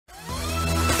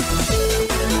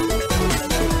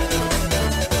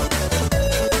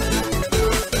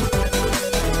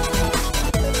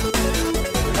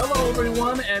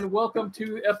and welcome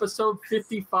to episode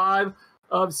 55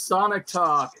 of Sonic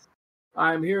Talk.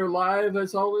 I'm here live,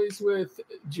 as always, with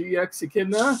GX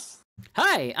Echidna.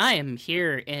 Hi, I am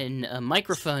here in a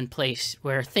microphone place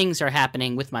where things are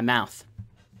happening with my mouth.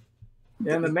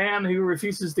 And the man who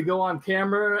refuses to go on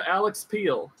camera, Alex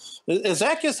Peel. Is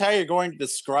that just how you're going to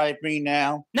describe me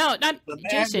now? No, not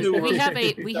Jason. We have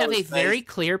a very nice.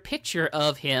 clear picture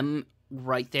of him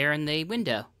right there in the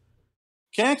window.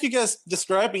 Can't you just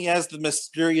describe me as the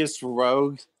mysterious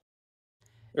rogue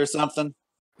or something?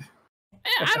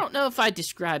 I don't know if I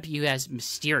describe you as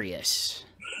mysterious.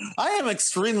 I am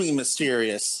extremely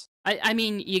mysterious. I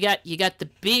mean, you got the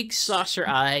big saucer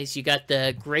eyes, you got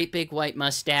the great big white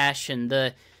mustache, and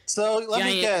the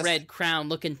giant red crown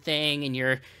looking thing, and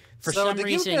you're for some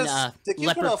reason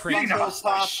leopard print.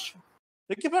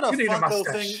 Did you put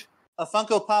a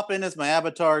Funko Pop in as my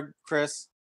avatar, Chris?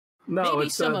 No, Maybe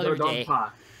it's some other day.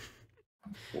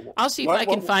 I'll see if I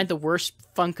can find the worst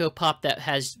Funko Pop that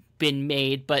has been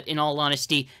made, but in all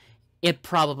honesty, it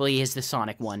probably is the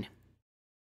Sonic one.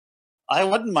 I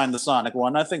wouldn't mind the Sonic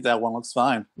one. I think that one looks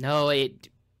fine. No, I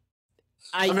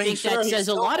think sure, that says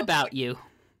a lot about you.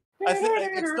 I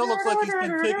think it still looks like he's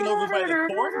been taken over by the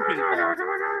corn people,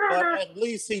 but at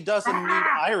least he doesn't need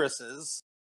irises.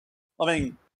 I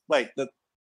mean, wait,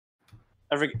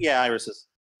 irises.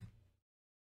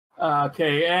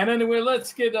 Okay, and anyway,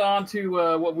 let's get on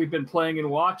to what we've been playing and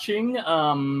watching.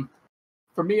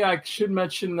 For me, I should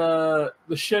mention the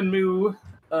Shenmue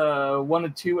 1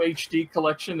 and 2 HD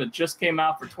collection that just came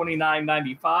out for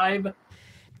 $29.95.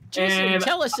 Jason,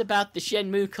 tell us about the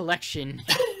Shenmue collection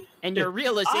and your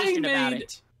realization about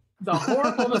it. The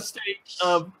horrible mistake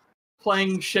of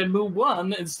playing Shenmue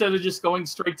 1 instead of just going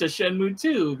straight to Shenmue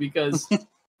 2, because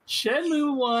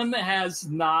Shenmue 1 has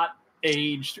not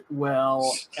aged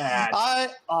well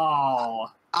at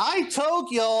all. I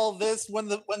told y'all this when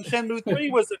Shenmue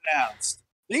 3 was announced.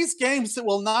 These games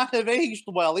will not have aged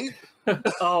well.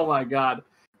 Oh my god,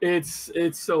 it's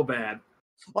so bad.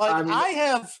 I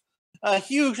have a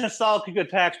huge nostalgic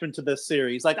attachment to this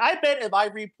series. Like, I bet if I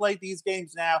replayed these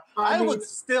games now, I would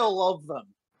still love them.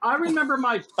 I remember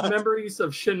my memories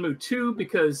of Shenmue 2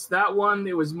 because that one,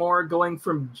 it was more going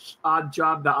from odd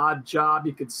job to odd job.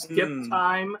 You could skip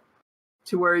time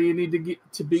to where you need to get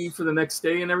to be for the next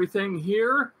day and everything.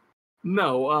 Here,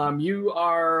 no. You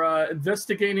are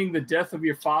investigating the death of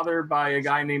your father by a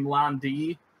guy named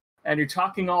Landi, and you're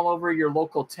talking all over your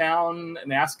local town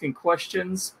and asking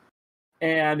questions.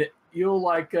 And you'll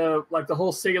like the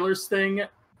whole sailors thing.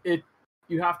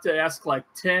 You have to ask like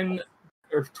 10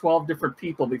 or 12 different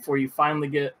people before you finally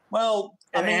get an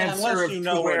answer unless you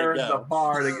know where to go. The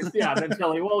bar. Then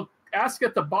tell you, well, ask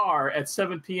at the bar at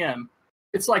 7 p.m.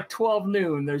 It's like 12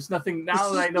 noon. There's nothing,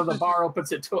 now that I know the bar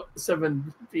opens at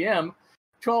 7 p.m.,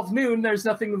 12 noon, there's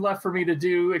nothing left for me to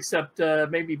do except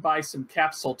maybe buy some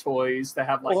capsule toys that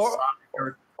have like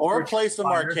Sonic or play some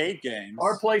arcade games.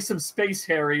 Or play some Space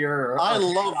Harrier. I've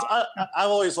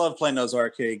always loved playing those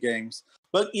arcade games.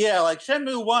 But yeah, like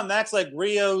Shenmue 1, that's like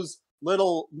Rio's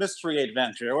little mystery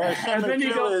adventure. Whereas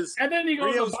Shenmue 2 is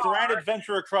Rio's grand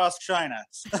adventure across China.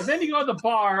 And then you go to the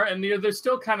bar, and they're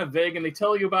still kind of vague, and they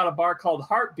tell you about a bar called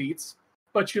Heartbeats,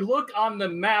 but you look on the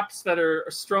maps that are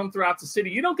strewn throughout the city.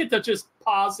 You don't get to just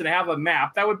pause and have a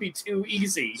map. That would be too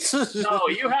easy. No,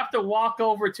 you have to walk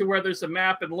over to where there's a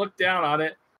map and look down on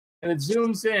it, and it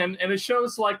zooms in, and it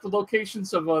shows like the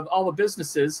locations of all the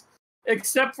businesses,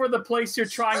 except for the place you're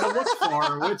trying to look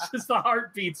for, which is the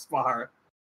Heartbeats bar.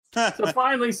 So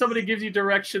finally, somebody gives you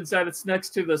directions that it's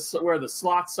next to where the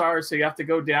slots are, so you have to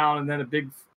go down, and then a big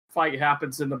fight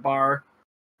happens in the bar.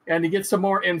 And you get some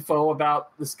more info about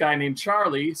this guy named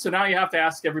Charlie. So now you have to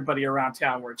ask everybody around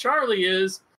town where Charlie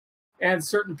is, and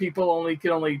certain people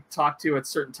can only talk to at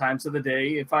certain times of the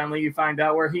day. And finally, you find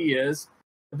out where he is.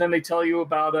 And then they tell you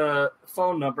about a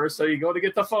phone number, so you go to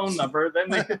get the phone number. Then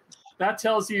that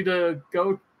tells you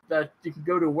that you can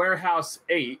go to Warehouse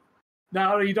 8.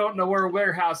 Now you don't know where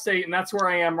Warehouse 8, and that's where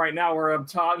I am right now, where I'm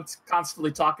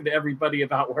constantly talking to everybody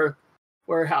about where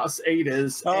Warehouse 8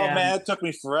 is. Oh man, it took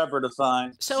me forever to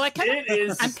find. So I'm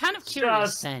kind of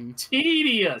curious then.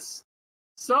 Tedious.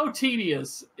 So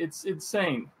tedious. It's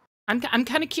insane. I'm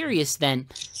kind of curious then.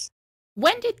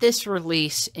 When did this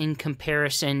release in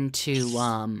comparison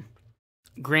to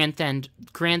Grand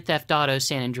Theft Auto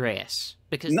San Andreas?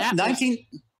 Because that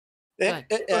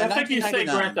I think you say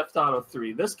Grand Theft Auto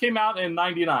 3. This came out in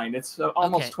 '99. It's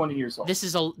almost 20 years old. This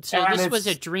was a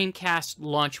Dreamcast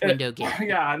launch window game.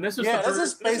 Yeah, and this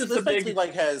is basically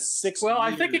like has 6. Well,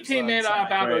 I think it came in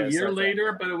about a year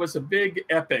later, but it was a big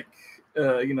epic,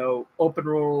 open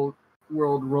world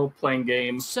world role-playing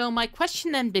game. So my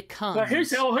question then becomes... But here's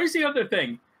the other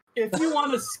thing. If you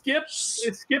want to skip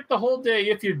the whole day,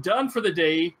 if you're done for the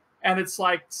day, and it's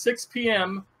like 6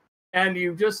 p.m., and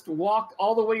you just walk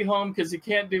all the way home because you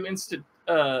can't do instant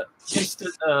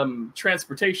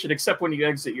transportation except when you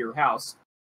exit your house,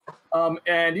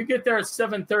 and you get there at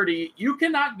 7:30, you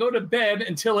cannot go to bed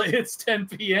until it hits 10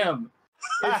 p.m.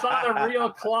 It's on a real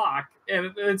clock,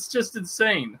 and it's just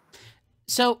insane.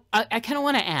 So I kind of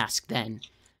want to ask then,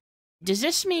 does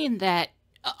this mean that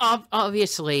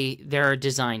obviously there are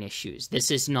design issues?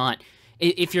 This is not...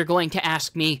 If you're going to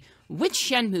ask me, which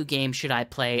Shenmue game should I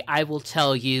play, I will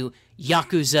tell you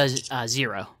Yakuza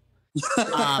 0.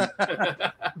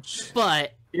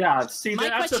 But yeah, see, my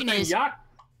question is,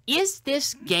 is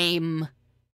this game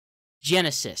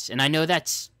Genesis? And I know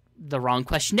that's the wrong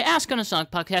question to ask on a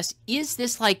Sonic podcast. Is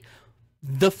this like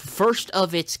the first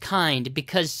of its kind?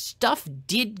 Because stuff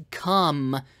did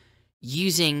come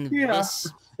using this.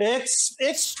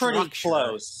 It's pretty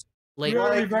close.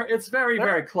 It's very,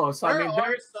 very close. I mean,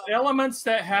 there's elements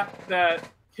that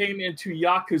came into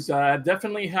Yakuza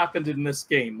definitely happened in this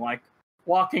game, like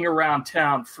walking around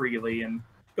town freely and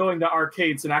going to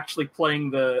arcades and actually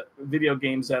playing the video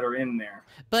games that are in there.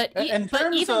 But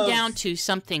even down to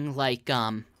something like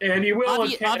and you will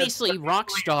obviously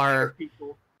Rockstar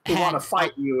people who want to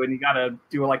fight you, and you got to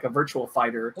do like a virtual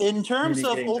fighter. In terms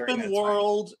of open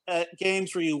world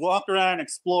games where you walk around,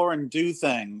 explore, and do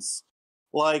things,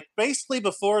 like basically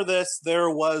before this, there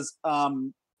was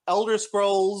Elder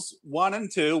Scrolls 1 and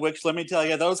 2, which let me tell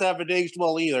you, those haven't aged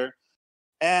well either.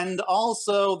 And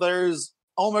also there's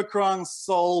Omicron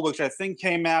Soul, which I think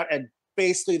came out at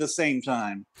basically the same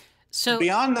time. So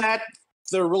beyond that,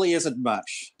 there really isn't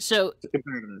much. So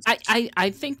I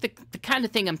think the kind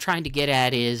of thing I'm trying to get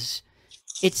at is,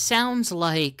 it sounds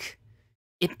like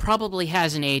it probably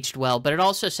hasn't aged well, but it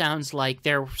also sounds like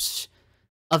there's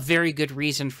a very good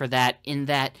reason for that, in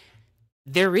that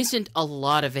there isn't a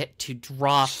lot of it to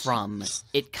draw from.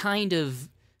 It kind of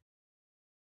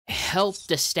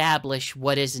helped establish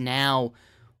what is now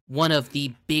one of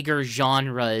the bigger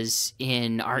genres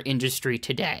in our industry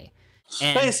today.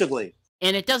 And, basically.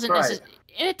 And it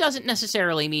doesn't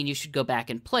necessarily mean you should go back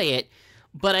and play it,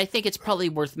 but I think it's probably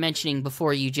worth mentioning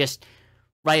before you just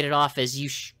write it off as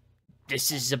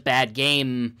this is a bad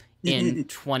game in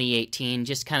 2018.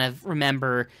 Just kind of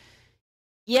remember,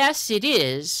 yes, it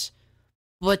is,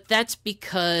 but that's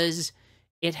because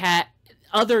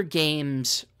other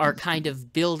games are kind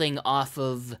of building off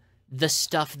of the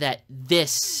stuff that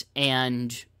this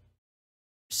and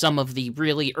some of the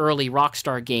really early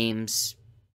Rockstar games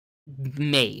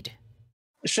made.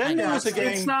 Shenmue is a game.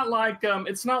 It's not like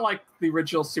the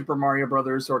original Super Mario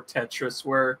Brothers or Tetris,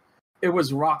 where it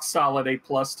was rock solid A+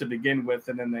 to begin with,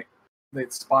 and then they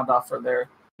spawned off from there.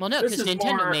 Well, no, because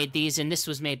Nintendo made these, and this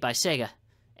was made by Sega,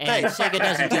 and Sega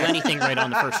doesn't do anything right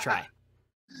on the first try.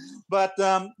 But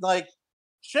like,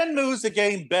 Shenmue is a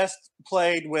game best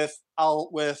played with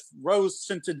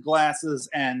rose-tinted glasses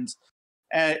and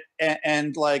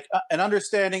like an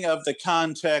understanding of the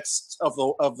context of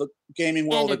the gaming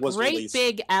world it was released. And a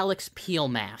great big Alex Peel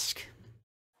mask.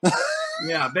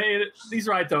 Yeah, he's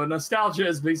right though. Nostalgia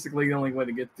is basically the only way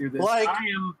to get through this. Like,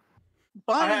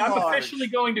 I'm officially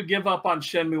going to give up on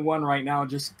Shenmue 1 right now and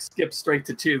just skip straight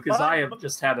to 2 because I have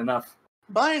just had enough.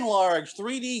 By and large,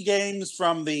 3D games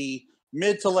from the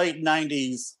mid to late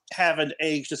 90s haven't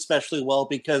aged especially well,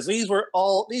 because these were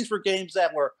games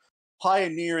that were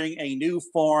pioneering a new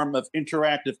form of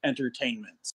interactive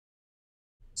entertainment.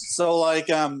 So, like,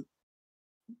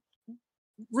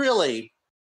 really,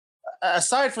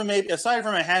 aside from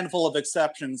a handful of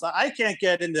exceptions, I can't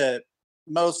get into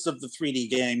most of the 3D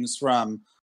games from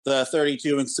the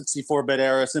 32 and 64-bit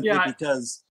era simply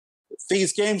because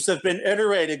these games have been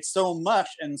iterated so much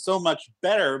and so much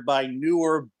better by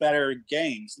newer, better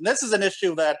games. And this is an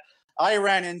issue that I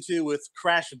ran into with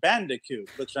Crash Bandicoot,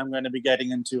 which I'm going to be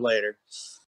getting into later.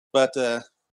 But,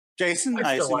 Jason,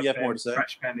 I assume you have more to say.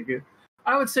 Crash Bandicoot.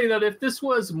 I would say that if this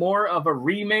was more of a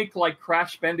remake like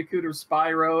Crash Bandicoot or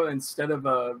Spyro instead of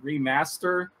a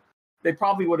remaster, they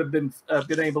probably would have been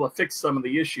able to fix some of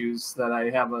the issues that I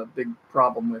have a big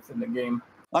problem with in the game.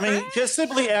 I mean, just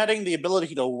simply adding the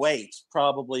ability to wait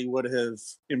probably would have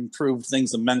improved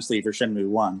things immensely for Shenmue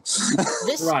 1.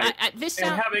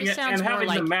 Having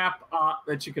the map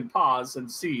that you can pause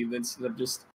and see instead of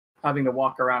just having to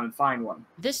walk around and find one.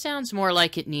 This sounds more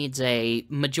like it needs a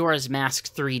Majora's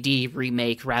Mask 3D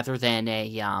remake rather than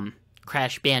a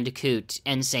Crash Bandicoot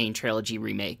Insane Trilogy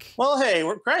remake. Well, hey,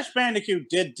 Crash Bandicoot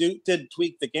did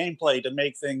tweak the gameplay to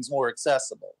make things more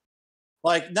accessible.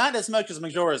 Like, not as much as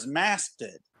Majora's Mask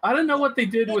did. I don't know what they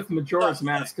did with Majora's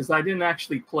Mask because I didn't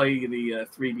actually play the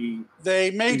 3D.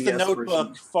 They made the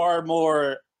notebook version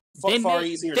far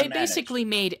easier to manage. They basically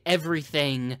made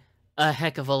everything a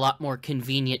heck of a lot more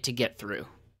convenient to get through.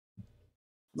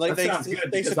 Like that sounds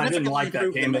good because I didn't like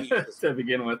that game to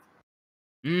begin with.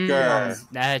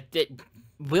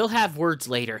 We'll have words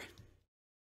later.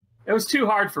 It was too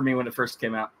hard for me when it first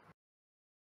came out.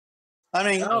 I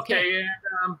mean, okay.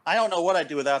 I don't know what I'd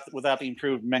do without the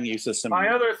improved menu system. My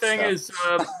other thing is,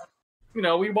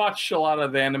 we watch a lot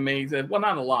of anime. Well,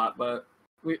 not a lot, but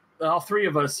all three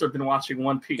of us have been watching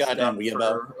One Piece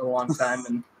for a long time,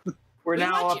 and we're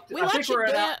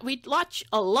we watch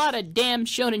a lot of damn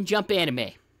Shonen Jump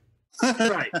anime.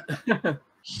 Right.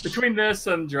 Between this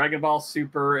and Dragon Ball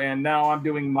Super, and now I'm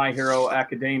doing My Hero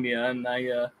Academia, and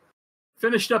I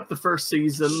finished up the first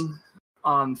season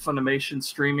on Funimation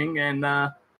streaming, and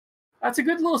that's a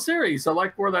good little series. I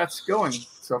like where that's going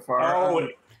so far. Oh,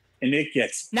 and it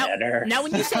gets better. Now,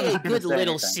 when you say a good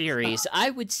little series, I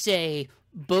would say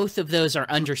both of those are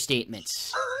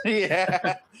understatements.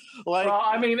 Yeah. Well,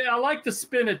 I mean, I like the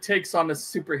spin it takes on the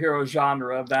superhero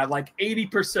genre that like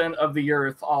 80% of the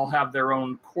Earth all have their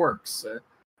own quirks,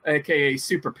 aka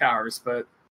superpowers, but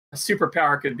a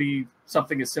superpower could be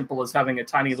something as simple as having a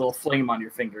tiny little flame on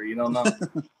your finger. You don't know.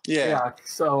 Yeah.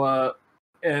 So,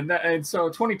 and so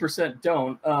 20%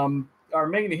 don't. Our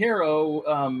main hero,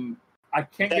 I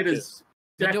can't get his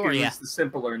Deku is the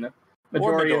simpler.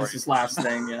 Midoriya is his last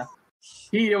name. Yeah.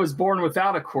 He was born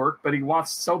without a quirk, but he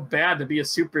wants so bad to be a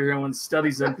superhero and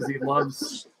studies them because he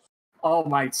loves All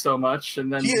Might so much.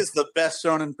 And then he is the best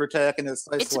shonen protagonist.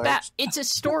 It's a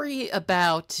story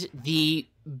about the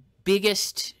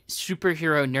biggest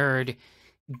superhero nerd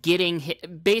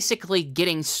basically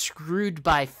getting screwed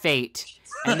by fate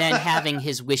and then having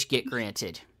his wish get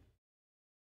granted.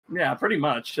 Yeah, pretty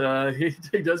much.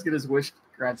 He does get his wish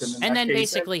granted. And then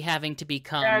basically having to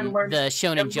become the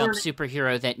Shonen Jump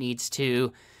superhero that needs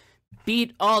to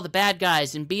beat all the bad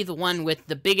guys and be the one with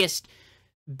the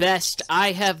best,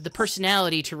 I have the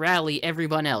personality to rally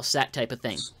everyone else, that type of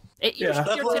thing. Your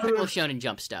typical Shonen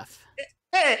Jump stuff.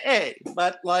 Hey,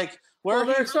 but like...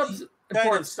 there's some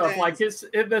important stuff, like the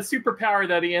superpower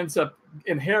that he ends up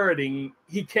inheriting,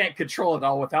 he can't control it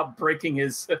all without breaking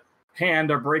his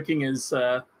hand or breaking his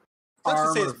arm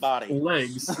or body.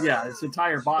 Legs. Yeah, his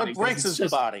entire body. It breaks his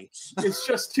body. It's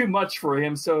just too much for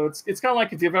him. So it's kind of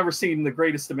like if you've ever seen The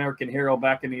Greatest American Hero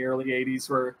back in the early 80s,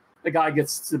 where the guy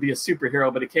gets to be a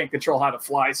superhero, but he can't control how to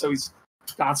fly, so he's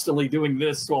constantly doing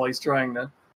this while he's trying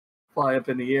to fly up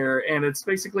in the air. And it's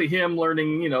basically him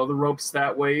learning, the ropes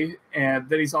that way. And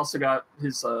then he's also got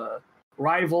his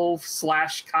rival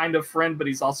 / kind of friend, but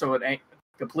he's also a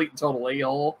complete and total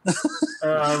a-hole.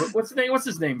 What's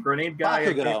his name? Grenade guy?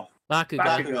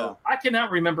 Bakugo. I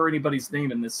cannot remember anybody's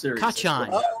name in this series. Kachan.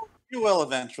 Oh, you will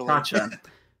eventually. Kachan.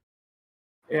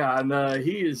 Yeah, and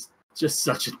he is just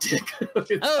such a dick.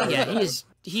 Oh yeah,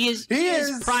 he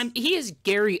is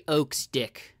Gary Oak's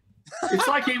dick.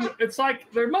 It's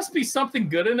like there must be something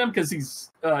good in him because he's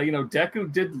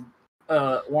Deku did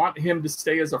want him to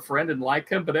stay as a friend and like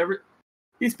him, but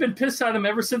he's been pissed at him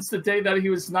ever since the day that he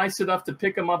was nice enough to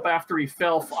pick him up after he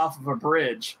fell off of a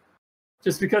bridge,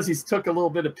 just because he's took a little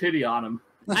bit of pity on him.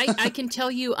 I can tell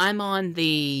you, I'm on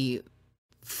the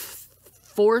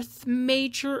fourth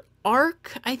major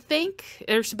arc. I think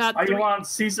there's about. Are you on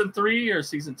season 3 or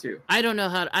season 2? I don't know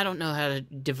how to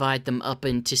divide them up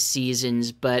into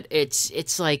seasons, but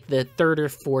it's like the third or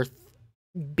fourth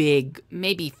big,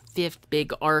 maybe fifth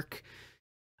big arc.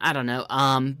 I don't know.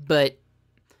 But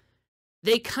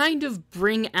they kind of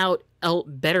bring out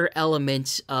better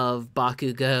elements of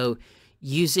Bakugo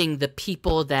using the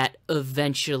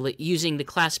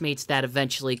classmates that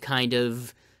eventually kind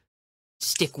of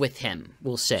stick with him,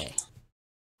 we'll say.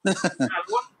 One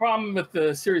problem with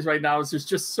the series right now is there's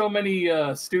just so many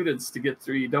students to get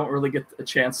through. You don't really get a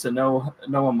chance to know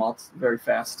them all very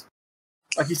fast.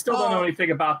 Like, you still don't know anything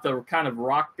about the kind of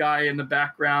rock guy in the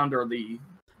background or the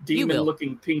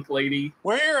demon-looking pink lady.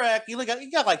 Where you're at,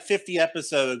 you got like 50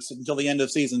 episodes until the end of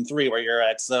season 3 where you're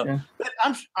at. So yeah.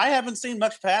 I haven't seen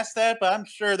much past that, but I'm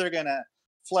sure they're gonna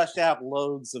flesh out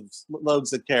loads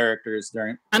of characters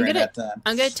during that time.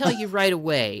 I'm gonna tell you right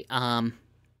away.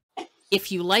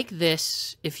 If you like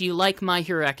this, if you like My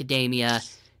Hero Academia,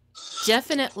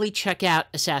 definitely check out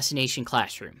Assassination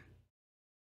Classroom.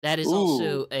 That is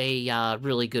also a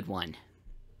really good one.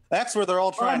 That's where they're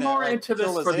all trying I'm more into this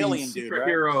for the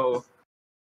superhero. Right?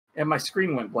 And my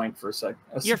screen went blank for a second.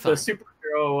 You're fine. The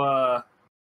superhero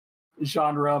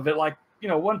genre of it, like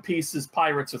One Piece is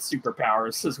pirates with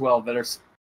superpowers as well.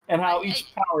 and how each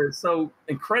power is so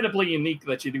incredibly unique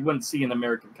that you wouldn't see in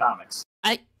American comics.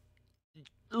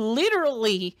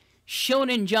 Literally,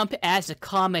 Shonen Jump as a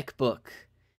comic book.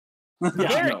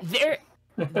 Their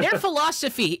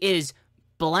philosophy is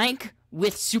blank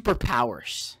with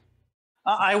superpowers.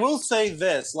 I will say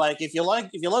this: like, if you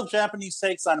love Japanese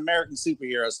takes on American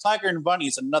superheroes, Tiger and Bunny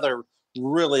is another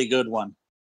really good one.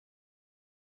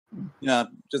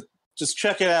 Just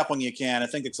check it out when you can. I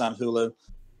think it's on Hulu.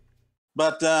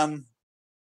 But all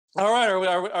right,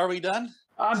 are we done?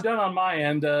 I'm done on my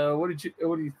end. What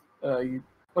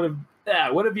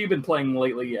have you been playing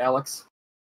lately, Alex?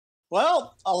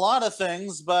 Well, a lot of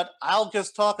things, but I'll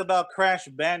just talk about Crash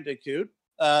Bandicoot.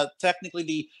 Technically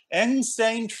the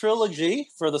Insane Trilogy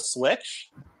for the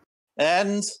Switch.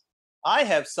 And I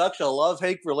have such a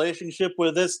love-hate relationship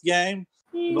with this game,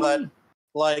 but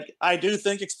like, I do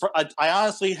think I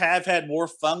honestly have had more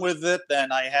fun with it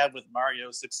than I have with Mario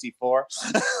 64,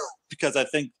 because I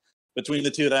think between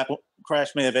the two, that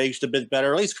Crash may have aged a bit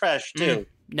better, at least Crash 2.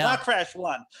 No. Not Crash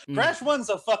 1. Crash 1's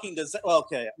a fucking disaster. Well,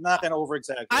 okay, I'm not going to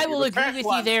over-exaggerate. I will agree with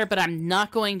you there, but I'm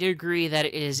not going to agree that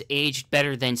it is aged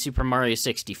better than Super Mario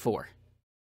 64.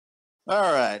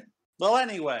 All right. Well,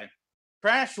 anyway,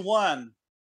 Crash 1.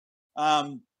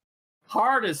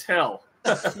 Hard as hell.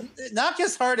 Not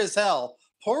just hard as hell.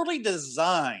 Poorly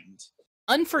designed.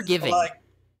 Unforgiving.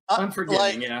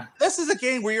 Unforgiving, yeah. This is a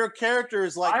game where your character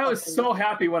is like... I was so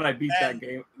happy when I beat that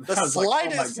game. The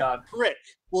slightest prick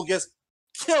will just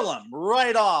kill him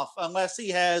right off unless he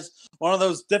has one of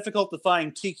those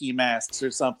difficult-to-find tiki masks or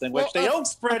something, which they don't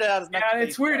spread out as much. Yeah,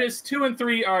 it's weird. As 2 and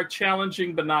 3 are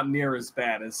challenging, but not near as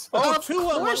bad as... Of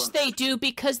course they do,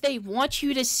 because they want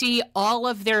you to see all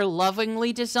of their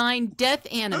lovingly designed death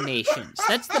animations.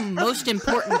 That's the most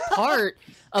important part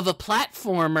of a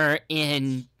platformer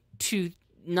in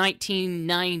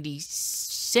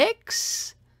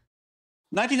 1996?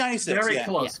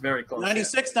 1996, very close.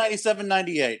 96, 97,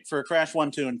 98 for Crash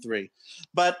 1, 2, and 3.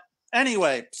 But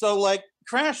anyway, so like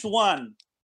Crash 1,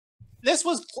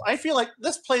 I feel like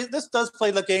this does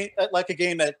play the game like a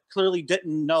game that clearly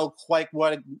didn't know quite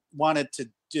what it wanted to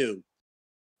do.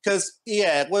 Because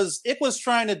it was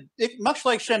trying to, much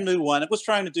like Shenmue 1, it was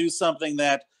trying to do something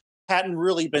that hadn't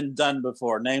really been done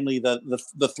before, namely the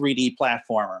 3D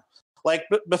platformer. Like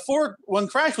before, when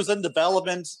Crash was in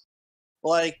development,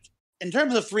 like, in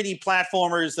terms of 3D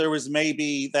platformers, there was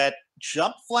maybe that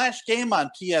Jump Flash game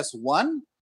on PS1.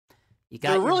 You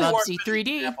got your really Bubsy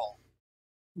 3D.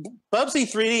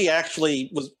 Bubsy 3D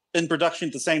actually was in production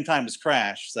at the same time as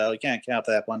Crash, so you can't count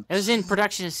that one. It was in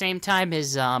production at the same time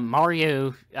as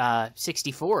Mario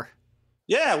 64.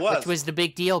 Yeah, it was. Which was the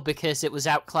big deal because it was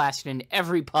outclassed in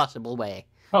every possible way.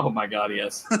 Oh my god,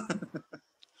 yes.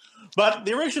 But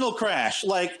the original Crash,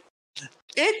 like,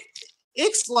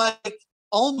 it's like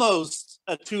almost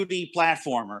a 2D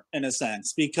platformer in a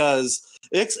sense, because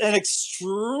it's an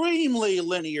extremely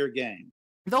linear game.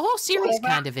 The whole series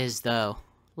kind of is, though.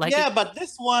 Like, yeah, but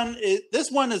this one is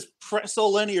so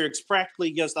linear it's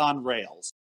practically just on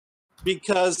rails,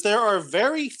 because there are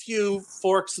very few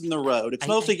forks in the road. It's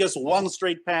mostly just one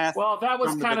straight path. Well, that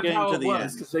was kind of how it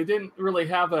was, because they didn't really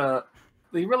have the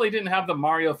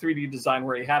Mario 3D design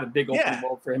where he had a big open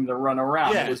world for him to run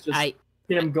around. Yeah. It was just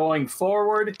him going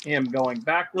forward, him going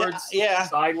backwards,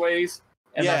 sideways,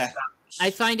 and that's that. I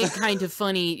find it kind of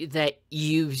funny that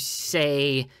you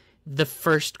say the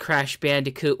first Crash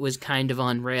Bandicoot was kind of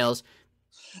on rails,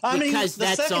 because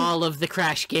that's all of the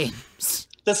Crash games.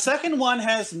 The second one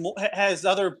has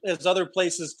other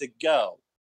places to go.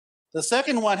 The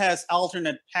second one has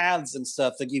alternate paths and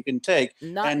stuff that you can take,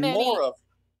 more of,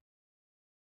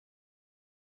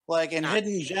 like, and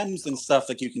hidden gems and stuff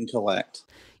that you can collect.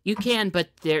 You can, but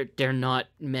they're not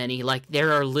many. Like,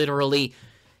 there are literally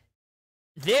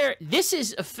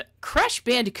Crash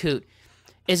Bandicoot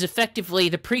is effectively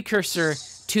the precursor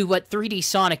to what 3D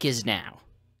Sonic is now,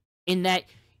 in that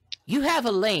you have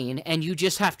a lane and you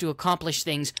just have to accomplish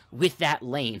things with that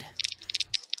lane.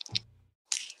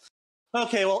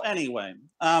 Okay, well, anyway,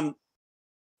 now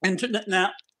in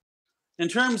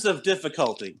terms of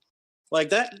difficulty, like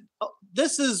that,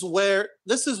 this is where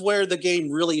the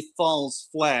game really falls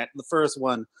flat, the first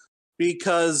one,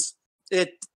 because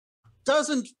it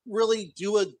doesn't really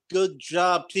do a good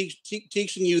job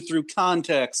teaching you through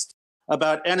context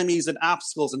about enemies and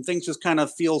obstacles, and things just kind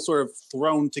of feel sort of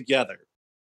thrown together.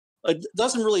 It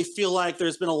doesn't really feel like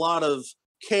there's been a lot of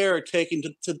care taken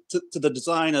to the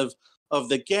design of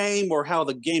the game, or how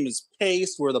the game is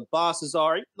paced, where the bosses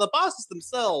are. The bosses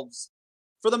themselves,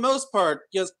 for the most part,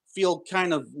 just feel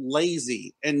kind of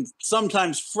lazy and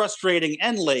sometimes frustrating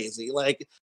and lazy. Like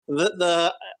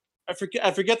the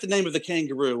I forget the name of the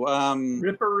kangaroo.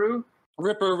 Ripperoo.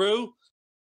 Ripperoo.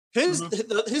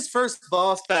 His first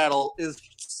boss battle is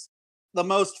the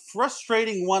most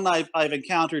frustrating one I've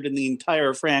encountered in the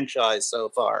entire franchise so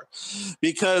far,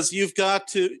 because you've got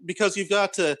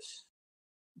to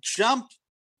jump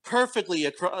perfectly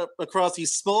across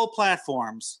these small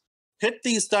platforms, hit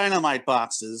these dynamite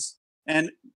boxes,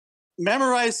 and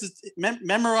memorize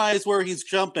where he's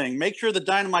jumping. Make sure the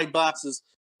dynamite boxes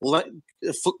float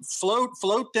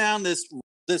down this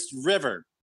river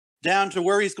down to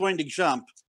where he's going to jump,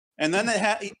 and then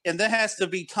there has to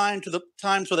be time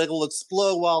so that it'll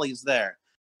explode while he's there.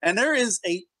 And there is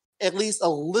at least a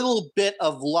little bit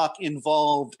of luck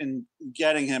involved in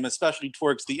getting him, especially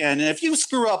towards the end. And if you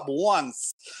screw up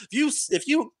once, if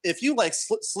you like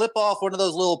slip off one of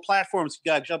those little platforms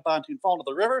you gotta jump onto and fall into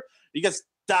the river, you just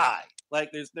die.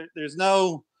 Like there's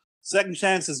no second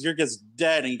chances. You're just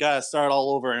dead, and you gotta start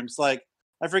all over. And it's like,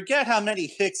 I forget how many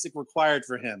hits it required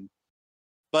for him,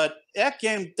 but that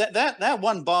game, that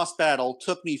one boss battle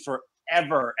took me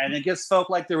forever, and it just felt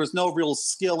like there was no real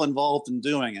skill involved in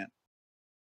doing it.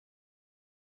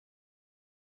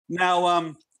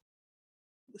 Now,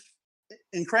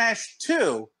 in Crash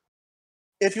 2,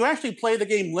 if you actually play the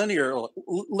game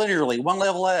linearly, one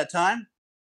level at a time,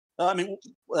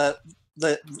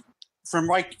 from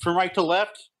right to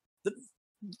left.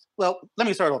 Well, let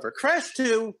me start over. Crash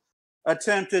 2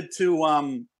 attempted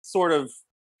to sort of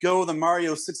go the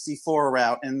Mario 64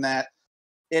 route, in that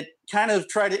it kind of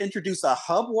tried to introduce a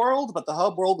hub world, but the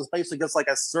hub world is basically just like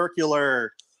a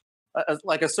circular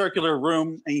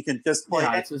room, and you can just play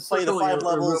the 5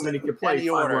 levels, and you can play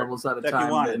 5 levels at a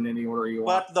time in any order you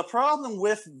want. But the problem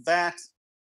with that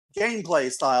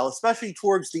gameplay style, especially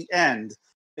towards the end,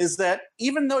 is that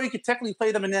even though you could technically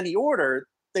play them in any order,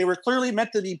 they were clearly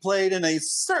meant to be played in a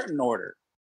certain order,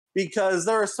 because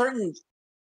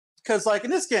like in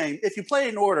this game, if you play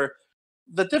in order,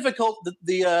 the difficulty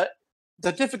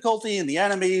and the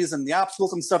enemies and the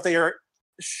obstacles and stuff, they are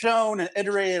shown and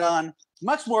iterated on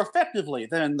much more effectively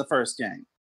than in the first game.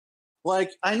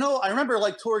 Like, I remember,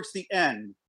 like, towards the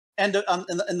end, and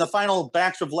in the final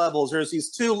batch of levels, there's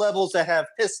these 2 levels that have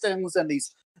pistons and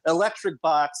these electric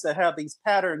box that have these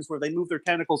patterns where they move their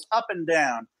tentacles up and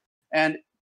down, and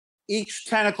each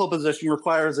tentacle position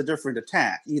requires a different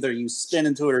attack. Either you spin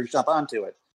into it or you jump onto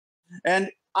it.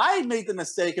 And I made the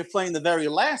mistake of playing the very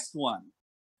last one,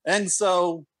 and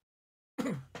so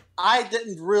I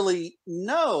didn't really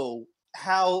know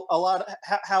how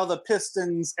the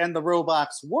pistons and the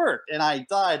robots work, and I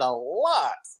died a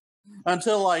lot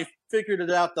until I figured it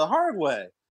out the hard way.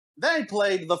 Then I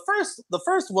played the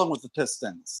first one with the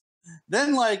pistons.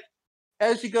 Then, like,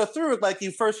 as you go through it, like,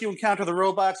 you encounter the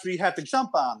robots where you have to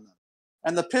jump on them,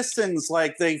 and the pistons,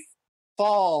 like, they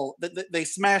fall, they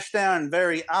smash down in a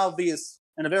very obvious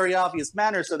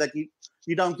manner, so that you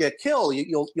don't get killed.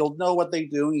 You'll know what they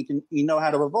do, and you know how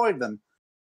to avoid them.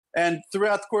 And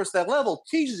throughout the course of that level,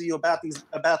 teaches you about these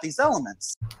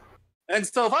elements. And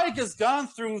so if I had just gone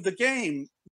through the game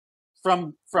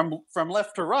from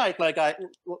left to right, like I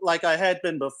had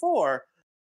been before,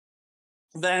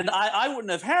 then I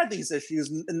wouldn't have had these issues,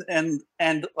 and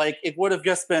like, it would have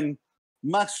just been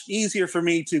much easier for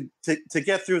me to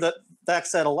get through that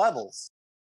set of levels.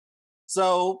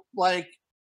 So, like,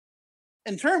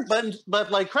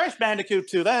 but like Crash Bandicoot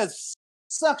 2, that is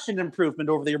such an improvement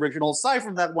over the original. Aside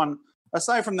from that one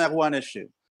issue,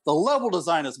 the level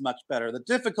design is much better. The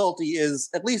difficulty is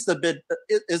at least a bit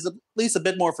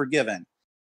more forgiving,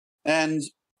 and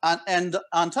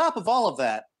on top of all of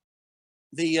that,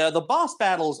 the boss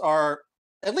battles are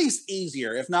at least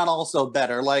easier, if not also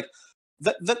better. Like,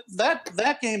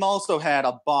 that game also had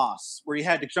a boss where you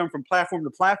had to jump from platform to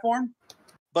platform,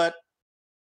 but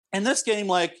in this game,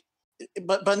 like,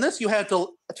 but in this, you had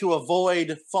to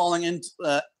avoid falling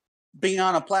into being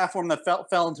on a platform that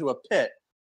fell into a pit,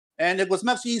 and it was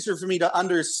much easier for me to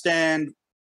understand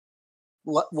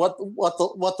what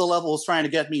the level was trying to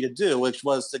get me to do, which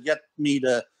was to get me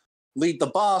to lead the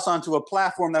boss onto a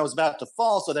platform that was about to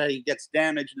fall, so that he gets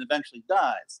damaged and eventually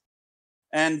dies.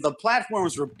 And the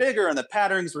platforms were bigger, and the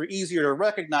patterns were easier to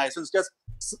recognize. It's just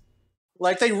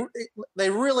like they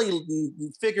really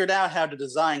figured out how to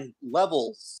design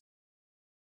levels,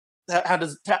 how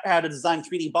to design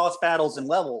 3D boss battles and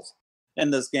levels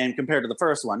in this game compared to the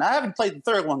first one. I haven't played the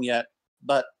third one yet,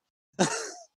 but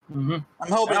I'm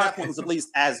hoping that one's at least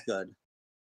as good.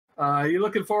 Are you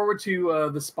looking forward to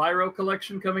the Spyro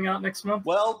collection coming out next month?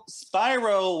 Well,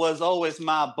 Spyro was always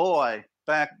my boy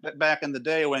back in the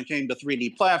day when it came to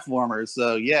 3D platformers,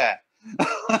 so yeah.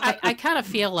 I kind of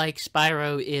feel like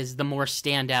Spyro is the more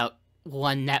standout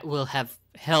one that will have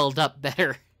held up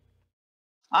better.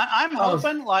 I'm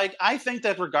hoping, like, I think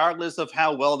that regardless of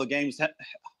how well the games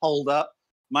hold up,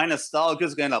 my nostalgia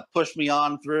is going to push me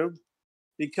on through,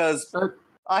 because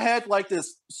I had like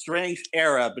this strange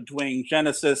era between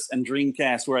Genesis and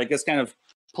Dreamcast where I guess kind of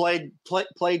played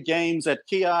games at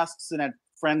kiosks and at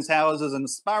friends' houses, and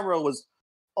Spyro was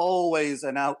always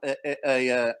an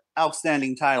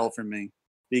outstanding title for me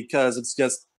because it's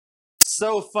just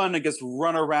so fun to just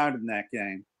run around in that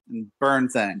game and burn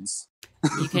things.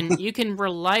 You can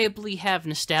reliably have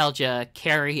nostalgia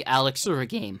carry Alex through a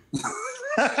game,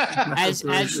 as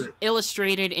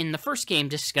illustrated in the first game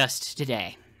discussed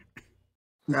today.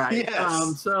 Right.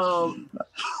 Yes. So,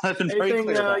 anything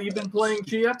you've been playing,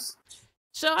 GX?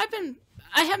 So I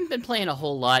haven't been playing a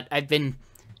whole lot. I've been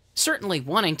certainly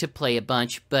wanting to play a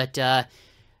bunch, but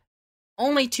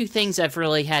only two things I've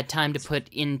really had time to put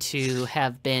into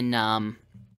have been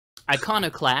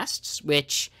Iconoclasts,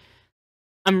 which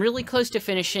I'm really close to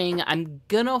finishing. I'm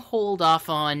gonna hold off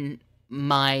on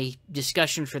my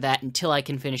discussion for that until I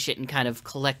can finish it and kind of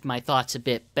collect my thoughts a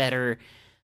bit better.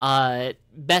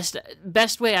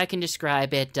 Best way I can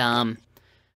describe it, I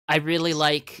really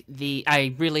like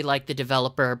the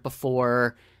developer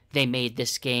before they made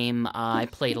this game. I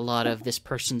played a lot of this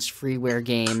person's freeware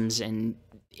games, and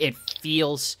it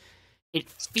feels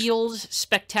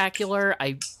spectacular.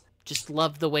 I just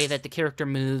love the way that the character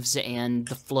moves and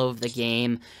the flow of the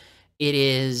game. It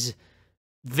is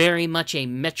very much a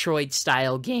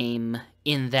Metroid-style game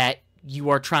in that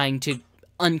you are trying to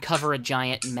uncover a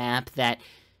giant map that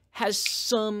has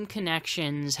some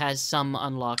connections, has some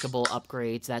unlockable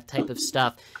upgrades, that type of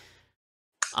stuff.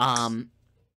 And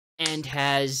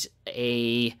has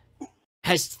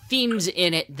themes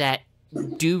in it that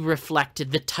do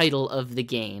reflect the title of the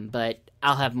game, but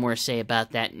I'll have more to say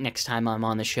about that next time I'm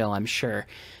on the show, I'm sure.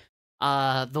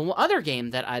 The other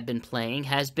game that I've been playing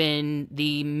has been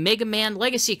the Mega Man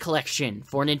Legacy Collection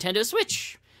for Nintendo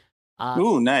Switch.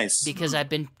 Ooh, nice. Because I've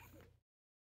been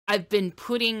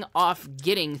putting off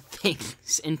getting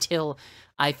things until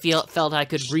I felt I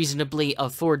could reasonably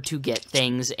afford to get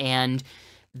things, and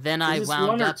then I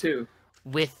wound up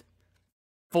with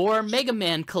 4 Mega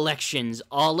Man collections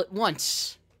all at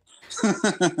once.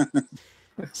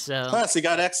 So plus, you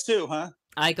got X2, huh?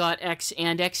 I got X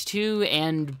and X2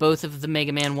 and both of the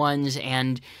Mega Man ones,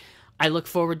 and I look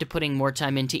forward to putting more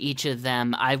time into each of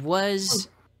them. I was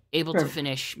able to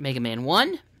finish Mega Man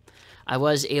 1. I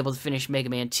was able to finish Mega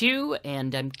Man 2,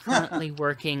 and I'm currently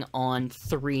working on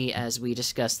 3 as we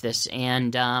discuss this.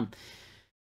 And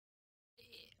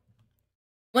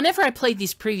whenever I played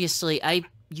these previously, I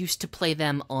used to play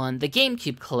them on the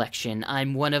GameCube collection.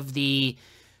 I'm one of the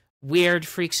weird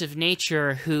freaks of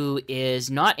nature who is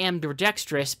not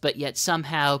ambidextrous, but yet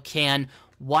somehow can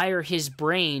wire his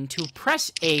brain to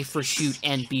press A for shoot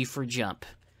and B for jump.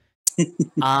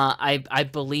 I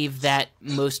believe that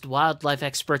most wildlife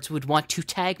experts would want to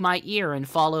tag my ear and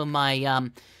follow my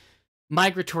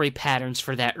migratory patterns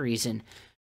for that reason.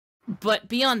 But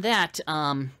beyond that,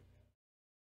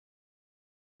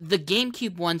 the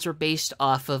GameCube ones are based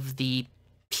off of the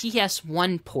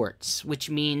PS1 ports, which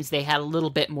means they had a little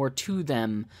bit more to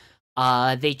them.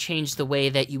 They changed the way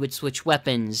that you would switch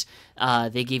weapons.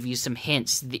 They gave you some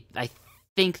hints. I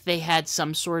think they had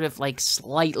some sort of, like,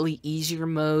 slightly easier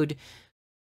mode,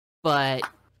 but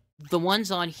the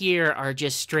ones on here are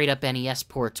just straight-up NES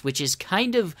ports, which is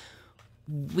kind of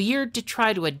weird to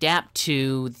try to adapt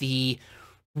to the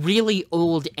really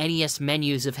old NES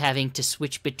menus of having to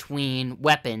switch between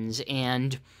weapons,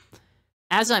 and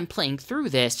as I'm playing through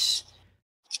this,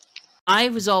 I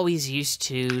was always used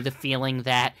to the feeling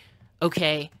that,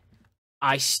 okay,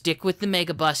 I stick with the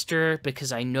Mega Buster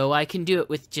because I know I can do it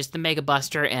with just the Mega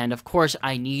Buster, and of course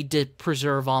I need to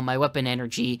preserve all my weapon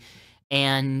energy,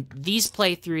 and these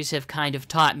playthroughs have kind of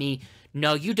taught me,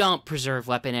 no, you don't preserve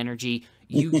weapon energy,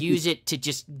 you use it to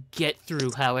just get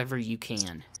through however you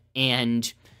can,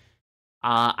 and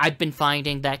I've been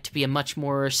finding that to be a much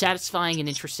more satisfying and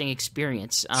interesting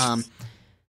experience.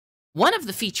 One of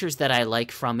the features that I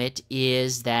like from it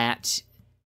is that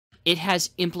it has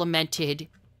implemented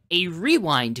a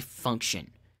rewind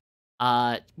function,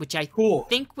 which I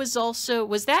think was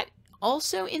that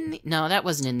also in the... No, that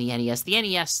wasn't in the NES. The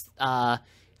NES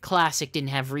Classic didn't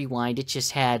have rewind, it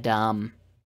just had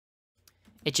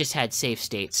save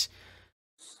states.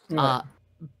 Right.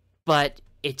 But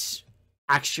it's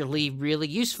actually really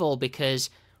useful because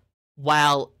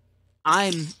while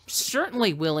I'm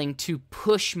certainly willing to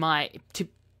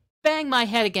bang my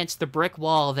head against the brick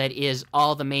wall that is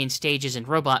all the main stages and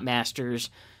Robot Masters,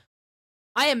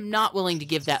 I am not willing to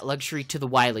give that luxury to the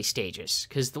Wily stages,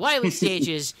 because the Wily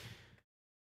stages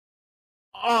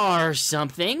are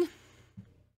something.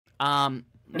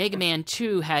 Mega Man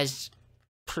 2 has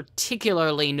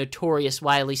particularly notorious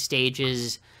Wily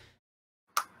stages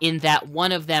in that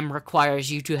one of them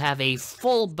requires you to have a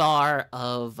full bar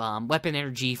of weapon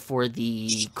energy for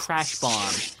the crash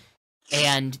bomb,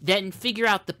 and then figure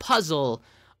out the puzzle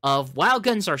of, while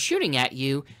guns are shooting at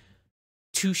you,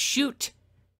 to shoot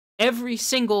every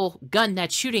single gun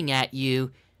that's shooting at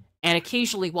you, and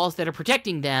occasionally walls that are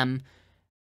protecting them.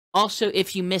 Also,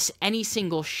 if you miss any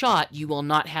single shot, you will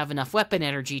not have enough weapon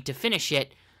energy to finish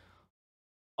it.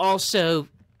 Also,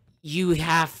 you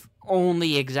have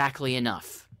only exactly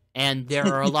enough. And there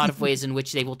are a lot of ways in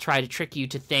which they will try to trick you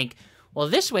to think, well,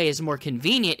 this way is more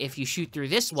convenient if you shoot through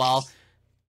this wall,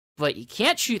 but you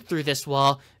can't shoot through this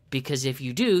wall, because if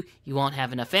you do, you won't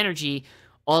have enough energy.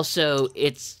 Also,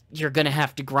 you're going to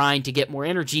have to grind to get more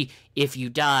energy. If you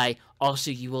die,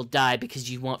 also you will die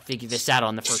because you won't figure this out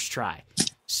on the first try.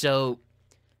 So,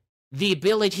 the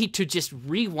ability to just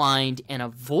rewind and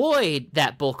avoid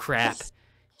that bullcrap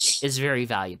is very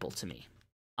valuable to me.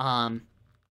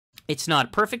 It's not a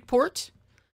perfect port.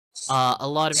 A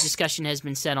lot of discussion has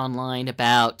been said online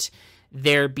about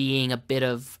there being a bit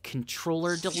of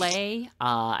controller delay.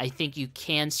 I think you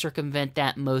can circumvent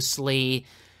that mostly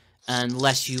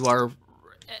unless you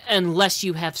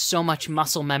have so much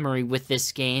muscle memory with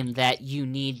this game that you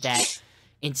need that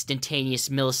instantaneous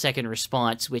millisecond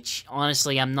response, which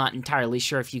honestly I'm not entirely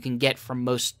sure if you can get from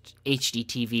most HD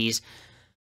TVs.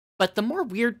 But the more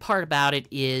weird part about it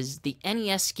is the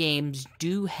NES games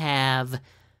do have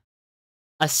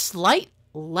a slight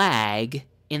lag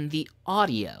in the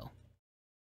audio.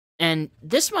 And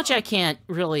this much I can't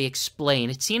really explain.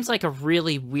 It seems like a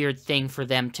really weird thing for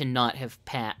them to not have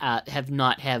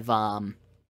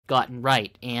gotten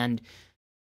right. And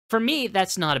for me,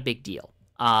 that's not a big deal.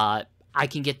 I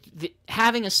can get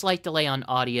having a slight delay on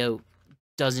audio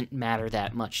doesn't matter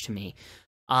that much to me.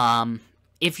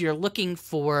 If you're looking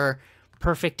for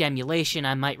perfect emulation,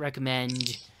 I might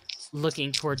recommend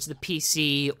looking towards the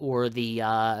PC or the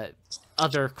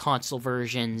other console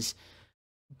versions.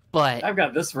 But I've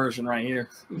got this version right here.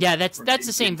 Yeah, that's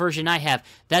the same version I have.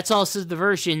 That's also the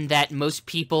version that most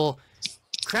people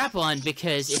crap on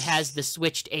because it has the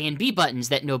switched A and B buttons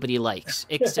that nobody likes.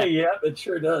 Except yeah, it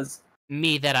sure does.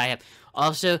 Me that I have.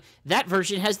 Also, that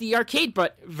version has the arcade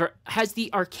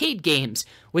games,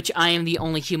 which I am the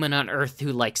only human on Earth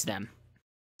who likes them.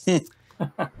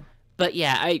 But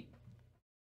yeah,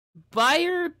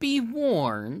 buyer be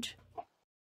warned.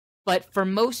 But for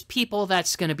most people,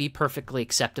 that's going to be perfectly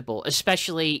acceptable,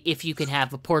 especially if you can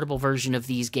have a portable version of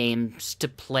these games to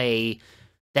play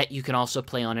that you can also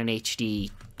play on an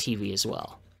HD TV as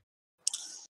well.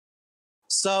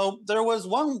 So there was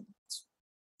one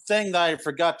thing that I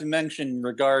forgot to mention in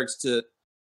regards to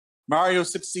Mario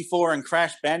 64 and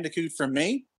Crash Bandicoot for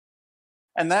me,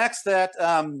 and that's that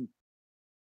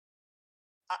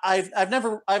I've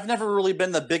never really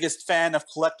been the biggest fan of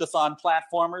collectathon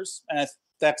platformers, and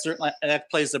that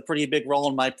plays a pretty big role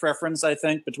in my preference, I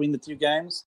think, between the two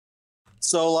games.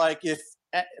 So, like, if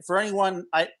for anyone,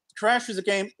 Crash is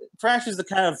the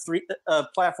kind of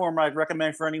platform I'd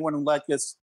recommend for anyone who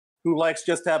likes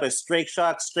just to have a straight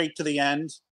shot straight to the end.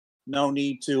 No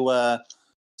need to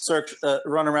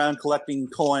run around collecting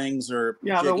coins or the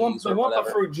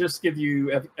Wumpa Fruit just give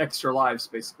you extra lives,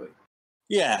 basically.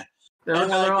 Yeah. They're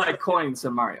like coins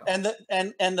in Mario. And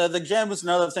the gems and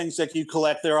other things that you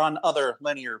collect, they're on other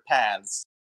linear paths.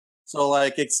 So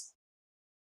like to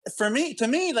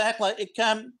me that like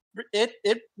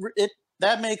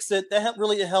that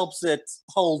really helps it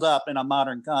hold up in a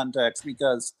modern context,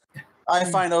 because I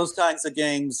find those kinds of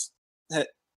games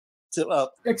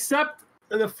except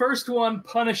the first one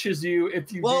punishes you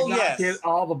if you do not hit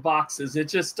all the boxes. It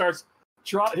just starts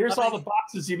here's all the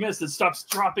boxes you missed. It stops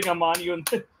dropping them on you, and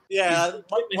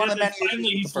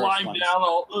he's lying down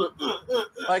all.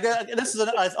 This is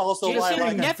also Jason, why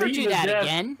I never do that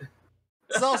again.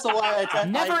 It's also why I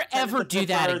never ever do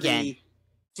that again.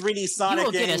 3D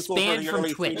Sonic games over the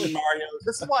early 3D Mario.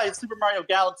 This is why Super Mario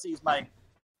Galaxy is my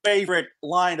favorite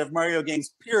line of Mario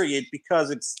games, period,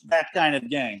 because it's that kind of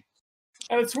game.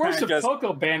 And it's worse than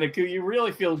Coco Bandicoot. You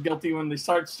really feel guilty when they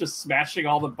start just smashing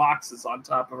all the boxes on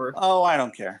top of her. Oh, I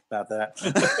don't care about that.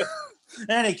 In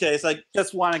any case, I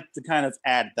just wanted to kind of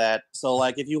add that. So,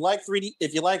 like, if you like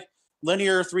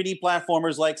linear 3D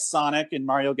platformers like Sonic and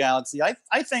Mario Galaxy, I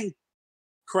think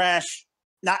Crash.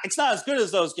 It's not as good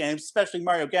as those games, especially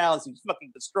Mario Galaxy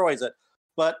fucking destroys it.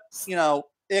 But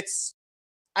it's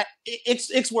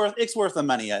worth the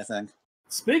money, I think.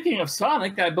 Speaking of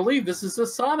Sonic, I believe this is a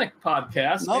Sonic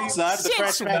podcast. No, it's not. It's a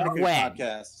Crash Bandicoot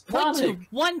podcast. What's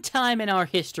one time in our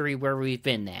history where we've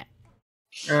been that?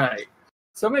 Right.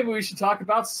 So maybe we should talk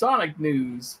about Sonic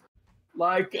news.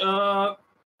 Like, I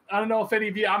don't know if any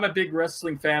of you, I'm a big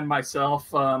wrestling fan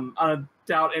myself. I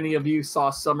doubt any of you saw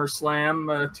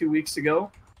SummerSlam 2 weeks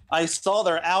ago. I saw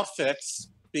their outfits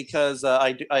because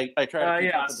I try to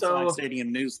keep up with the Sonic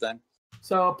Stadium news then.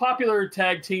 So a popular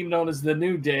tag team known as the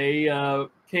New Day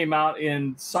came out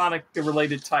in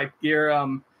Sonic-related type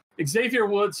gear. Xavier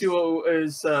Woods, who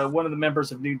is one of the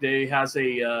members of New Day, has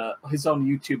his own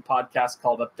YouTube podcast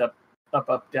called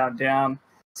Up, Down, Down.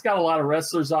 It's got a lot of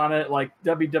wrestlers on it, like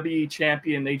WWE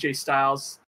champion AJ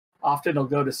Styles. Often he'll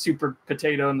go to Super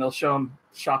Potato and they'll show him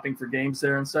shopping for games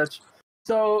there and such.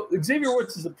 So Xavier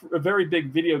Woods is a very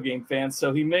big video game fan,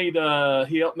 so he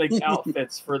helped make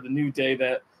outfits for the New Day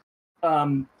that,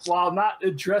 while not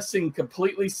addressing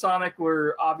completely Sonic,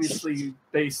 were obviously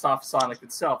based off Sonic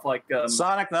itself. Like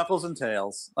Sonic, Knuckles, and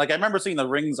Tails. Like I remember seeing the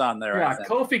rings on there. Yeah,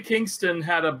 Kofi Kingston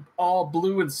had a all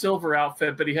blue and silver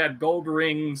outfit, but he had gold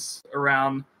rings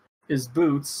around his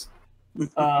boots.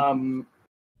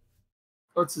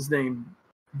 What's his name?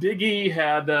 Big E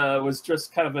was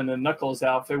just kind of in a Knuckles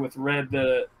outfit with red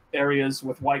areas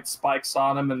with white spikes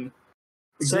on them, and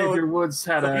Xavier Woods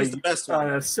had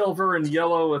a silver and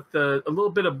yellow with a little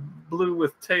bit of blue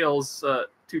with tails,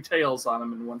 2 tails on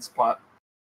them in one spot.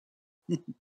 Yeah,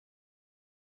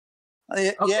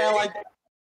 like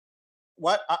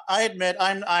what I admit,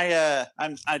 I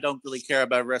don't really care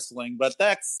about wrestling, but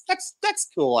that's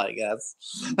cool, I guess.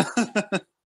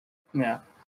 Yeah.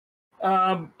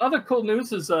 Other cool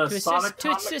news is Sonic.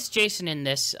 To assist Jason in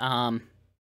this,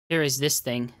 there is this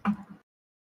thing.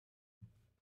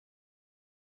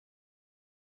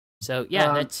 So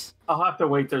yeah, that's. I'll have to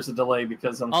wait. There's a delay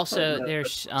because I'm. Also,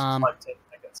 there's I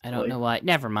don't know why.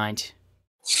 Never mind.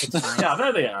 It's fine. Yeah,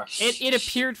 there they are. It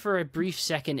appeared for a brief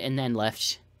second and then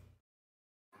left.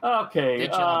 Okay.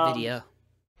 Good job, video.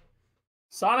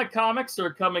 Sonic comics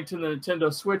are coming to the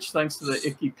Nintendo Switch thanks to the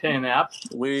Icky Pen app.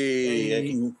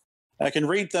 I can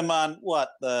read them on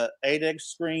what, the 8-inch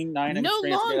screen, 9-inch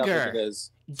screen? No longer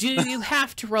do you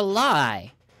have to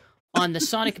rely on the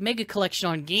Sonic Mega Collection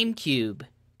on GameCube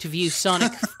to view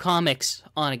Sonic comics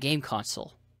on a game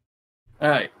console. All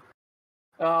right.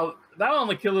 That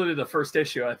only included the first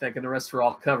issue, I think, and the rest were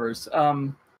all covers.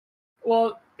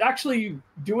 Well, actually,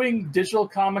 doing digital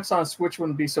comics on a Switch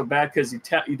wouldn't be so bad because you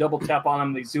double tap on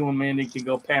them, they zoom in, you can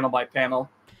go panel by panel.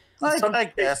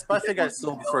 I guess, but I think I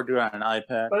still prefer doing it on an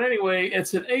iPad. But anyway,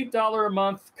 it's an $8 a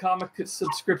month comic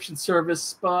subscription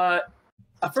service. But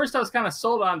at first, I was kind of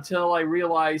sold on until I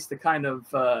realized the kind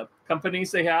of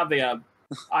companies they have. They have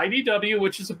IDW,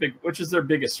 which is their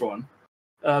biggest one,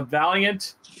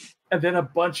 Valiant, and then a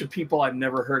bunch of people I've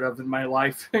never heard of in my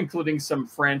life, including some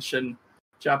French and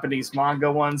Japanese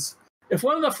manga ones. If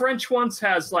one of the French ones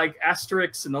has like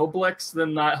Asterix and Obelix,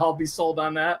 then I'll be sold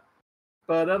on that.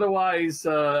 But otherwise,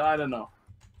 I don't know.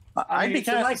 I'd be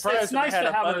kind of surprised. It's nice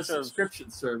to have a subscription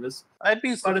service. I'd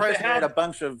be surprised if they had a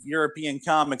bunch of European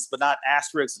comics, but not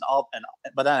Asterix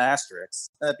but not Asterix.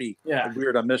 That'd be a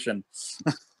weird omission.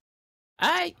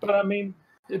 But I mean,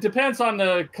 it depends on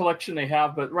the collection they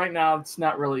have. But right now, it's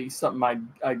not really something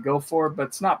I'd go for. But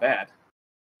it's not bad.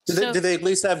 Do they at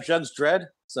least have Judge Dredd?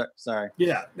 Sorry.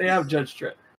 Yeah, they have Judge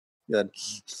Dredd. Good.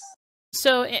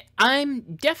 So I'm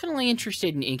definitely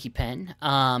interested in Inky Pen.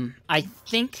 I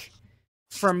think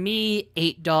for me,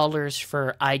 $8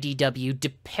 for IDW,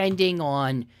 depending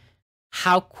on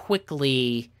how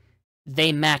quickly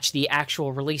they match the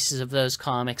actual releases of those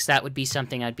comics, that would be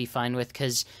something I'd be fine with,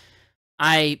 because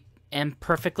I am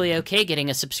perfectly okay getting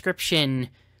a subscription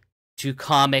to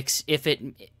comics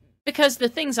because the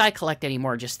things I collect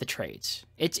anymore are just the trades.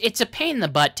 It's a pain in the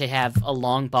butt to have a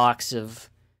long box of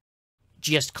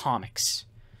just comics.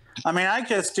 I mean, I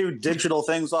just do digital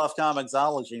things off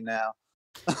Comixology now.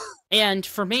 And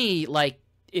for me, like,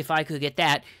 if I could get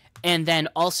that, and then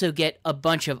also get a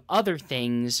bunch of other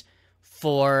things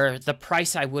for the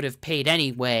price I would have paid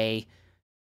anyway,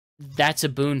 that's a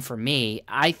boon for me.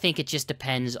 I think it just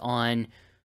depends on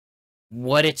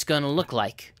what it's going to look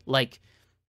like. Like,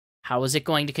 how is it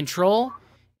going to control?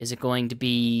 Is it going to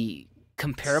be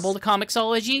comparable to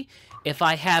Comixology? If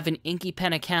I have an Inky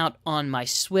Pen account on my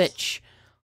Switch,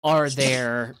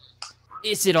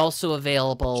 is it also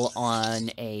available on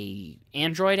a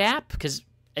Android app? Because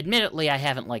admittedly, I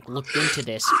haven't looked into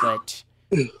this, but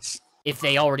if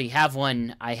they already have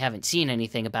one, I haven't seen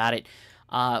anything about it.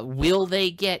 Will they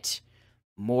get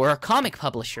more comic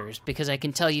publishers? Because I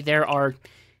can tell you there are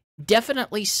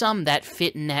definitely some that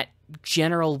fit in that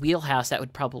general wheelhouse that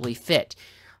would probably fit.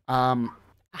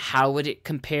 How would it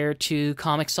compare to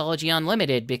Comixology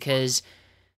Unlimited? Because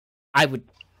I would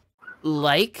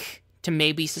like to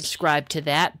maybe subscribe to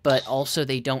that, but also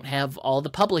they don't have all the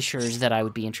publishers that I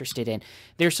would be interested in.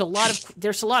 There's a lot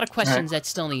of questions that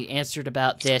still need answered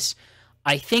about this.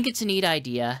 I think it's a neat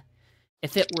idea.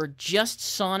 If it were just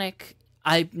Sonic,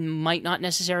 I might not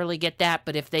necessarily get that,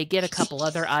 but if they get a couple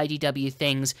other IDW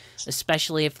things,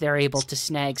 especially if they're able to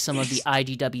snag some of the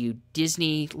IDW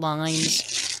Disney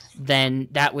lines, then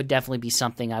that would definitely be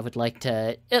something I would like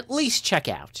to at least check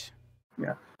out.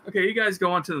 Yeah. Okay, you guys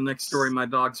go on to the next story. My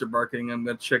dogs are barking. I'm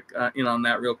going to check in on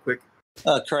that real quick.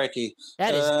 Oh, crikey.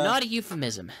 That is not a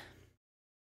euphemism.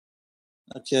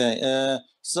 Okay,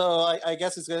 so I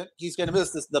guess he's gonna miss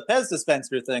the Pez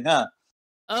dispenser thing, huh?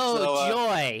 Oh, so,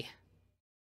 joy!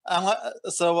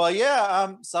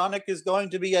 Sonic is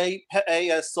going to be a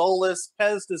soulless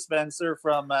Pez dispenser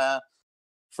from what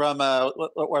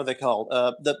are they called?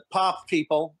 The Pop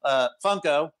people,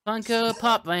 Funko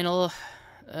Pop vinyl.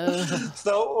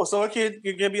 So what you're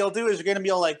gonna be able to do is you're gonna be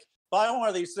able to like buy one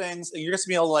of these things, and you're just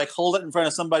gonna be able to like hold it in front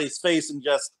of somebody's face and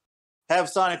just have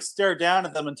Sonic stare down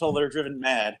at them until they're driven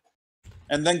mad,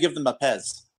 and then give them a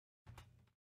Pez.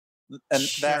 And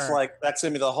that's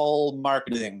gonna be the whole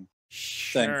marketing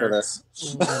thing for this.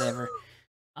 Whatever.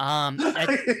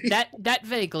 That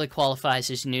vaguely qualifies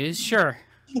as news. Sure.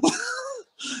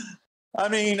 I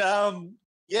mean, I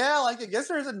guess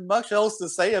there isn't much else to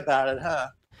say about it, huh?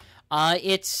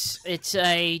 It's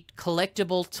a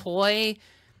collectible toy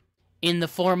in the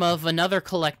form of another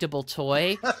collectible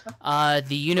toy.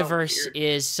 The universe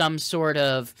is some sort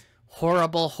of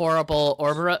horrible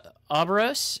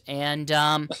Ouroboros, and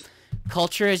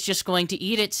culture is just going to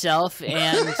eat itself,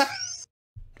 and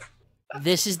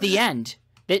this is the end.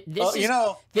 This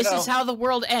is how the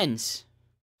world ends.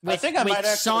 With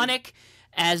Sonic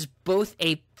as both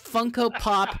a Funko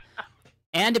Pop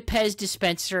and a Pez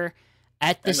dispenser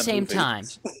at the same time.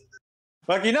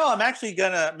 But I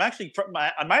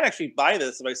might actually buy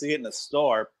this if I see it in the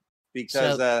store,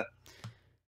 because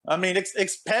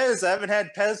it's Pez. I haven't had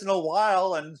Pez in a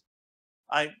while, and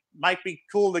I might be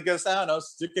cool to just,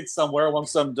 stick it somewhere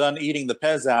once I'm done eating the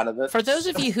Pez out of it. For those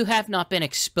of you who have not been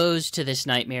exposed to this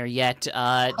nightmare yet,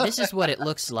 this is what it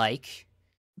looks like.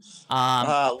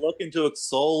 Look into its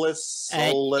soulless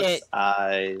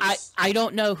eyes. I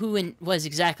don't know who was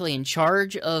exactly in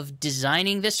charge of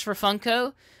designing this for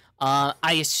Funko.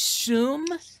 I assume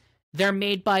they're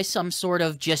made by some sort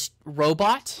of just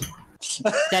robot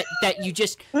that you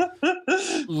just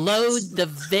load the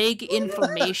vague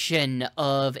information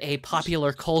of a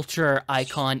popular culture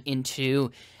icon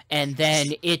into, and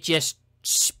then it just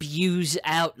spews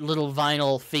out little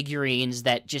vinyl figurines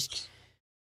that just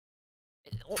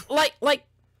like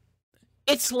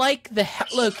it's like the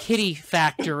Hello Kitty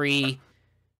factory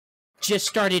just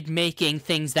started making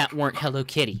things that weren't Hello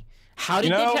Kitty. How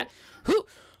did who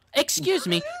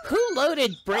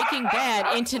loaded Breaking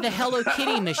Bad into the Hello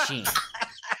Kitty machine?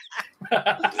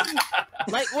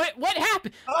 Like what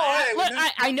happened?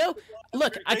 I know.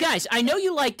 Look, guys, I know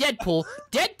you like Deadpool.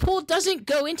 Deadpool doesn't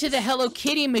go into the Hello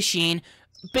Kitty machine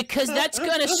because that's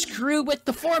gonna screw with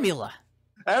the formula.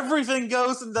 Everything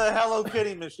goes in the Hello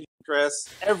Kitty machine, Chris.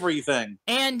 Everything.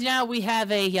 And now we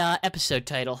have a episode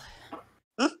title.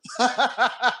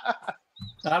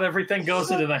 Not everything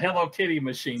goes into the Hello Kitty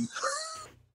machine.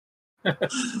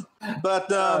 But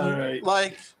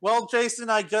Jason,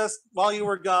 while you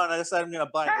were gone, I decided I'm gonna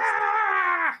buy this.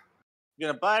 I'm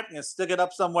gonna buy it. I'm gonna stick it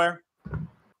up somewhere.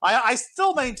 I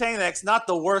still maintain that it's not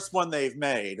the worst one they've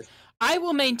made. I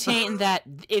will maintain that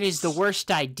it is the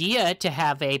worst idea to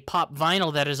have a pop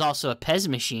vinyl that is also a Pez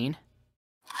machine.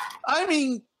 I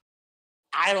mean,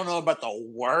 I don't know about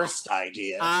the worst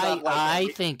idea. I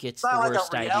think it's the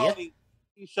worst idea.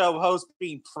 Show host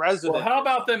being president. Well, how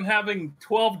about them having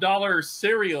 $12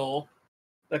 cereal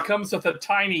that comes with a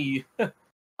tiny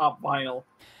pop vinyl?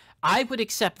 I would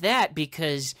accept that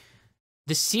because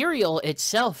the cereal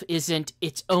itself isn't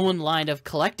its own line of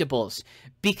collectibles,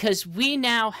 because we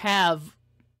now have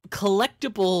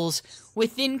collectibles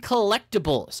within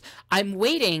collectibles. I'm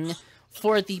waiting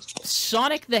for the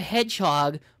Sonic the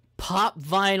Hedgehog pop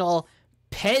vinyl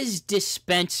Pez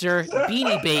dispenser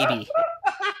Beanie Baby.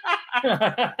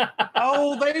 Hey,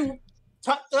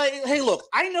 look,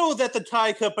 I know that the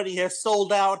Thai company has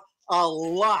sold out a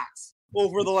lot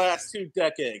over the last 2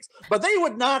 decades, but they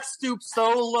would not stoop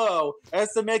so low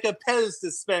as to make a Pez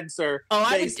dispenser. Oh,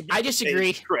 I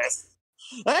disagree, Chris.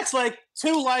 That's like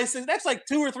 2 or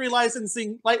 3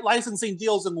 licensing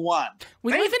deals in one.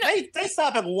 They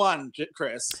stop at 1,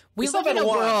 Chris. We live in a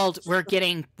world where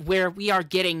we are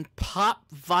getting pop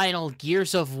vinyl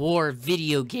Gears of War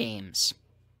video games.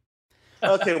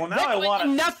 Okay, well now I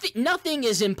want nothing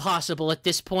is impossible at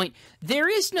this point. There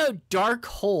is no dark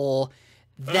hole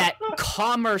that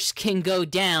commerce can go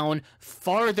down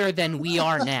farther than we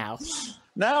are now.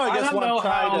 Now I just want to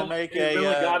try to make it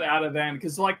really got out of hand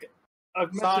because, like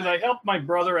I've mentioned, I help my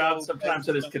brother out sometimes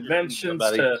at his conventions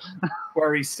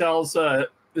where he sells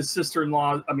his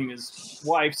sister-in-law, his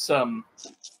wife's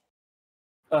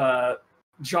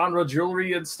genre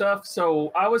jewelry and stuff.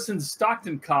 So I was in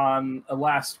Stockton Con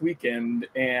last weekend,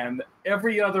 and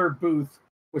every other booth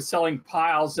was selling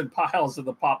piles and piles of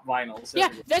the Pop vinyls. Yeah,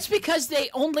 that's because they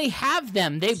only have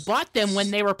them. They bought them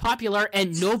when they were popular,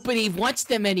 and nobody wants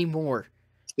them anymore.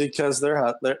 Because they're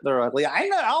ugly.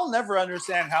 I'll never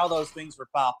understand how those things were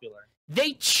popular.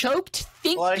 They choked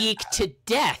ThinkGeek to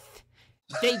death.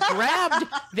 They grabbed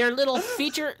their little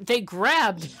featureless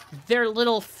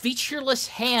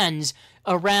hands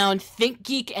around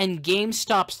ThinkGeek and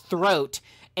GameStop's throat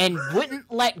and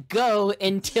wouldn't let go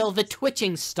until the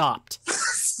twitching stopped.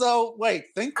 So,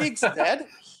 wait, ThinkGeek's dead?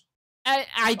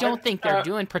 I don't think they're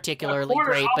doing particularly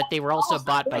great, but they were also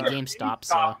bought by GameStop.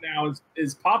 So now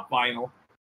is Pop vinyl.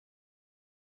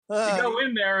 You go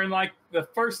in there and like the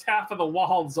first half of the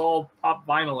wall is all Pop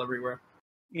vinyl everywhere.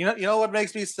 You know what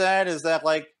makes me sad is that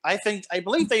I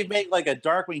believe they make like a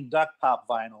Darkwing Duck Pop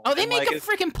vinyl. Oh, they make a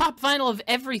freaking Pop vinyl of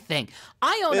everything.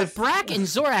 I own a Brack and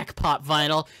Zorak Pop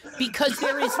vinyl because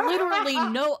there is literally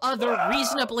no other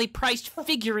reasonably priced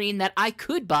figurine that I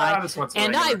could buy,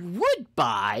 and I would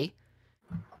buy.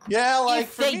 Yeah, like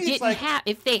if they didn't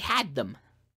if they had them.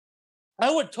 I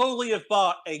would totally have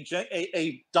bought a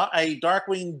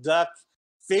Darkwing Duck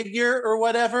figure or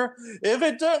whatever if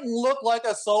it doesn't look like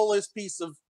a soulless piece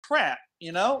of crap,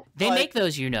 They make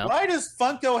those, Why does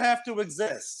Funko have to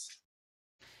exist?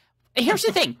 Here's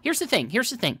the thing.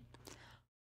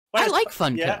 I like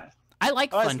Funko. Yeah. I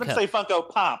like Funko. I was going to say Funko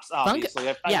Pops, obviously.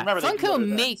 I remember Funko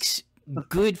makes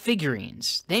good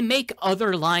figurines. They make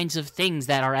other lines of things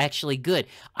that are actually good.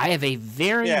 I have a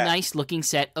very nice looking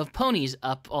set of ponies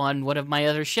up on one of my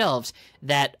other shelves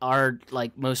that are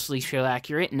like mostly show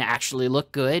accurate and actually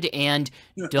look good and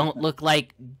don't look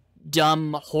like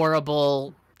dumb,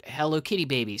 horrible Hello Kitty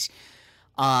babies.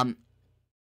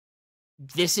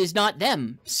 This is not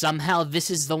them. Somehow this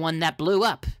is the one that blew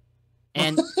up.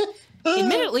 And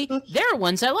admittedly, there are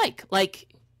ones I like. Like,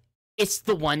 it's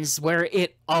the ones where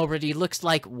it already looks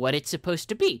like what it's supposed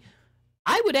to be.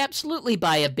 I would absolutely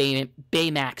buy a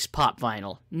Baymax Pop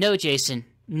vinyl. No, Jason.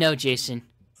 No, Jason.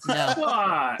 No.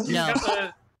 What? You got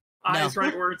the eyes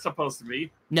right where it's supposed to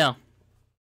be. No.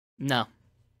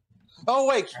 Oh,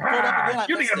 wait.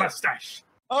 You need a mustache.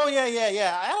 Oh, yeah.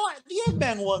 The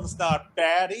Eggman one's not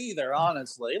bad either,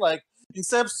 honestly. Like,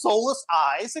 instead of soulless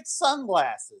eyes, it's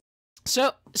sunglasses.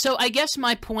 So I guess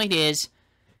my point is,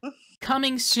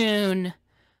 coming soon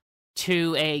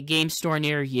to a game store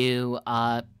near you,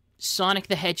 Sonic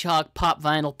the Hedgehog Pop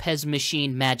Vinyl Pez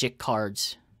Machine Magic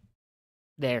Cards.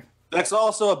 There. That's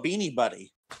also a Beanie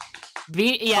Buddy.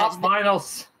 Pop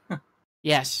Vinyls.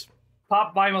 Yes.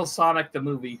 Pop Vinyl Sonic the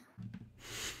movie.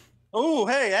 Oh,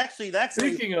 hey, actually, that's a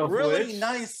really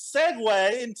nice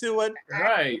segue into a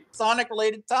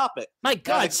Sonic-related topic. My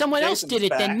God, someone else did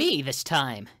it than me this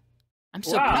time. I'm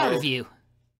so proud of you.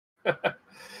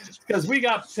 Because we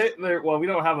got well, we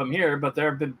don't have them here, but there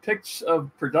have been pics of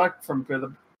from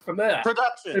that production.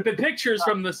 There have been pictures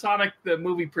from the Sonic the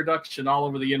movie production all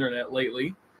over the internet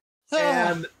lately,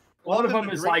 and one of them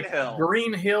is like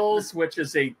Green Hills, which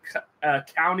is a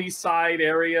county side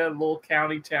area, little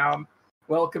county town.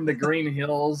 Welcome to Green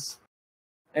Hills.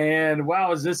 And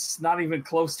wow, is this not even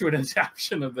close to an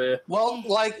adaptation of the? Well,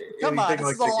 like, come on,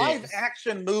 this is a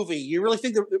live-action movie. You really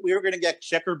think that we were going to get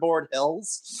Checkerboard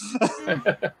Hills? Who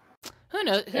knows? Who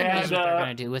knows what they're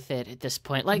going to do with it at this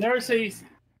point? Like,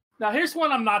 now here's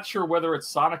one I'm not sure whether it's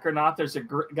Sonic or not. There's a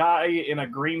guy in a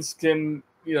green skin,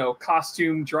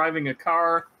 costume driving a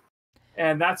car,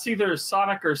 and that's either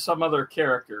Sonic or some other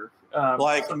character.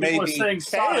 Like maybe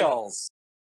Tails.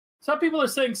 Some people are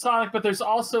saying Sonic, but there's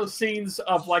also scenes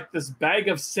of like this bag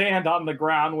of sand on the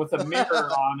ground with a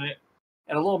mirror on it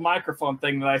and a little microphone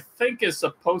thing that I think is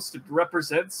supposed to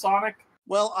represent Sonic.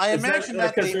 Well, I imagine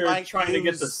that because they're trying to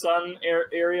get the sun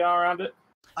area around it.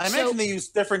 I imagine they use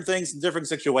different things in different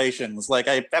situations. Like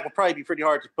that would probably be pretty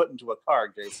hard to put into a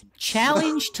card, Jason.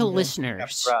 Challenge to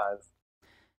listeners.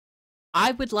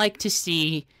 I would like to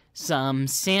see some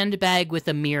sandbag with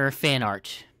a mirror fan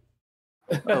art.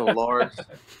 Oh, Lord.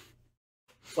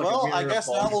 Well, I guess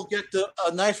now we'll get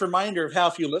a nice reminder of how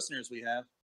few listeners we have.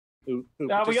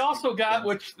 Now, we also got,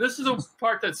 which this is a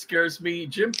part that scares me,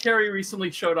 Jim Carrey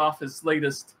recently showed off his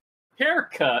latest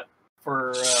haircut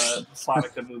for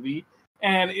Sonic the movie,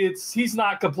 and he's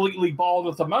not completely bald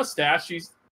with a mustache.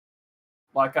 He's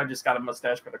like, I just got a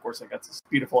mustache, but of course I got this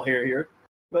beautiful hair here.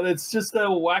 But it's just a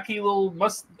wacky little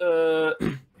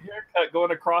haircut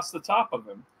going across the top of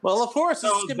him. Well, of course,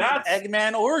 so that's an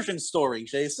Eggman origin story,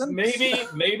 Jason.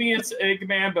 Maybe it's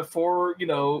Eggman before,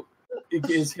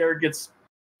 his hair gets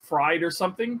fried or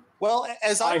something. Well,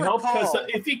 I recall, hope, because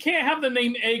if you can't have the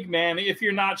name Eggman if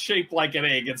you're not shaped like an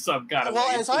egg in some kind of way.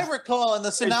 Well, as I recall in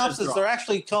the synopsis, they're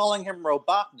actually calling him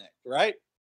Robotnik, right?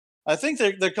 I think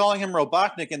they're calling him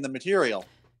Robotnik in the material.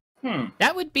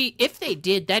 That would be, if they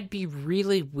did, that'd be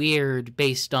really weird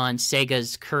based on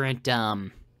Sega's current,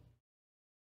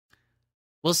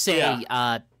 we'll say,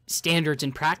 standards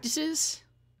and practices.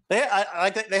 They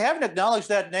haven't acknowledged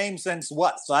that name since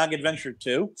what? Sonic Adventure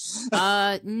 2?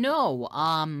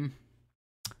 No.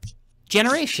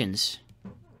 Generations.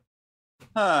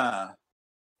 Huh.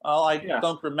 Well, I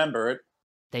don't remember it.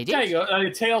 They did. Yeah,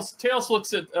 you go. Tails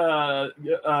looks at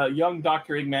young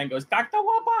Dr. Eggman, goes, Dr.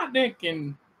 Robotnik,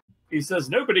 and he says,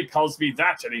 nobody calls me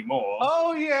that anymore.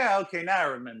 Oh, yeah. Okay, now I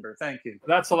remember. Thank you.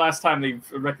 That's the last time they've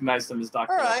recognized him as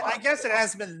Dr. All right, Robotnik. I guess it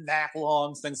hasn't been that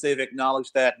long since they've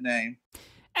acknowledged that name.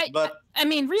 I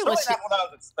mean, realistically, not what I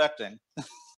was expecting.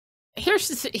 Here's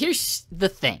the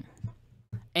thing,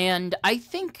 and I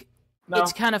think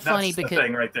it's kind of funny because the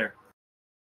thing right there.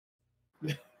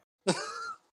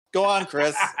 Go on,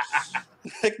 Chris.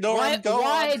 Ignore him.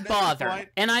 Why bother?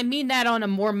 And I mean that on a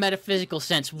more metaphysical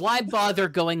sense. Why bother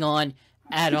going on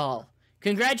at all?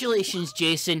 Congratulations,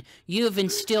 Jason. You have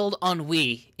instilled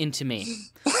ennui into me.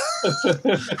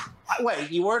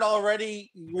 Wait, you weren't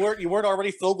already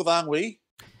filled with ennui?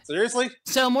 Seriously?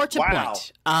 So more to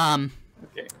point.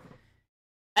 Okay.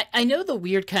 I know the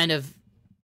weird kind of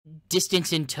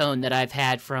distance in tone that I've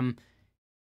had from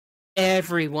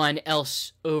everyone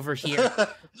else over here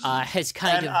has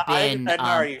kind of been I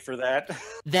admire you for that.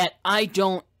 That I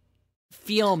don't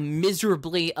feel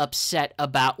miserably upset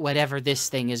about whatever this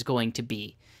thing is going to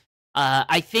be.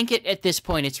 I think at this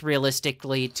point it's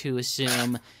realistically to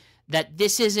assume that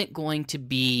this isn't going to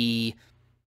be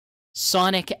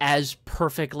Sonic as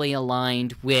perfectly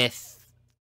aligned with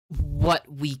what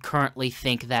we currently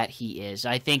think that he is.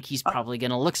 I think he's probably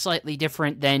going to look slightly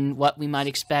different than what we might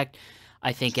expect.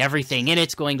 I think everything in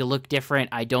it's going to look different.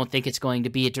 I don't think it's going to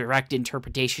be a direct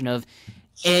interpretation of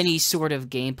any sort of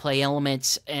gameplay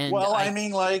elements. And I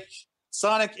mean, like,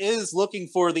 Sonic is looking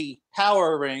for the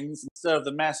power rings instead of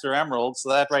the Master Emerald, so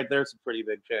that right there's a pretty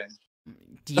big change.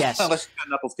 Yes. Unless you got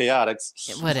Knuckles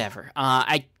Chaotix. Whatever.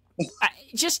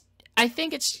 I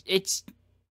think it's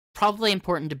probably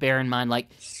important to bear in mind, like,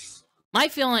 my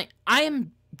feeling, I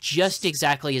am just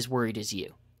exactly as worried as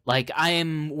you. Like, I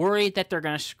am worried that they're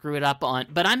going to screw it up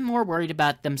but I'm more worried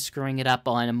about them screwing it up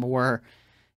on a more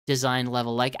design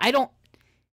level. Like, I don't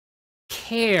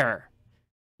care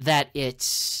that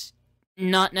it's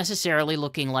not necessarily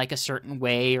looking like a certain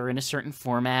way or in a certain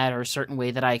format or a certain way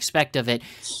that I expect of it,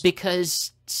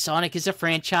 because Sonic is a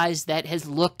franchise that has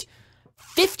looked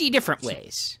 50 different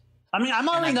ways. I mean, I'm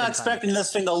already not expecting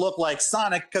this thing to look like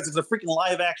Sonic because it's a freaking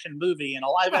live-action movie, and a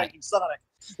live-action Sonic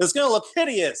is going to look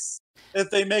hideous if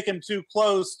they make him too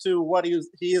close to what he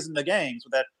is in the games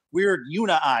with that weird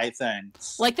Uni-Eye thing.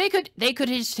 Like, they could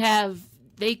just have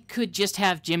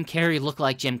Jim Carrey look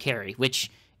like Jim Carrey, which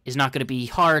is not going to be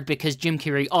hard because Jim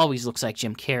Carrey always looks like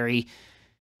Jim Carrey,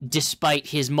 despite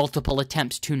his multiple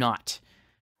attempts to not.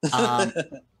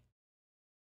 But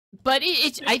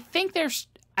I think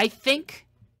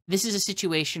this is a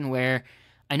situation where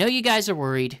I know you guys are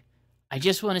worried. I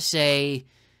just want to say,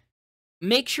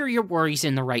 make sure your worry's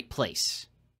in the right place.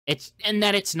 And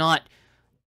that it's not,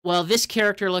 well, this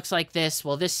character looks like this,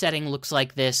 well, this setting looks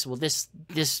like this, well, this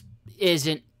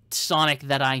isn't Sonic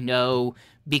that I know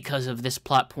because of this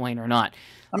plot point or not.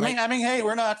 I mean, hey,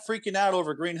 we're not freaking out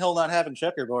over Green Hill not having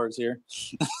checkerboards here.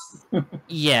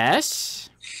 Yes.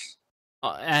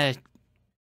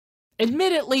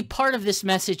 Admittedly, part of this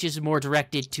message is more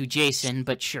directed to Jason,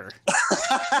 but sure.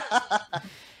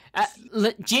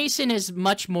 Jason is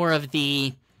much more of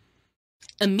the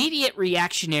immediate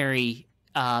reactionary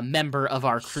member of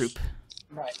our group.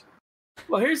 Right.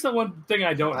 Well, here's the one thing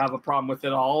I don't have a problem with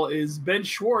at all is Ben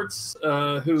Schwartz,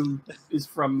 who is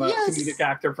from comedic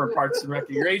actor from Parks and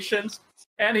Recreations,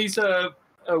 and he's a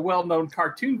well-known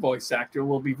cartoon voice actor.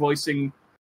 Will be voicing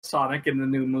Sonic in the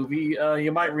new movie.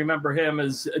 You might remember him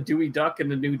as Dewey Duck in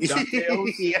the new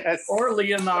DuckTales, yes, or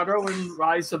Leonardo in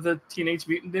Rise of the Teenage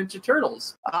Mutant Ninja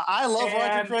Turtles. I love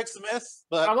Roger Craig Smith,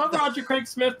 but I love Roger Craig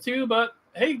Smith too. But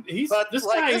hey, this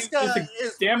guy is a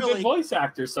damn good voice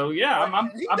actor. So yeah,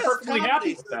 I'm perfectly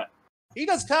happy with that. he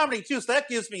does comedy too, so that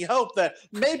gives me hope that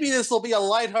maybe this will be a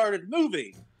lighthearted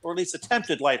movie, or at least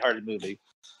attempted lighthearted movie.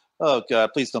 Oh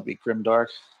God, please don't be grimdark.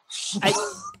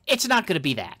 It's not going to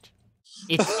be that.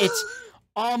 It's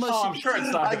almost. Oh, I'm sure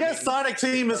it's not. I guess Sonic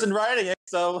Team isn't writing it,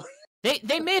 so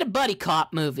they made a buddy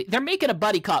cop movie. They're making a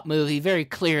buddy cop movie very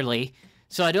clearly,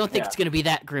 so I don't think it's going to be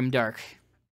that grimdark.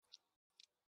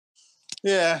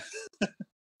 Yeah.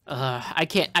 I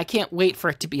can't wait for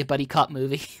it to be a buddy cop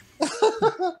movie.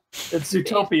 It's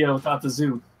Zootopia without the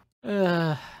zoo.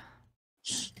 Oh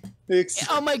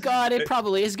my God! It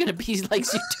probably is going to be like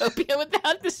Zootopia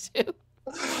without the zoo.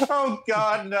 Oh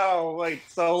God, no! Wait,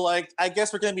 so I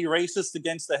guess we're going to be racist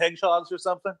against the hedgehogs or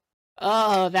something?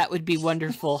 Oh, that would be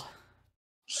wonderful.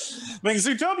 I mean,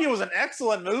 Zootopia was an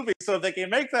excellent movie, so if they can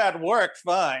make that work,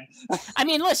 fine. I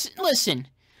mean, listen.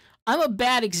 I'm a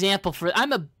bad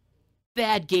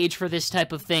gauge for this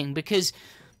type of thing, because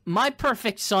my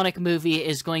perfect Sonic movie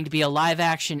is going to be a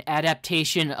live-action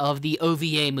adaptation of the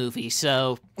OVA movie,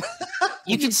 so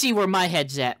you can see where my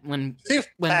head's at when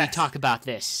we talk about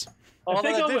this. I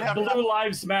think with Blue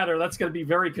Lives Matter, that's going to be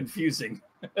very confusing.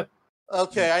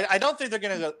 Okay, I don't think they're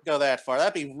going to go that far.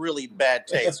 That'd be really bad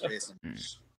taste, Jason.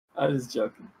 I was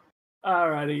joking.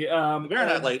 Alrighty. We're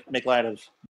not make light of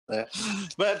that.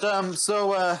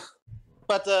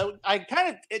 But I kind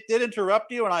of did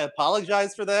interrupt you, and I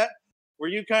apologize for that. Were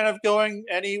you kind of going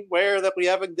anywhere that we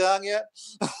haven't gone yet,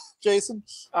 Jason?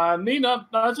 Nina,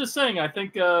 I was just saying, I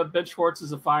think Ben Schwartz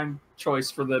is a fine choice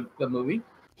for the movie.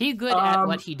 He's good at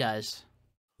what he does.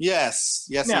 Yes.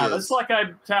 Yeah, it's like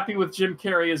I'm happy with Jim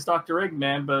Carrey as Dr.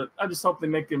 Eggman, but I just hope they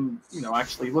make him,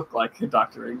 actually look like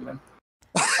Dr. Eggman.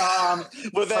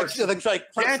 With that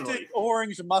gigantic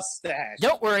orange mustache.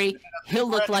 Don't worry, he'll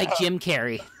look like Jim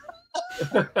Carrey.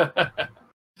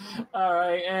 All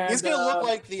right, and he's gonna look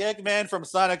like the Eggman from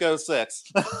Sonic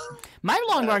 06. My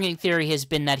long-running theory has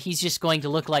been that he's just going to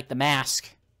look like the Mask.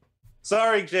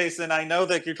 Sorry, Jason. I know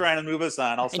that you're trying to move us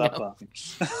on. I'll stop talking.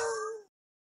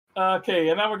 Okay,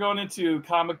 and now we're going into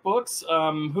comic books.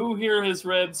 Who here has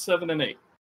read 7 and 8?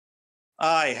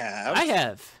 I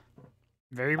have.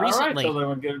 Very recently.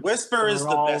 All right, so Whisper is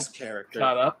the best character.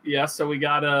 Caught up. Yeah, so we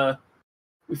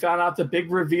found out the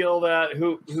big reveal that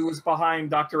who was behind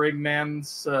Dr.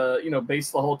 Eggman's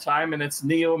base the whole time, and it's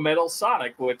Neo Metal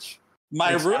Sonic, which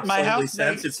my house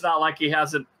sense. It's not like he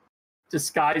hasn't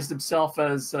disguised himself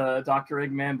as Dr.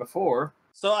 Eggman before.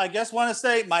 So I just want to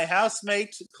say my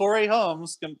housemate Corey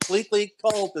Holmes completely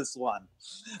called this one.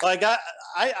 Like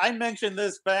I mentioned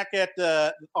this back at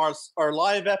our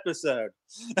live episode.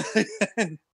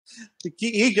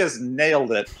 He just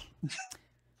nailed it.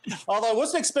 Although I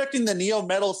wasn't expecting the Neo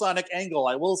Metal Sonic angle,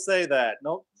 I will say that.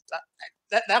 No,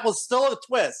 that was still a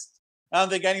twist. I don't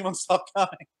think anyone saw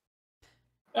coming.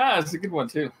 Ah, it's a good one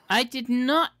too. I did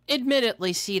not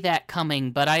admittedly see that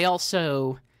coming, but I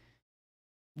also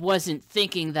wasn't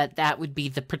thinking that would be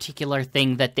the particular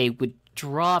thing that they would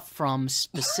draw from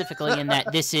specifically, in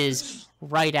that this is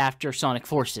right after Sonic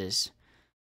Forces.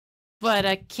 But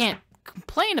I can't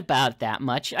complain about it that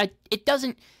much. It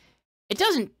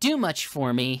doesn't do much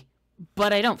for me,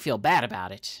 but I don't feel bad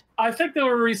about it. I think the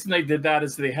reason they did that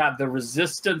is they had the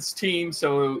Resistance team,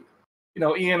 so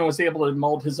Ian was able to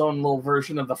mold his own little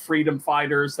version of the Freedom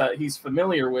Fighters that he's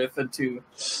familiar with into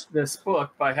this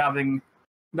book by having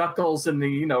Knuckles and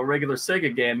the regular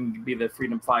Sega game be the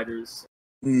Freedom Fighters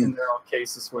in their own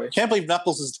case this way. Can't believe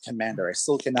Knuckles is the commander. I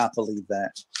still cannot believe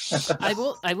that. I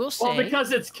will say, well,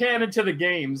 because it's canon to the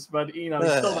games, but he's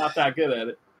still not that good at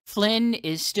it. Flynn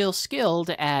is still skilled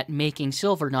at making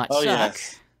Silver not suck.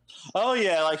 Yes. Oh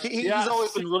yeah, like he's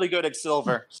always been really good at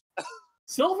Silver.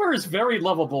 Silver is very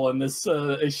lovable in this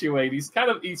issue 8. He's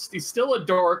he's still a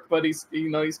dork, but he's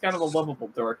kind of a lovable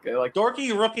dork. Like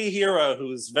dorky rookie hero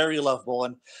who's very lovable,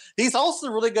 and he's also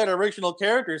really good original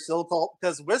character still called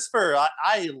because Whisper.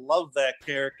 I love that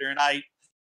character, and I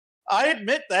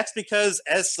admit that's because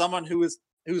as someone who's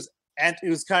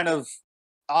kind of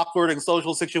awkward in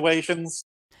social situations,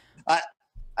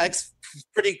 it's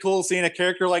pretty cool seeing a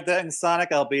character like that in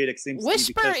Sonic, albeit it seems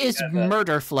Whisper is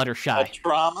murder Fluttershy.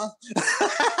 Trauma.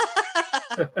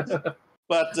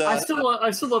 But I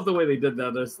still love the way they did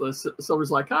that. Silver's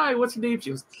like, "Hi, what's your name?"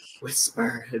 She goes,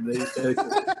 "Whisper." And they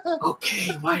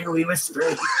okay, why are we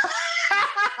whispering?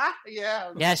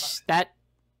 Yeah. Yes, that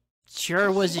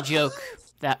sure was a joke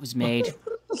that was made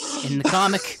in the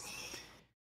comic.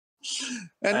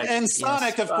 And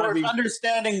Sonic, of course,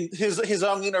 understanding his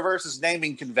own universe's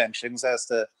naming conventions, has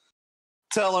to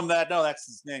tell him that, no, that's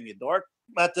his name, you dork.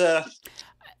 But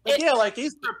yeah, like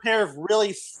these are a pair of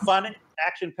really fun,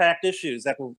 action-packed issues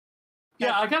that will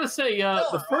Yeah, I gotta say,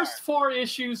 the first 4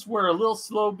 issues were a little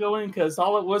slow going because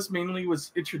all it was mainly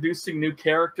was introducing new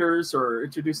characters or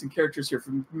introducing characters you're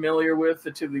familiar with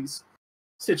to these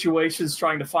situations,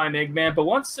 trying to find Eggman. But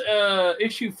once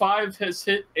issue 5 has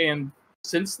hit, and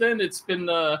since then, it's been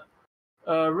a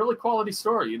really quality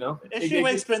story. You know, issue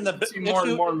 8's been the more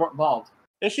and more involved.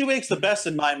 Issue 8's the best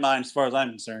in my mind, as far as I'm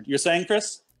concerned. You're saying,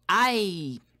 Chris?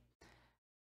 To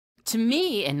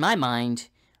me, in my mind,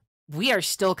 we are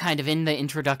still kind of in the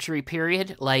introductory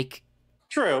period. Like,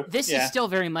 true. This is still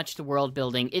very much the world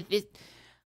building.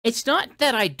 It's not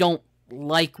that I don't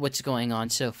like what's going on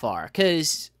so far,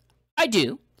 because I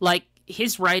do. Like,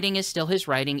 his writing is still his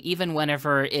writing, even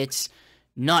whenever it's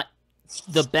not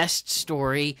the best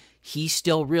story. He's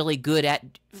still really good at...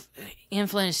 Ian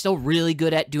Flynn is still really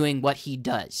good at doing what he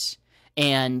does.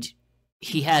 And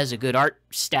he has a good art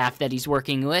staff that he's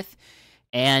working with,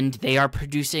 and they are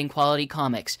producing quality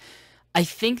comics. I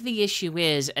think the issue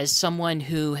is, as someone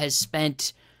who has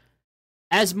spent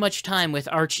as much time with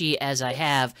Archie as I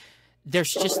have,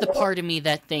 there's just the part of me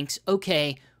that thinks,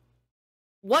 okay,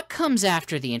 what comes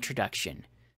after the introduction?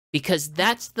 Because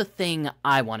that's the thing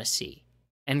I want to see.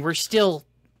 And we're still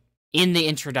in the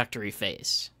introductory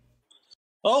phase.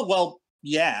 Oh, well,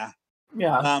 yeah.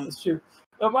 Yeah, that's true.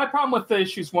 My problem with the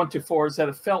issues 1 to 4 is that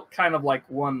it felt kind of like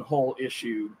one whole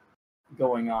issue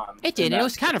going on. It did. It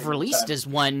was kind of released as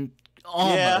one,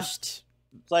 almost.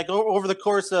 Yeah. It's like over the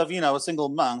course of, a single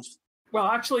month. Well,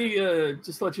 actually,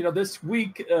 just to let you know, this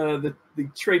week, the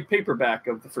trade paperback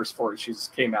of the first 4 issues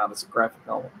came out as a graphic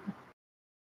novel.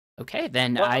 Okay,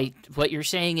 then what you're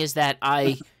saying is that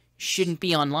I shouldn't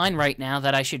be online right now,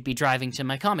 that I should be driving to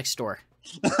my comic store.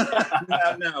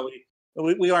 No,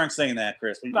 we aren't saying that,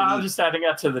 Chris. I'm just adding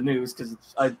that to the news because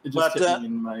it just hit me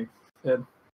in my head.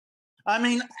 I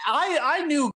mean,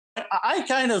 I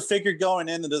kind of figured going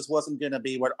in that this wasn't going to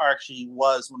be what Archie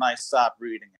was when I stopped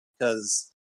reading it,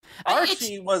 because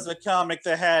Archie was a comic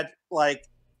that had like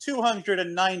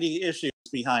 290 issues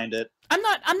behind it.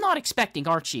 I'm not expecting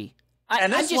Archie.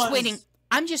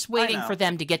 I'm just waiting for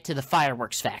them to get to the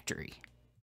fireworks factory.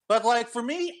 But like for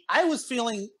me, I was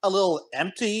feeling a little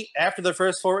empty after the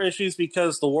first 4 issues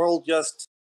because the world just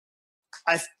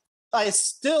I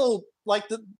still like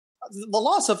the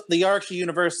loss of the Archie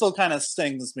universe still kind of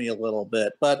stings me a little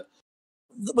bit. But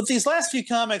with these last few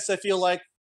comics, I feel like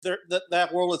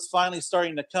that world is finally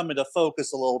starting to come into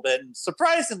focus a little bit. And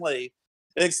surprisingly,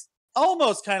 it's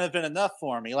almost kind of been enough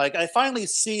for me. Like, I finally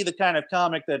see the kind of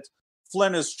comic that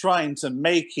Flynn is trying to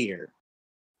make here.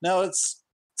 Now, it's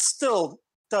still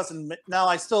doesn't... Now,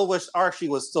 I still wish Archie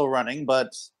was still running, but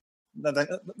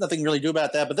nothing really to do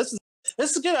about that. But this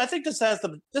is good. I think this has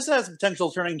the potential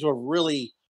of turning into a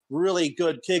really, really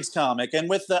good kids comic. And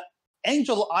with the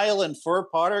Angel Island Fur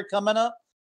Potter coming up,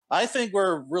 I think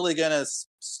we're really going to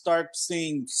start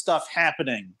seeing stuff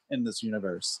happening in this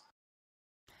universe.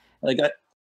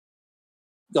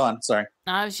 Go on, sorry.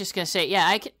 I was just going to say,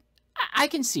 yeah, I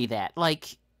can see that.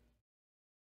 Like,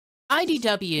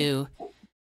 IDW,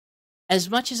 as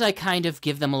much as I kind of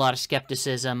give them a lot of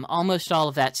skepticism, almost all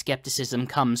of that skepticism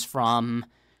comes from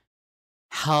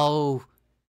how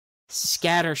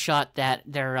scattershot that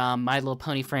their My Little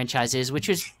Pony franchise is, which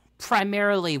is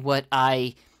primarily what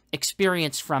I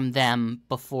experienced from them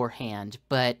beforehand.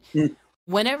 But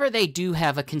whenever they do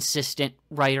have a consistent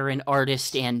writer and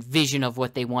artist and vision of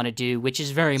what they want to do, which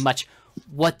is very much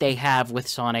what they have with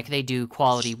Sonic, they do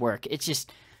quality work. It's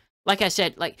just, like I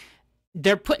said, like,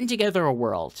 they're putting together a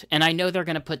world, and I know they're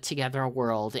going to put together a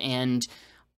world, and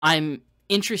I'm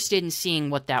interested in seeing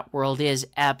what that world is,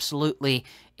 absolutely.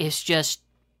 It's just,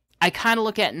 I kind of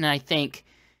look at it and I think,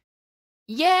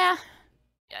 yeah,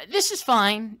 this is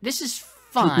fine,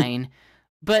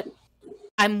 but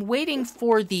I'm waiting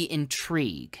for the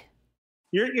intrigue.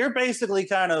 You're basically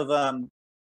kind of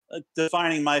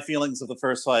defining my feelings of the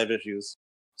first 5 issues.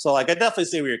 So, like, I definitely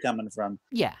see where you're coming from.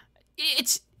 Yeah,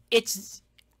 it's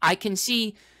I can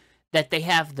see that they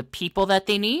have the people that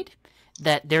they need,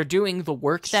 that they're doing the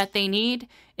work that they need.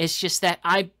 It's just that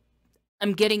I'm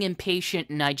getting impatient,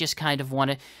 and I just kind of want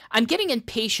to... I'm getting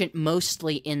impatient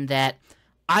mostly in that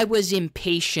I was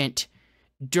impatient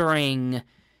during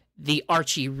the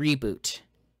Archie reboot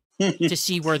to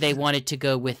see where they wanted to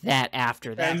go with that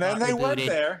after that. And then they went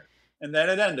there, and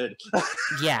then it ended.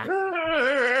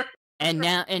 Yeah. And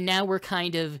now we're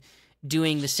kind of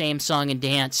doing the same song and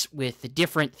dance with a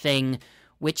different thing,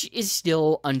 which is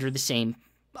still under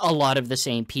a lot of the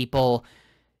same people,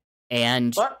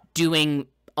 and doing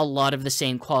a lot of the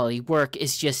same quality work.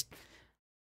 Is just,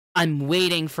 I'm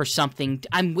waiting for something.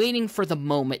 I'm waiting for the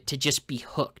moment to just be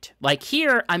hooked. Like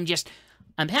here, I'm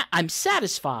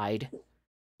satisfied,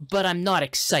 but I'm not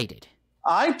excited.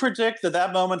 I predict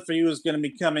that moment for you is going to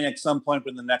be coming at some point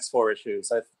in the next 4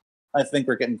 issues. I think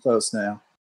we're getting close now.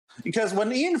 Because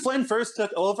when Ian Flynn first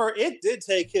took over, it did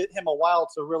take him a while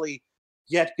to really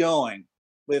get going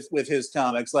with his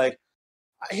comics. Like,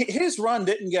 his run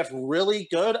didn't get really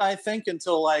good, I think,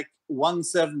 until like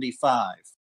 175,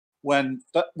 when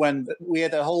we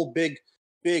had that whole big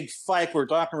fight where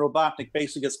Dr. Robotnik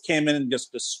basically just came in and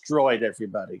just destroyed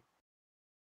everybody.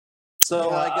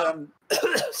 So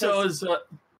so is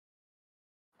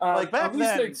like back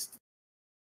then.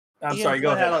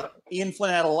 Go ahead. Ian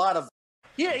Flynn had a lot of.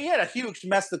 He had a huge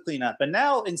mess to clean up, and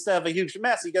now instead of a huge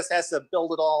mess, he just has to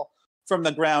build it all from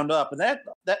the ground up. And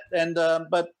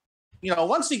but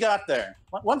once he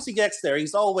gets there,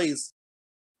 he's always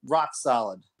rock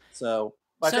solid. So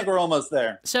I think we're almost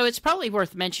there. So it's probably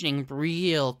worth mentioning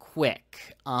real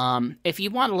quick. If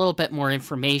you want a little bit more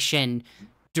information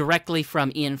directly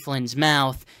from Ian Flynn's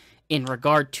mouth in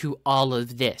regard to all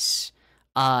of this,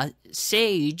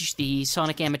 Sage, the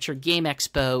Sonic Amateur Game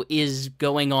Expo, is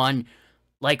going on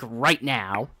like right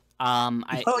now.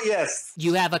 Oh yes.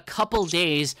 You have a couple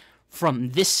days from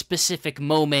this specific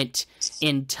moment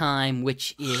in time,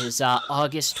 which is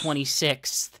August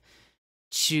 26th,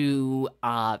 to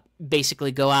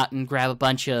basically go out and grab a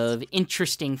bunch of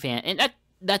interesting and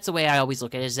that's the way I always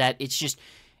look at it, is that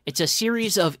it's a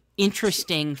series of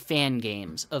interesting fan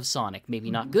games of Sonic. Maybe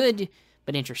not good,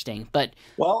 but interesting. But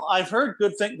I've heard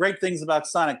great things about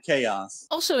Sonic Chaos.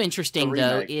 Also interesting,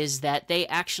 though, is that they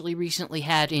actually recently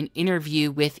had an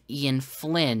interview with Ian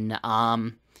Flynn.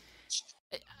 I'm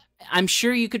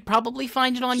sure you could probably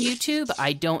find it on YouTube.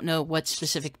 I don't know what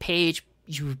specific page.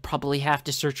 You would probably have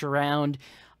to search around.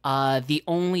 The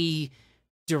only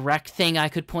direct thing I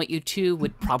could point you to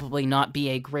would probably not be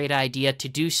a great idea to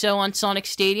do so on Sonic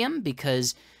Stadium,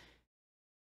 because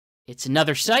it's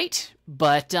another site,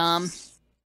 but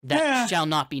that shall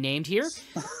not be named here.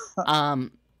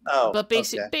 But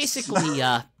basically,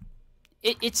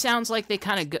 it sounds like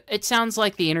it sounds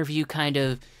like the interview kind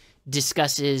of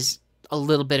discusses a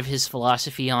little bit of his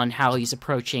philosophy on how he's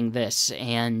approaching this,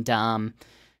 and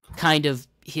kind of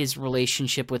his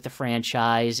relationship with the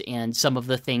franchise and some of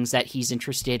the things that he's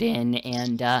interested in.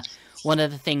 And one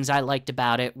of the things I liked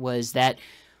about it was that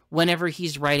whenever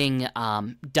he's writing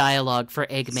dialogue for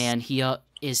Eggman, he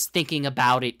is thinking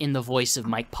about it in the voice of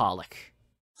Mike Pollock.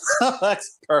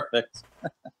 That's perfect.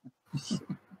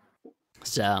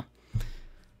 So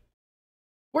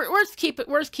worth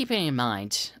keeping in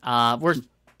mind. Worth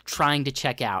trying to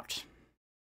check out.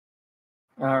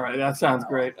 All right, that sounds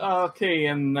great. Okay,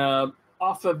 and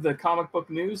off of the comic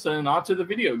book news and onto the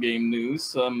video game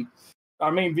news.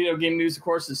 Our main video game news, of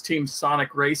course, is Team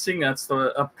Sonic Racing. That's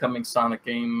the upcoming Sonic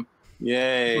game.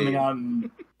 Yay! Coming out in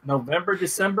November,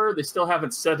 December. They still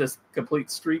haven't set a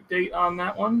complete street date on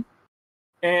that one.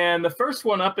 And the first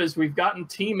one up is we've gotten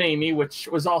Team Amy, which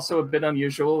was also a bit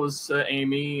unusual. It was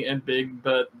Amy and Big,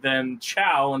 but then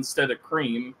Chow instead of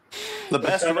Cream. The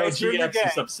best racer in the game.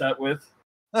 GX is upset with.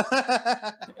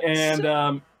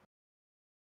 And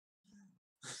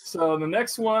so the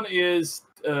next one is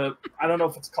I don't know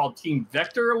if it's called Team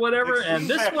Vector or whatever. And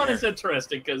this one is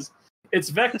interesting because it's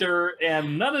Vector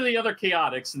and none of the other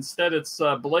Chaotix. Instead, it's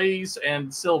Blaze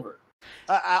and Silver.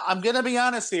 I'm gonna be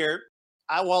honest here.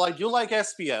 While I do like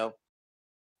SPO,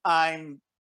 I'm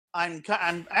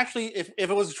actually, if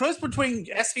it was a choice between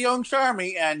SPO and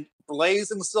Charmy and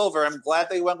Blaze and Silver, I'm glad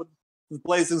they went with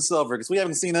Blaze and Silver, because we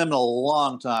haven't seen them in a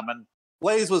long time. And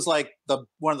Blaze was like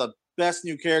one of the best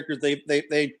new characters they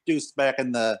introduced back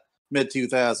in the mid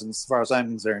 2000s, as far as I'm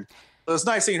concerned. So it's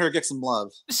nice seeing her get some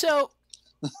love. So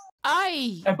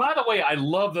and by the way, I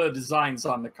love the designs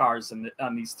on the cars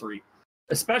on these three.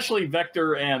 Especially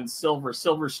Vector and Silver.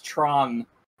 Silver's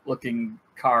Tron-looking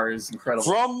car is incredible.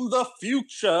 From the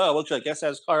future, which I guess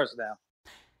has cars now.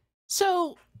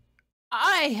 So,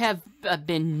 I have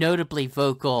been notably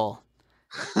vocal.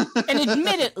 And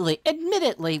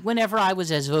admittedly, whenever I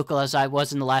was as vocal as I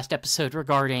was in the last episode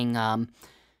regarding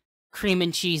Cream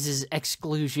and Cheese's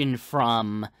exclusion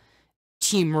from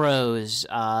Team Rose,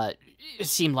 it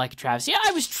seemed like a travesty.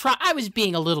 I was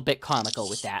being a little bit comical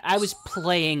with that. I was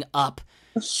playing up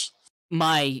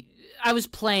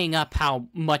how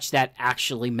much that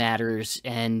actually matters,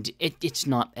 and it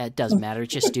does matter.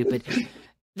 It's just stupid.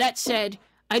 That said,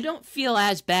 I don't feel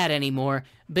as bad anymore,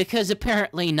 because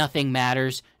apparently nothing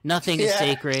matters. Nothing is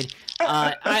sacred.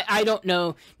 I don't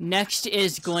know. Next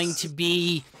is going to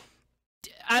be,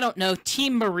 I don't know,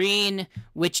 Team Marine,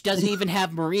 which doesn't even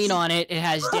have Marine on it. It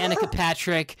has Danica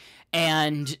Patrick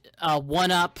and a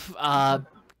 1-Up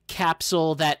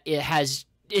capsule that it has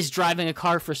is driving a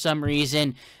car for some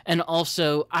reason, and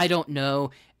also, I don't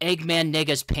know, Eggman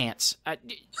Nega's pants.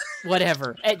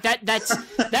 Whatever. That's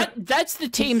the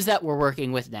teams that we're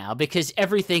working with now, because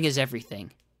everything is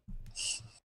everything.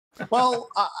 Well,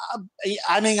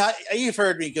 I mean, you've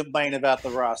heard me complain about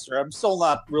the roster. I'm still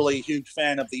not really a huge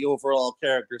fan of the overall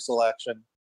character selection.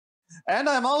 And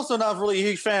I'm also not really a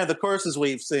huge fan of the courses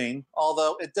we've seen,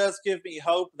 although it does give me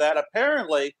hope that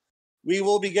apparently we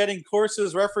will be getting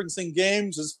courses referencing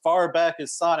games as far back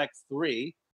as Sonic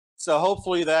 3. So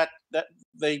hopefully that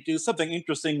they do something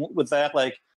interesting with that,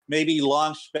 like maybe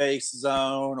Launch Space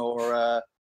Zone or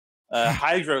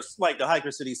Hydro, like the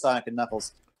Hydro City Sonic and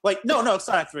Knuckles. Like, no, it's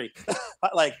Sonic 3.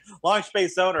 Like Launch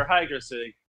Space Zone or Hydro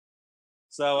City.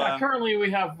 So currently we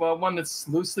have one that's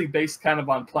loosely based kind of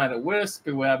on Planet Wisp.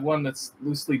 We have one that's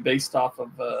loosely based off of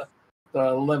the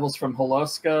levels from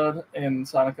Holoska and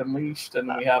Sonic Unleashed,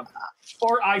 and we have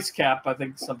or Ice Cap. I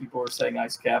think some people are saying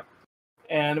Ice Cap.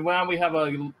 And now we have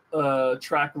a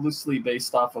track loosely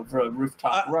based off of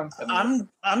Rooftop Run.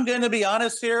 I'm going to be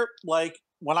honest here. Like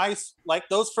when I like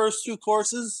those first two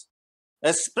courses.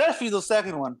 Especially the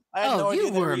second one. I had no idea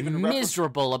you were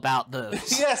miserable about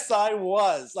those. Yes, I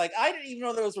was. Like, I didn't even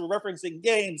know those were referencing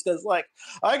games because, like,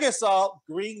 I just saw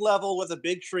green level with a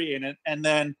big tree in it, and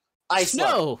then ice.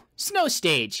 Snow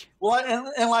stage. Well,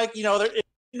 and like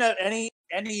there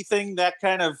anything that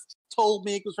kind of told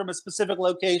me it was from a specific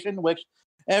location. Which,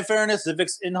 in fairness, if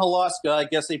it's in Holoska, I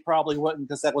guess they probably wouldn't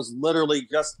because that was literally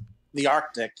just the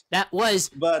Arctic. That was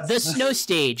the snow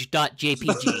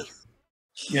stage.jpg.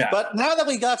 Yeah. But now that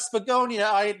we got Spagonia,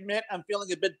 I admit I'm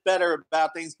feeling a bit better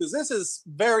about things because this is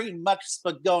very much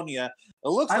Spagonia. It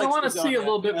looks like I want to see a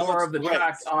little bit more of the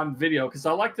track on video because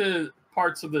I like the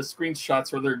parts of the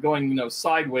screenshots where they're going,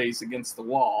 sideways against the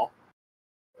wall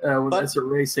as they're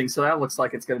racing. So that looks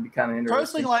like it's going to be kind of interesting.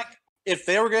 Personally, like if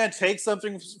they were going to take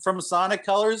something from Sonic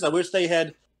Colors, I wish they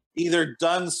had either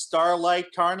done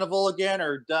Starlight Carnival again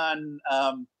or done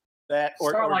that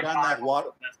or done that water.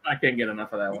 I can't get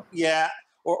enough of that one. Yeah.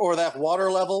 Or that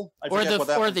water level, or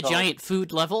the giant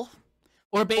food level,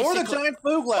 or the giant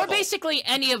food level, or basically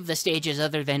any of the stages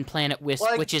other than Planet Wisp,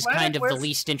 which is kind of the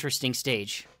least interesting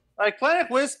stage. Like Planet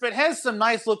Wisp, it has some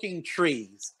nice looking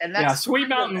trees, and that's Sweet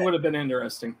Mountain would have been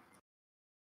interesting.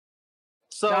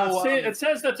 So now, it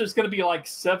says that there's going to be like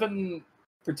 7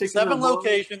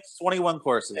 locations, 21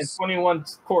 courses, and 21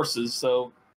 courses.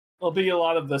 So there'll be a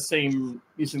lot of the same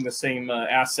using the same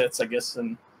assets, I guess,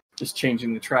 and just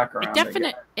changing the track around.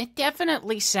 It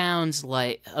definitely sounds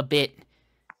like a bit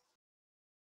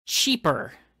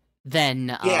cheaper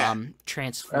than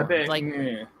Transform.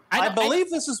 I believe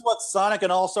this is what Sonic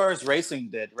and All-Stars Racing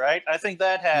did, right? I think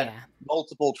that had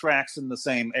multiple tracks in the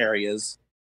same areas.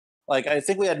 Like I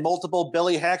think we had multiple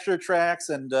Billy Hatcher tracks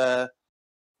and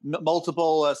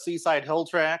multiple Seaside Hill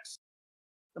tracks.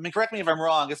 I mean, correct me if I'm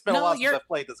wrong. It's been a while since I've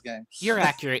played this game. You're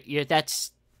accurate.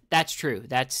 That's true.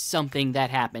 That's something that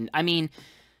happened. I mean,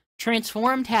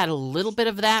 Transformed had a little bit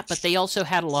of that, but they also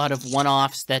had a lot of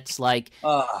one-offs that's like,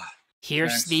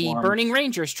 here's the Burning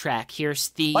Rangers track, here's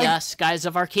the Skies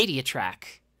of Arcadia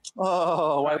track.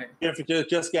 Oh, I have to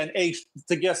just get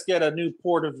a new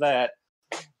port of that.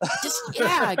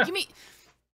 Give me...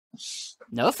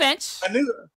 No offense. I knew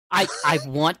that. I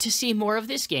want to see more of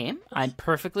this game. I'm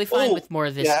perfectly fine with more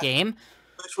of this game.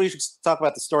 We should talk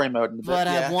about the story mode in a bit. But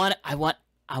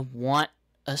I want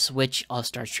a Switch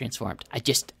All-Stars Transformed. I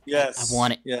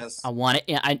want it. Yes. I want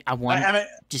it. I want it.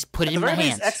 Just put it in my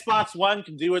hands. Xbox One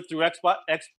can do it through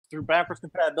through backwards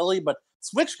compatibility, but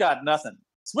Switch got nothing.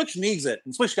 Switch needs it,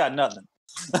 and Switch got nothing.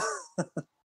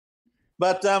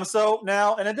 But so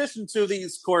now, in addition to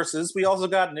these courses, we also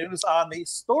got news on the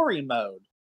story mode,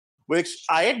 which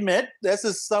I admit this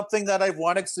is something that I've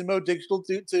wanted Sumo Digital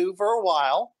to do for a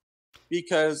while.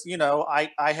 Because I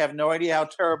have no idea how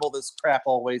terrible this crap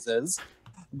always is,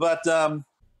 but yeah,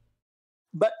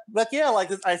 like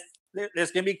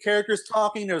there's gonna be characters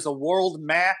talking. There's a world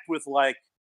map with like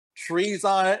trees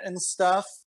on it and stuff.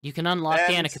 You can unlock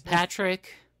Danica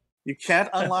Patrick. You can't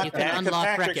unlock Danica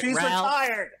Patrick. She's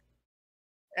retired.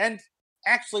 And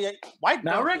actually,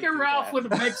 Wreck-It Ralph would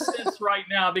make sense right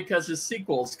now because his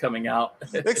sequel's coming out.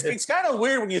 It's kind of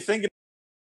weird when you think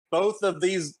both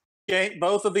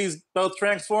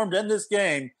Transformed and this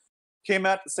game came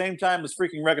out at the same time as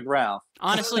freaking Wreck-It Ralph.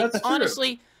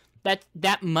 Honestly,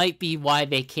 that might be why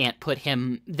they can't put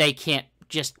him. They can't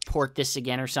just port this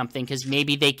again or something, because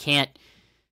maybe they can't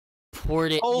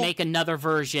port it, make another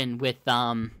version with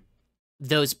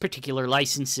those particular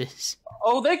licenses.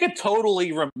 Oh, they could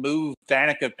totally remove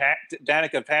Danica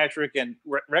Patrick and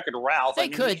Wreck-It Ralph. They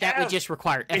could. That would just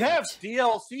require effort. We have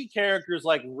DLC characters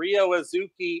like Ryo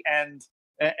Azuki and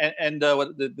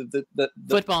the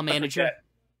Football Manager.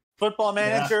 Football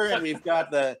Manager, and we've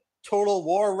got the Total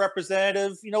War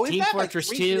representative. You know, we've got like 3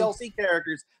 DLC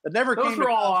characters that never came. Those were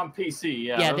all on PC.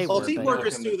 Yeah, they were. Team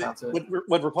Fortress 2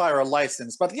 would require a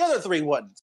license, but the other 3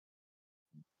 wouldn't.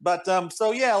 But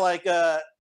so yeah, like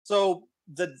so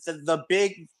the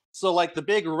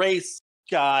big race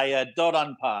guy,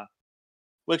 Dodonpa,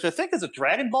 which I think is a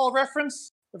Dragon Ball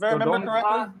reference, if I remember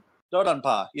correctly.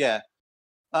 Dodonpa, yeah.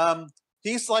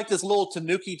 He's like this little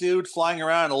Tanuki dude flying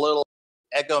around in a little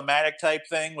Eggomatic type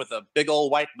thing with a big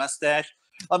old white mustache.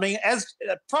 I mean, as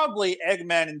probably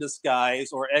Eggman in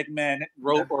disguise or Eggman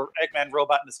Robot in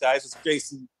disguise, as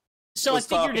Jason. So I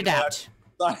figured it out.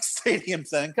 Sonic Stadium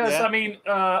thing. Because I mean,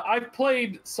 I've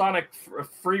played Sonic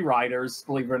Free Riders.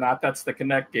 Believe it or not, that's the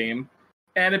Kinect game,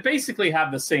 and it basically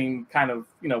had the same kind of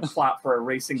plot for a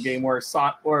racing game where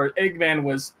Eggman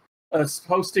was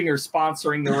hosting or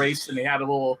sponsoring the race, and he had a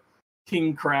little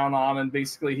king crown on, and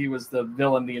basically he was the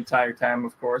villain the entire time,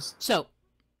 of course. So,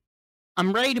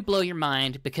 I'm ready to blow your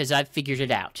mind because I've figured it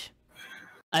out.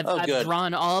 I've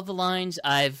drawn all the lines,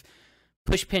 I've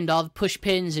push-pinned all the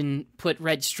push-pins and put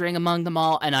red string among them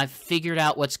all, and I've figured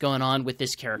out what's going on with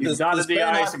this character. You've dotted the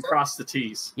I's and crossed the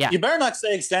T's. Yeah. You better not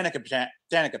say it's Danica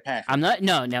Patrick. I'm not,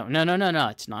 no,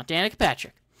 it's not Danica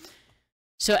Patrick.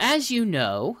 So, as you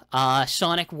know,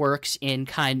 Sonic works in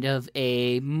kind of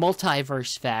a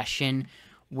multiverse fashion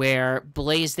where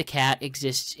Blaze the Cat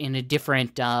exists in a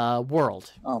different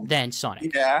world than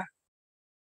Sonic. Yeah,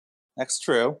 that's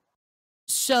true.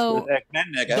 So,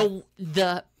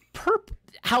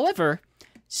 however,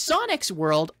 Sonic's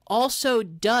world also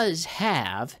does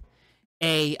have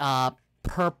a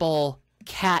purple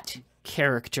cat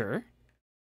character.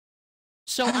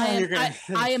 So I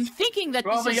am thinking that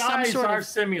this is some sort of... are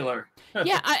similar.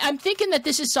 Yeah, I'm thinking that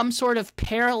this is some sort of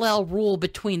parallel rule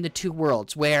between the two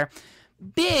worlds, where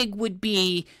Big would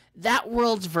be that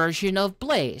world's version of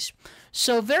Blaze.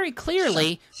 So very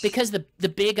clearly, because the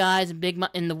big eyes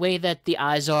and the way that the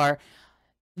eyes are,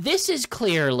 this is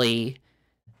clearly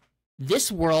this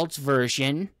world's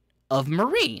version of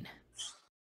Marine.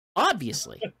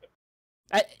 Obviously.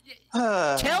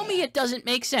 Tell me it doesn't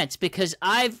make sense, because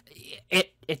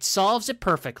it solves it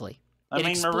perfectly. I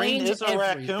mean, Marine is a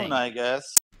raccoon, I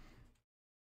guess.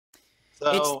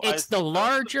 So it's the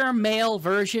larger male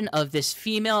version of this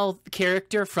female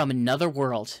character from another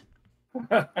world.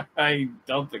 I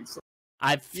don't think so.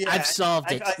 I've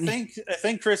solved it. I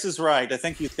think Chris is right. I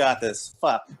think he's got this.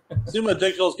 Fuck. Sumo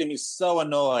Digital's gonna be so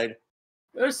annoyed.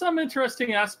 There's some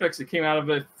interesting aspects that came out of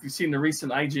it. If you've seen the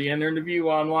recent IGN interview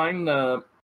online,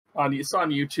 it's on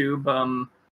YouTube.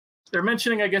 They're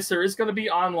mentioning, I guess, there is going to be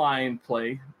online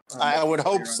play. I would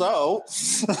hope so.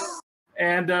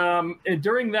 And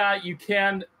during that, you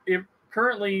can...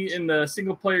 currently, in the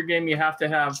single-player game, you have to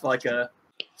have like a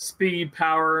speed,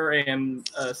 power, and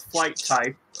flight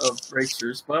type of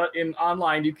racers. But in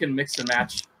online, you can mix and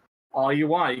match all you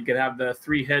want. You can have the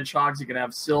 3 hedgehogs. You can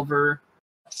have Silver...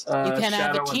 you can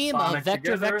have a team of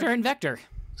Vector, together. Vector, and Vector.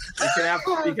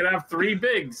 You can have 3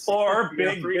 bigs. Or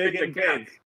big, and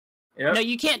big. Yep. No,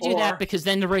 you can't do that, because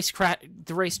then the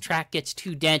racetrack gets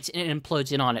too dense and it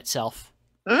implodes in on itself.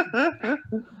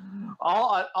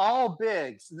 all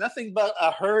bigs. Nothing but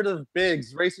a herd of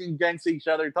bigs racing against each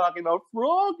other, talking about,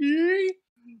 Froggy,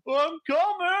 I'm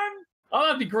coming. Oh,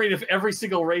 that'd be great if every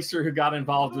single racer who got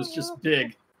involved was just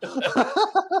big. You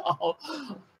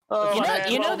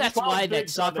know that's why that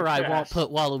Sakurai won't put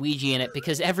Waluigi in it,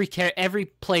 because every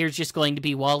player's just going to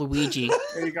be Waluigi.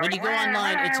 When you go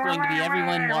online, it's going to be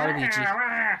everyone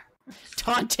Waluigi.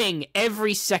 Taunting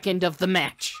every second of the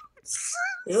match.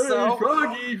 So,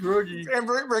 Froggy. And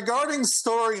regarding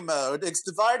story mode, it's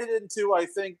divided into, I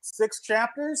think, 6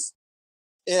 chapters.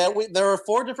 There are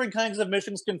 4 different kinds of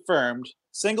missions confirmed.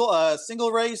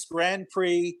 Single race, Grand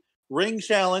Prix, Ring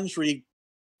Challenge, where you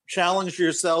challenge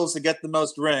yourselves to get the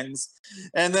most rings,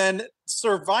 and then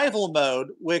survival mode,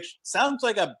 which sounds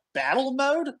like a battle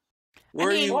mode,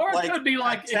 where it could be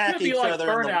like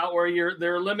Burnout, where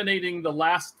they're eliminating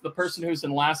the person who's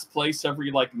in last place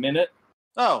every minute.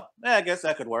 Oh, yeah, I guess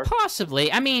that could work.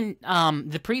 Possibly. I mean,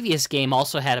 the previous game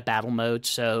also had a battle mode,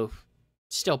 so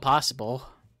still possible.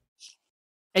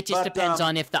 It just depends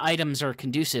on if the items are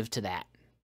conducive to that.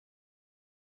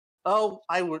 Oh,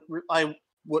 I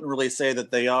wouldn't really say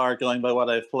that they are, going by what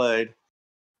I've played.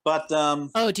 But,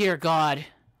 oh, dear God.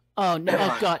 Oh, no.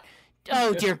 Oh, God.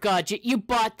 Oh, dear God. You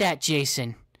bought that,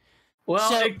 Jason.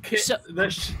 Well,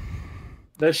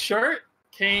 The shirt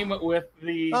came with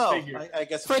the figure. I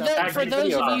guess for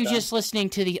those of you just listening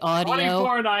to the audio,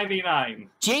 $24.99.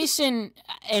 Jason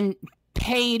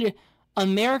paid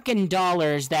American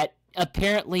dollars that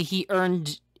apparently he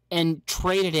earned and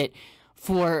traded it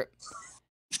for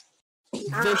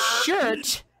the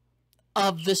shirt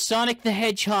of the Sonic the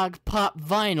Hedgehog Pop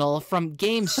vinyl from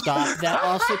GameStop that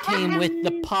also came with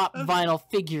the Pop vinyl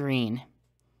figurine.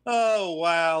 Oh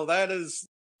wow, that is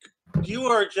you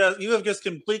have just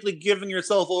completely given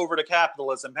yourself over to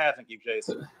capitalism, haven't you,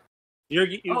 Jason?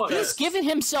 He's given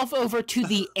himself over to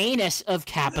the anus of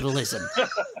capitalism.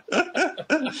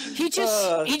 He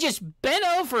just bent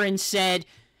over and said,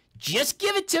 "Just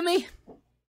give it to me.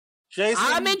 Jason,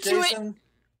 I'm into it."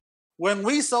 When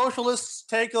we socialists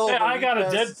take over, I got a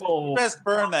Deadpool. Best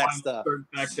burn that stuff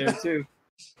back there too.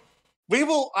 We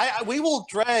will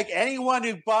drag anyone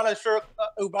who bought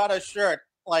a shirt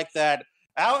like that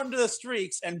out into the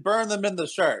streets and burn them in the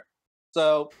shirt.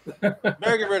 So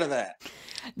better get rid of that.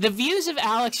 The views of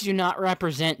Alex do not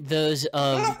represent those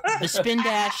of the Spin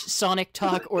Dash, Sonic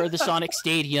Talk, or the Sonic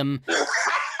Stadium.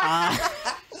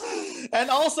 And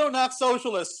also not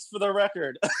socialists, for the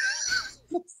record.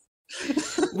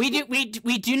 We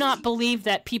do not believe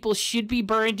that people should be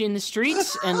burned in the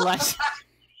streets unless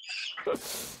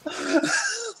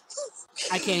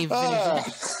I can't even finish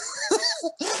that.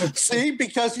 See,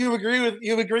 because you agree with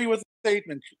the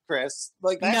statement, Chris.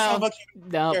 Like that's how much you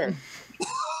care.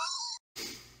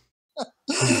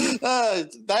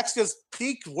 That's just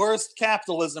peak worst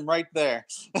capitalism right there.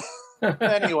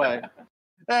 Anyway.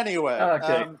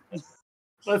 Okay.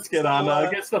 Let's get on. I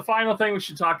guess the final thing we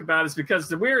should talk about is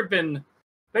because we've been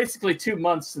basically 2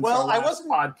 months since our last I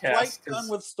wasn't podcast. quite done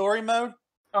with story mode.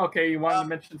 Okay, you wanted to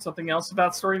mention something else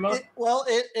about story mode?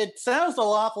 It sounds a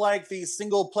lot like the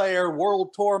single-player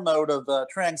World Tour mode of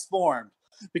Transformed.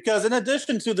 Because in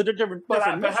addition to the different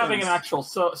missions, having an actual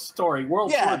story,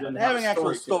 World Tour didn't have an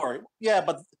actual story. Yeah,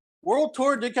 but World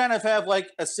Tour did kind of have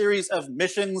like a series of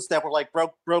missions that were like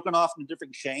broken off into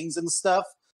different chains and stuff.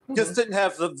 Just didn't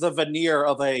have the veneer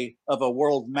of a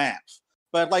world map,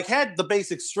 but like had the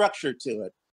basic structure to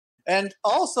it. And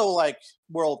also like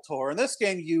World Tour, in this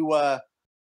game you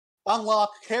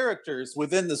unlock characters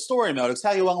within the story mode. It's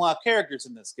how you unlock characters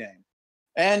in this game.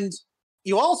 And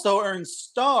you also earn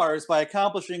stars by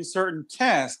accomplishing certain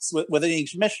tasks within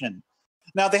each mission.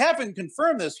 Now, they haven't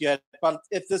confirmed this yet, but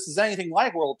if this is anything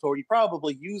like World Tour, you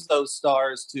probably use those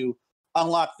stars to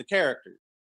unlock the characters.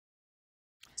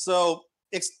 So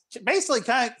it's basically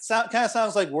kind of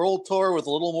sounds like World Tour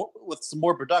with some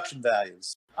more production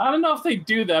values. I don't know if they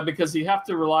do that because you have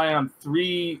to rely on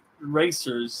 3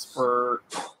 racers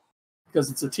because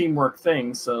it's a teamwork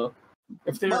thing. So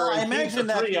if they were in teams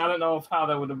of 3, I don't know how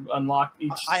that would have unlocked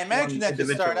each. I imagine that you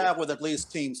start out with at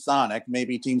least Team Sonic,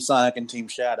 maybe Team Sonic and Team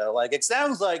Shadow. Like it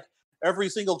sounds like every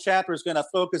single chapter is going to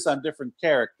focus on different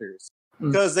characters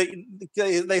because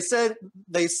they said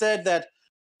that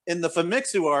in the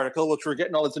Famitsu article, which we're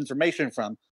getting all this information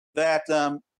from, that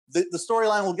the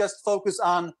storyline will just focus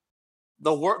on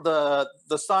the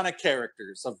Sonic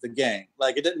characters of the game.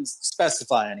 Like it didn't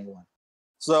specify anyone.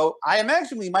 So I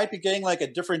imagine we might be getting like a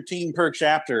different team per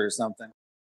chapter or something.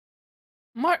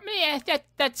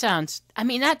 That sounds. I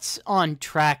mean, that's on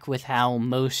track with how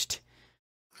most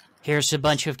here's a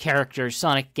bunch of characters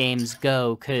Sonic games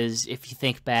go. Because if you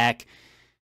think back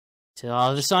to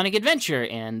all the Sonic Adventure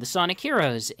and the Sonic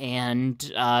Heroes,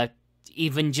 and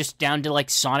even just down to like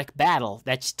Sonic Battle,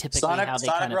 that's typically how they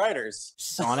kind of Riders.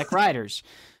 Sonic Riders.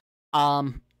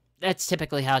 That's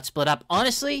typically how it's split up.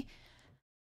 Honestly,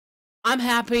 I'm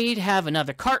happy to have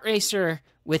another kart racer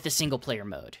with a single-player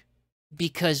mode,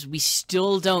 because we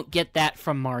still don't get that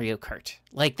from Mario Kart.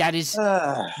 Like, that is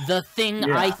the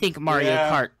thing I think Mario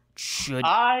Kart should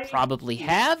probably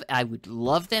have. I would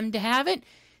love them to have it.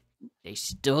 They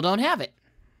still don't have it.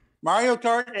 Mario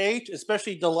Kart 8,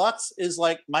 especially Deluxe, is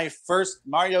like my first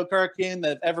Mario Kart game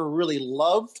that I've ever really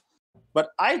loved. But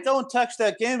I don't touch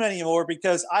that game anymore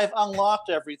because I've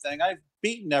unlocked everything. I've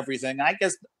beaten everything. I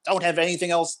just don't have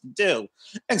anything else to do.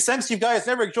 And since you guys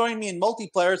never joined me in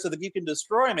multiplayer so that you can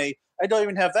destroy me, I don't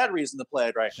even have that reason to play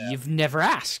it right now. You've never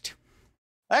asked.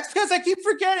 That's because I keep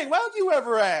forgetting. Why don't you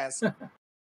ever ask?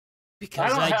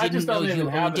 Because I didn't know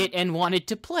you owned it and wanted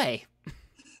to play.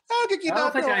 How did you I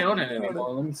don't think I own it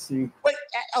anymore. Let me see. Wait,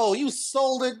 you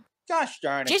sold it? Gosh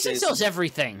darn it. Jason sells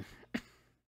everything.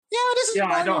 Yeah, this is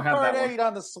Mario Kart 8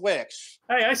 on the Switch.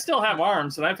 Hey, I still have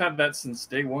ARMS, and I've had that since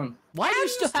day one. Why do you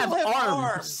still have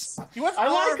ARMS? You have I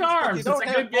like ARMS. You don't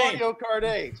it's a good game. Mario Kart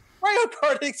 8. Mario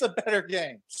Kart 8's a better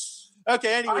game.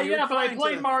 Okay, anyway. Yeah, but I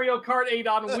played Mario Kart 8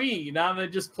 on Wii. Now they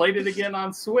just played it again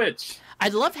on Switch.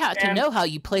 I'd love to know how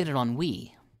you played it on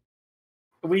Wii.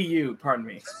 Wii U, pardon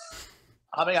me.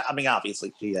 I mean,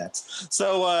 obviously, yes.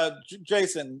 So,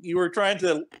 Jason, you were trying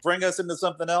to bring us into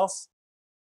something else?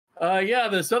 Yeah,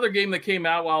 this other game that came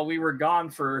out while we were gone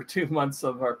for 2 months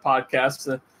of our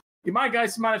podcast. You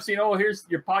guys might have seen, here's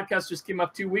your podcast just came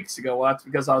up 2 weeks ago. Well, that's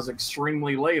because I was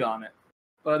extremely late on it.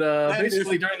 But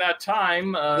basically during that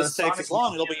time, this takes as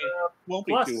long. Won't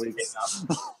be 2 weeks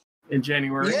in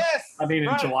January. Yes, I mean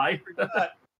in July.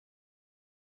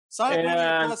 Sonic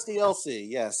Mania Plus DLC.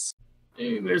 Yes.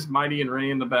 Hey, there's Mighty and Ray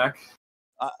in the back.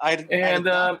 I did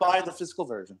not buy the physical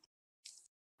version.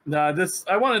 No,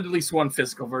 I wanted at least one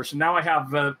physical version. Now I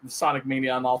have Sonic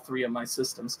Mania on all 3 of my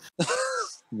systems.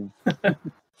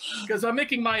 Because I'm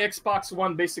making my Xbox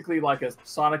One basically like a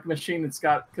Sonic machine.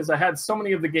 Because I had so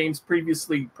many of the games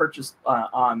previously purchased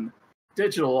on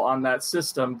digital on that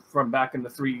system from back in the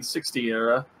 360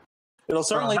 era. It'll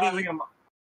certainly be.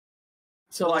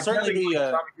 So like having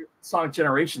Sonic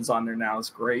Generations on there now is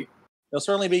great. It'll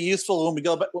certainly be useful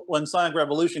when Sonic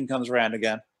Revolution comes around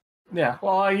again. Yeah,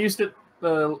 well, I used it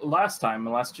last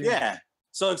year. Yeah,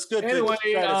 so it's good to try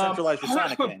to centralize your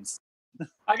Sonic games.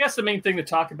 I guess the main thing to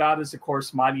talk about is, of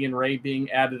course, Mighty and Ray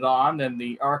being added on and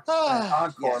the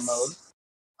Encore mode.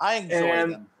 I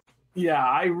enjoy them. Yeah,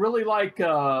 I really like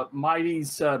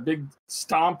Mighty's big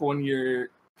stomp when you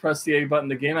press the A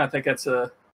button again. I think that's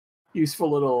a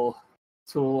useful little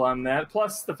tool on that.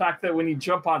 Plus the fact that when you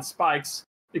jump on spikes,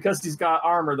 because he's got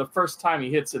armor, the first time he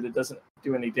hits it, it doesn't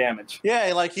do any damage.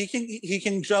 Yeah, like he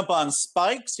can jump on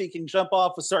spikes. He can jump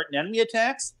off of certain enemy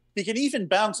attacks. He can even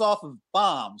bounce off of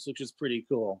bombs, which is pretty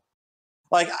cool.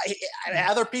 Like,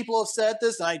 other people have said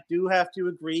this, and I do have to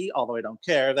agree, although I don't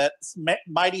care, that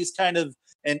Mighty's kind of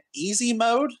an easy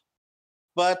mode,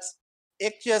 but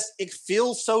it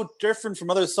feels so different from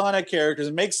other Sonic characters.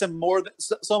 It makes him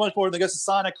so much more than just a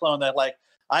Sonic clone that, like,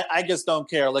 I just don't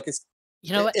care. Like,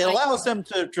 it allows him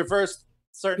to traverse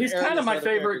certain areas. He's kind of my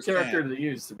favorite character to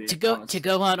use, to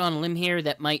go out on a limb here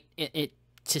that might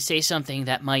to say something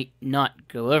that might not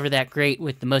go over that great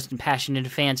with the most impassioned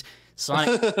of fans.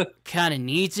 Sonic kind of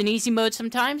needs an easy mode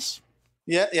sometimes.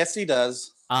 Yeah, yes, he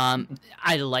does.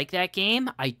 I like that game.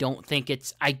 I don't think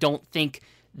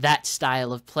that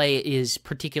style of play is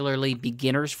particularly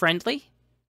beginners friendly.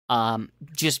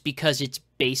 Just because it's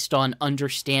based on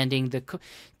understanding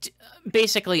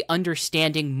basically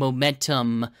understanding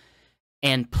momentum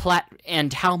and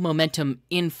how momentum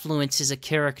influences a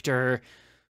character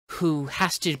who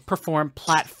has to perform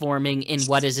platforming in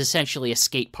what is essentially a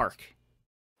skate park.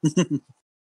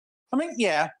 I mean,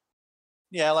 yeah,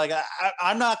 like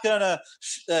I'm not gonna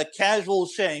casual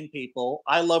shame people.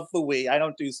 I love the Wii. I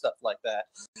don't do stuff like that.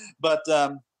 But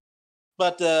then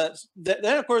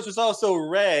of course there's also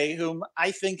Ray, whom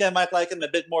I think I might like him a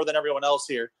bit more than everyone else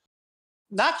here.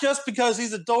 Not just because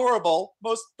he's adorable,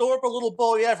 most adorable little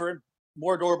boy ever,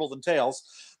 more adorable than Tails,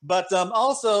 but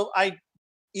also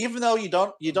even though you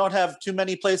don't have too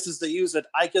many places to use it,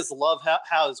 I just love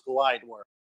how his glide works.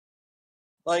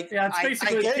 Like, yeah, it's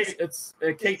basically it's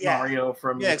Cape Mario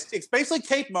from. Yeah, it's basically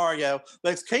Cape Mario,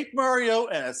 but it's Cape Mario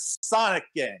and a Sonic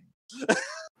game.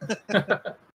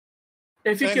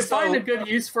 If you can find a good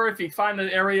use for it, if you find an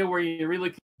area where you really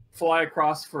can fly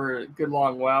across for a good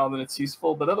long while, then it's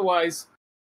useful. But otherwise,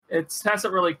 it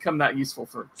hasn't really come that useful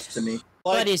to me.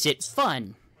 But is it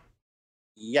fun?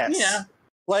 Yes. Yeah.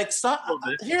 Like,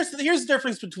 here's the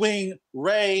difference between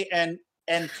Ray and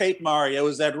Cape Mario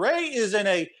is that Ray is in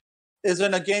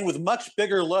a game with much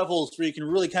bigger levels where you can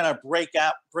really kind of break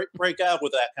out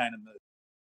with that kind of move.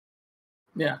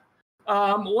 Yeah.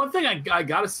 One thing I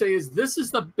gotta say is this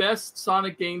is the best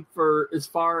Sonic game for as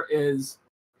far as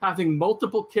having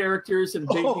multiple characters and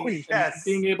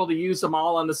being able to use them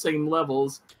all on the same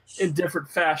levels in different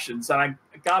fashions. And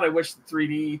I wish the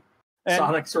 3D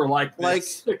Sonics are like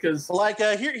this.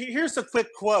 Here's a quick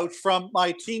quote from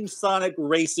my Team Sonic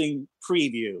Racing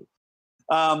preview.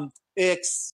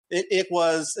 It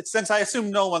was, since I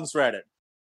assume no one's read it,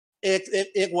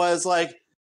 it was like,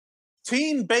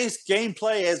 team-based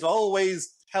gameplay has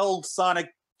always held Sonic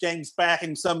games back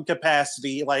in some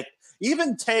capacity. Like,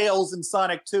 even Tails in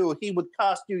Sonic 2, he would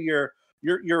cost you your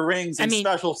rings and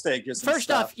special stages. First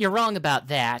off, you're wrong about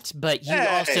that, but you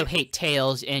also hate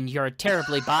Tails, and you're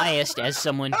terribly biased as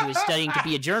someone who is studying to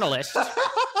be a journalist.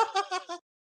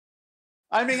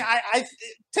 I mean,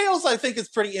 Tails, I think, is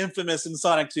pretty infamous in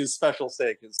Sonic 2's special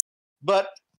stages. But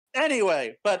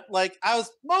anyway, like, I was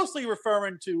mostly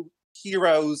referring to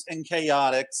Heroes and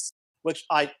Chaotix, which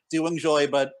I do enjoy,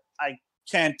 but I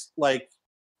can't, like,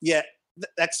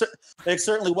 it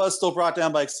certainly was still brought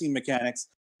down by scene mechanics.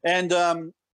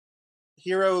 And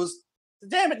Heroes,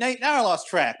 damn it, Nate, now I lost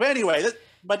track. But anyway,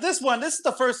 this is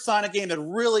the first Sonic game that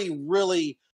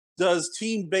really does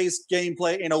team-based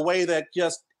gameplay in a way that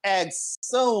just adds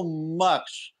so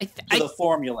much to the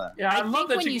formula. Yeah, I love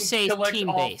that when you say collect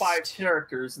all 5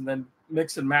 characters and then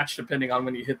mix and match depending on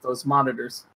when you hit those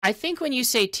monitors. I think when you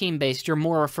say team-based, you're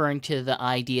more referring to the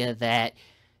idea that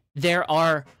there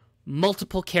are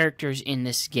multiple characters in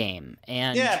this game,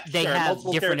 and they have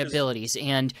different abilities,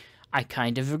 and I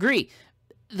kind of agree.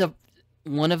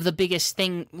 One of the biggest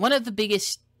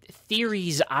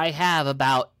theories I have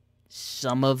about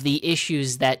some of the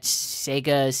issues that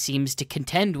Sega seems to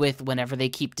contend with whenever they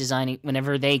keep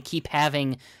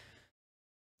having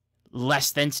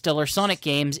less than stellar Sonic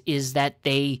games is that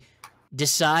they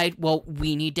decide, well,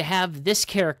 we need to have this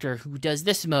character who does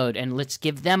this mode, and let's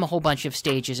give them a whole bunch of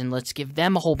stages, and let's give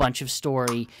them a whole bunch of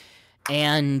story,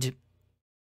 and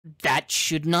that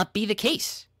should not be the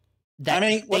case.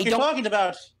 What you're talking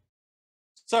about...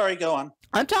 Sorry, go on.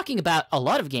 I'm talking about a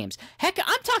lot of games. Heck,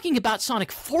 I'm talking about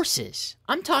Sonic Forces.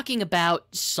 I'm talking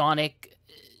about Sonic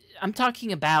Heroes.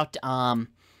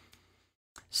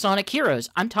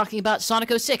 I'm talking about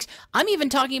Sonic 06. I'm even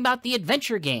talking about the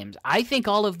adventure games. I think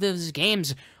all of those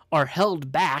games are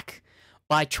held back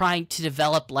by trying to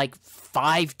develop like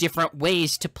 5 different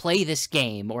ways to play this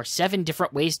game or 7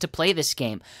 different ways to play this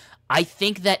game. I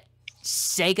think that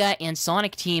Sega and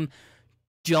Sonic Team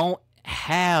don't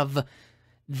have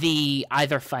the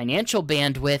either financial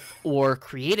bandwidth or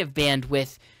creative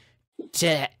bandwidth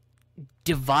to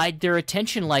divide their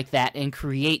attention like that and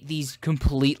create these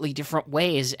completely different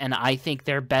ways, and I think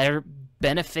they're better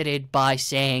benefited by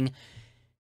saying,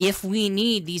 if we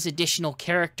need these additional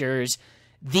characters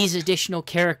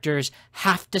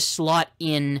have to slot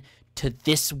in to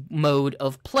this mode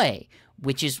of play,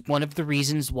 which is one of the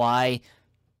reasons why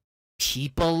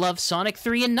people love Sonic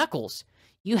 3 and Knuckles.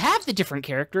 You have the different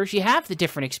characters, you have the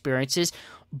different experiences,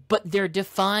 but they're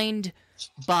defined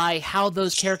by how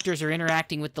those characters are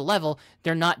interacting with the level.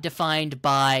 They're not defined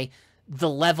by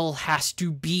the level has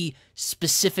to be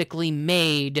specifically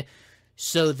made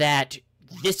so that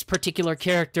this particular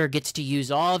character gets to use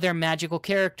all their magical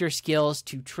character skills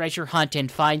to treasure hunt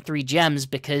and find 3 gems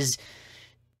because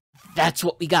that's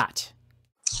what we got.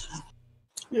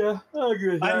 Yeah, I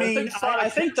agree. I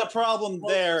think the problem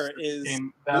there is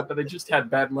that, but they just had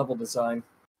bad level design.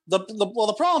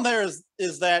 The problem there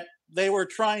is that they were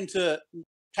trying to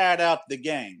pad out the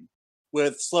game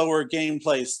with slower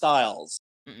gameplay styles,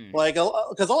 like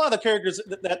because a lot of the characters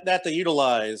that they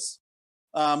utilize,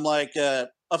 some of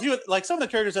the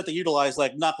characters that they utilize,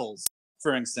 like Knuckles,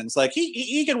 for instance, like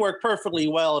he can work perfectly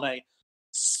well in a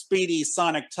speedy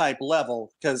Sonic type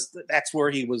level because that's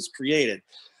where he was created,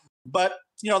 but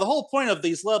the whole point of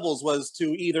these levels was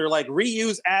to either like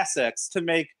reuse assets to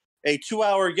make a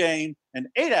 2-hour game an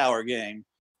 8-hour game,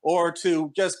 or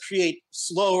to just create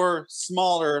slower,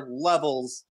 smaller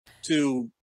levels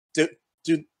to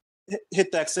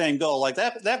hit that same goal. Like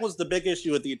that was the big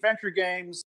issue with the adventure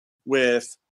games,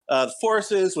 with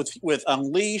Forces, with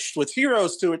Unleashed, with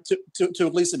Heroes to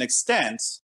at least an extent.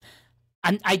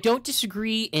 I don't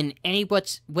disagree in any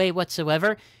way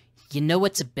whatsoever. You know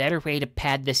what's a better way to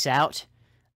pad this out?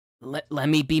 Let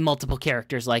me be multiple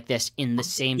characters like this in the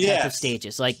same type of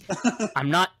stages. Like, I'm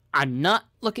not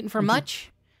looking for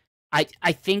much.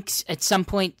 I think at some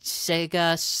point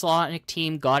Sega Sonic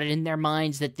Team got it in their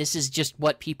minds that this is just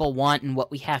what people want and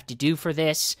what we have to do for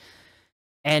this,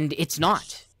 and it's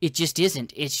not. It just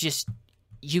isn't. It's just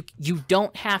you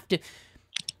don't have to.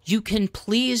 You can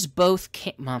please both.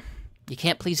 You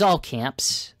can't please all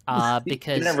camps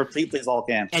because you never please all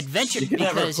camps.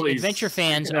 Adventure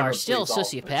fans are still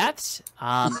sociopaths.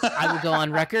 I will go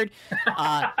on record.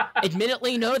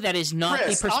 Admittedly, no, that is not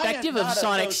the perspective of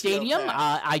Sonic Stadium.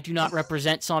 I do not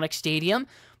represent Sonic Stadium,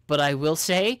 but I will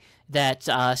say that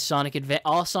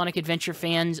all Sonic Adventure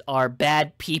fans are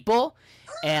bad people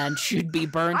and should be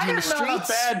burned in the streets. I'm not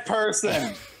a bad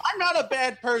person. I'm not a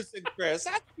bad person, Chris.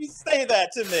 How can you say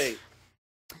that to me?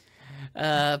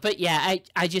 But yeah,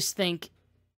 I just think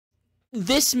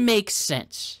this makes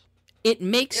sense. It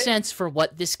makes sense for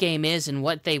what this game is and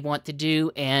what they want to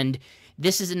do, and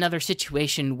this is another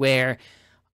situation where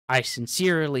I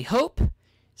sincerely hope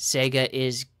Sega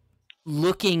is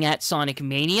looking at Sonic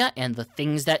Mania and the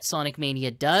things that Sonic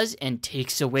Mania does and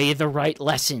takes away the right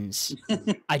lessons.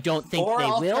 I don't think they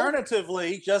will. Or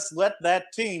alternatively, just let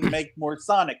that team make more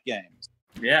Sonic games.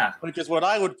 Yeah. Which is what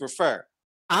I would prefer.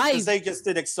 Because they just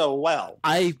did it so well.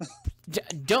 I'm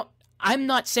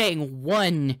not saying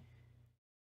one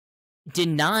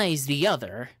denies the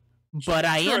other. But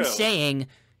I am saying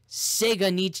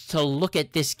Sega needs to look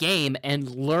at this game and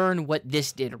learn what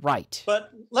this did right.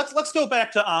 But let's go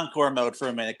back to Encore mode for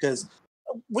a minute, because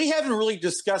we haven't really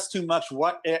discussed too much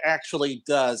what it actually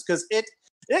does, because it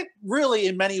really,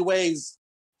 in many ways,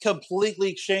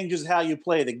 completely changes how you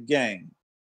play the game.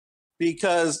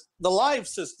 Because the live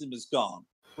system is gone.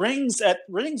 Rings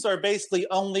are basically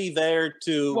only there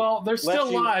to. Well, they're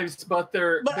still lives, but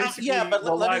they're basically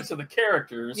the lives of the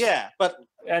characters. Yeah, but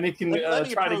and he can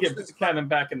try to get Kevin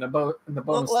back in the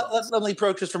bonus. Let me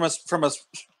approach this from a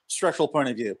structural point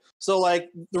of view. So, like,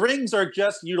 the rings are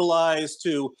just utilized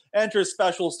to enter the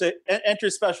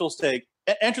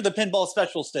pinball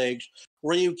special stage,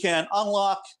 where you can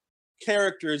unlock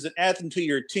characters and add them to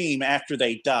your team after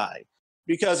they die.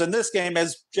 Because in this game,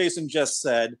 as Jason just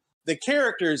said, the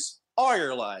characters are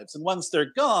your lives, and once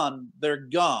they're gone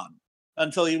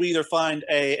until you either find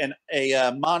a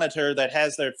monitor that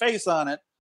has their face on it,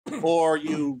 or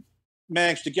you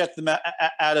manage to get them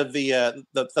out of the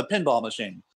pinball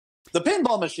machine. The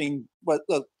pinball machine. What,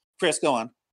 Chris? Go on.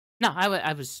 No,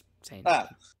 I was saying.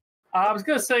 I was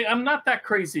gonna say I'm not that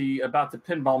crazy about the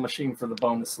pinball machine for the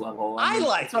bonus level. I mean,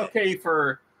 it's okay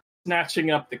for snatching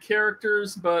up the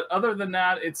characters, but other than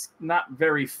that, it's not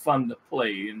very fun to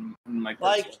play in my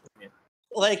personal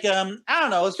opinion. I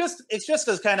don't know. It's just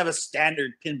as kind of a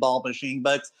standard pinball machine,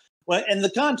 but when in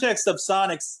the context of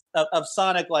Sonic,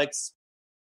 like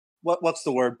what's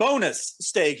the word? Bonus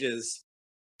stages.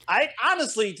 I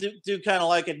honestly do kind of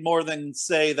like it more than,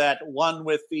 say, that one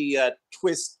with the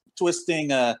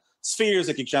twisting spheres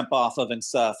that you jump off of and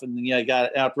stuff, and you got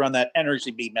to outrun that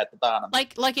energy beam at the bottom.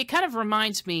 Like it kind of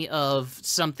reminds me of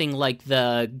something like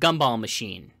the gumball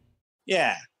machine.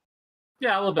 Yeah,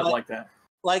 a little bit like that.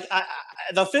 Like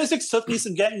the physics took me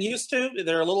some getting used to.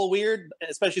 They're a little weird,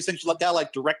 especially since you got to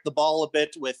direct the ball a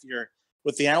bit with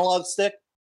the analog stick.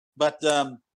 But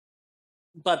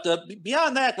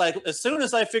beyond that, like, as soon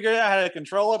as I figured out how to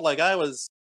control it, like I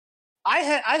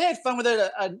had fun with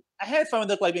it. I had fun with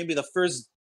it like maybe the first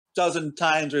dozen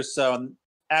times or so, and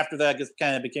after that, just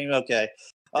kind of became okay.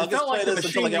 I'll just play this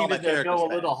until I get all my characters go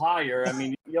a little higher. I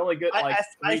mean, you only get like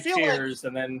three tiers,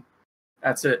 and then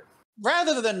that's it.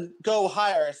 Rather than go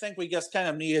higher, I think we just kind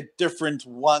of needed different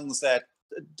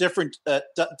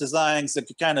designs that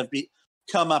could kind of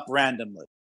come up randomly.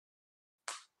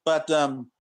 But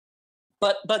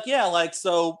yeah, like,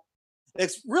 so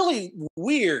it's really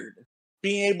weird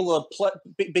being able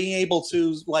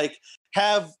to like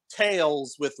have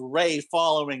Tails with Ray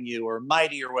following you, or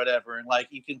Mighty or whatever, and like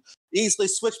you can easily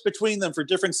switch between them for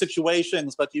different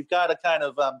situations, but you've got to kind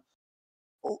of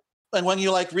and when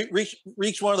you like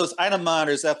reach one of those item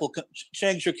monitors that will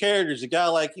change your characters, you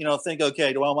gotta like, think,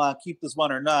 okay, do I want to keep this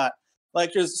one or not?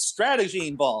 Like, there's strategy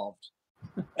involved,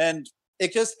 and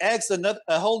it just adds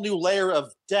a whole new layer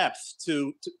of depth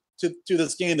to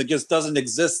this game that just doesn't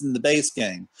exist in the base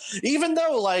game. Even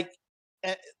though like,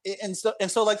 and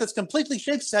so like, this completely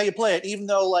shapes how you play it. Even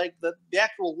though like the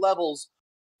actual levels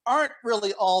aren't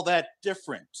really all that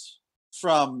different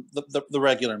from the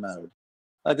regular mode.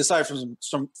 Like, aside from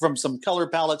some color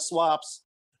palette swaps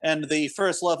and the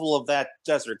first level of that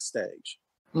desert stage,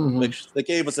 which they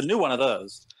gave us a new one of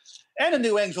those, and a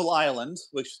new Angel Island,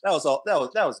 which that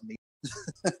was neat.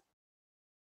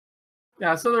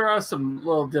 Yeah, so there are some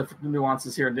little different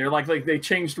nuances here and there. Like they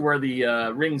changed where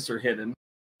the rings are hidden.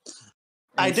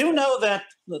 I do know that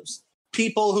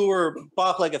people who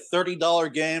bought like a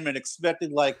 $30 game and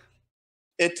expected like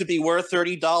it to be worth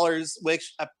 $30,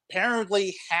 which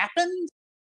apparently happened.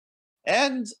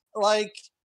 And like,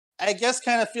 I guess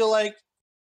kind of feel like,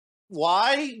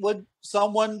 why would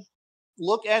someone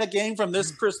look at a game from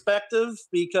this perspective?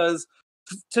 Because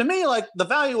to me, like, the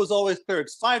value was always clear.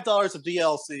 It's $5 of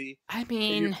DLC. I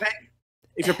mean,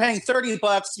 if you're paying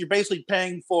 $30, you're basically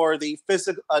paying for the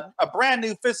a brand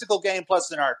new physical game plus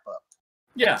an art book.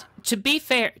 Yeah. To be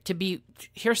fair,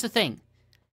 here's the thing.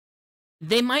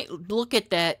 They might look at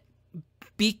that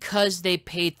because they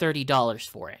paid $30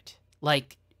 for it.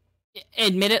 Like,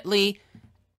 admittedly,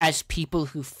 as people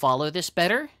who follow this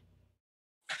better,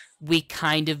 we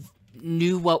kind of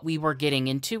knew what we were getting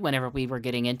into whenever we were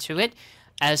getting into it.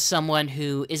 As someone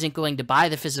who isn't going to buy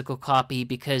the physical copy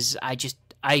because I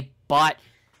bought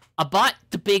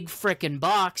the big frickin'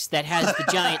 box that has the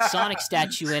giant Sonic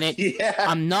statue in it. Yeah.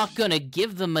 I'm not gonna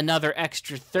give them another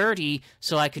extra $30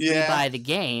 so I could rebuy the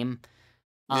game.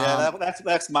 Yeah,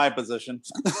 that's my position.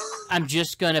 I'm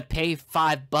just gonna pay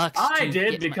 $5. I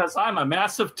did because I'm a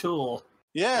massive tool.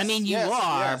 Yes, I mean, you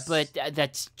are, but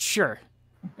that's sure.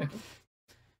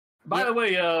 By the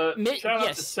way, shout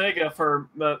out to Sega for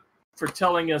for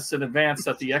telling us in advance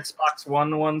that the Xbox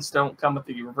One ones don't come with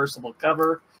the reversible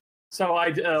cover. So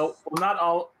not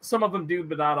all. Some of them do,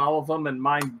 but not all of them, and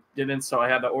mine didn't. So I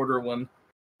had to order one.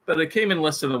 But it came in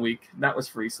less than a week. That was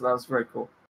free, so that was very cool.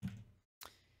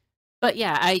 But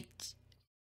yeah,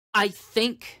 I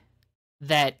think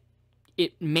that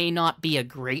it may not be a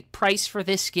great price for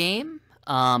this game.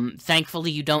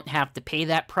 Thankfully, you don't have to pay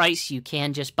that price. You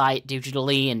can just buy it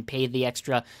digitally and pay the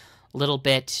extra little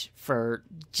bit for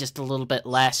just a little bit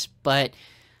less. But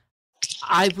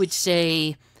I would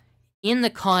say, in the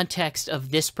context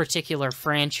of this particular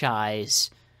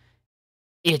franchise,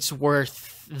 it's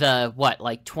worth the,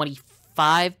 like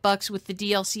 $25 with the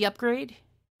DLC upgrade?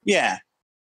 Yeah.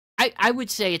 I would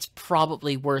say it's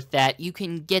probably worth that. You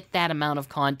can get that amount of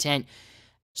content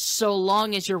so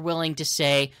long as you're willing to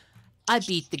say, I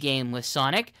beat the game with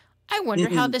Sonic. I wonder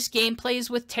how this game plays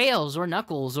with Tails or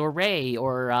Knuckles or Ray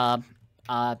or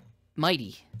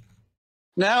Mighty.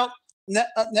 Now,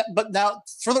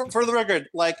 for the record,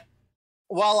 like,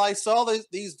 while I saw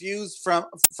these views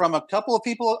from a couple of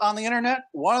people on the internet,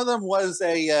 one of them was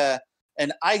an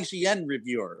IGN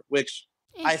reviewer, which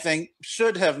I think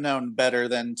should have known better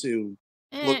than to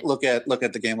look at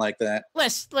the game like that.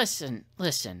 Listen.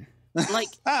 Like,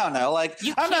 I don't know. Like,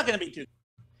 I'm not going to be too.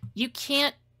 You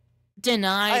can't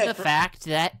deny the fact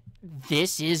that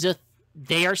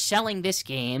they are selling this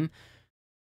game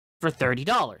for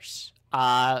 $30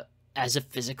 as a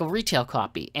physical retail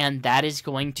copy, and that is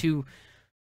going to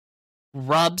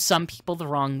rub some people the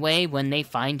wrong way when they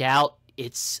find out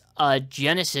it's a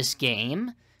Genesis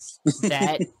game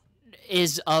that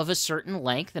is of a certain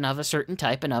length and of a certain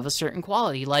type and of a certain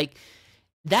quality. Like,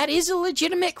 that is a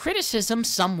legitimate criticism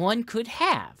someone could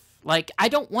have. Like, I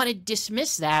don't want to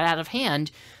dismiss that out of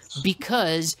hand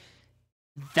because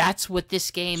that's what this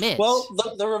game is. Well,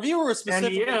 the reviewer was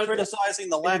specifically criticizing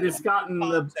the lack of content. It's gotten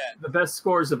the best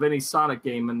scores of any Sonic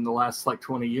game in the last,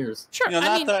 20 years. Sure.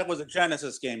 Not that it was a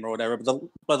Genesis game or whatever,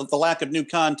 but the lack of new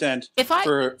content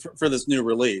for this new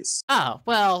release. Oh,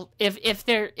 well, if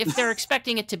they're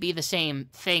expecting it to be the same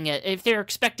thing, if they're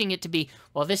expecting it to be,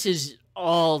 well, this is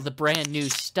all the brand new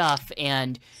stuff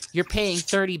and you're paying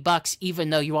 $30 even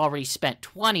though you already spent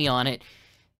 $20 on it,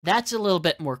 that's a little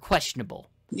bit more questionable.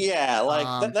 Yeah,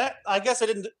 like that. I guess I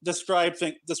didn't describe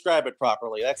it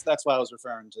properly. That's what I was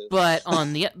referring to.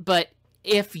 But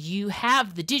if you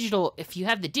have the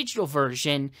digital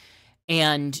version,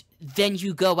 and then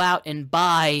you go out and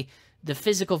buy the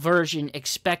physical version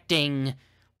expecting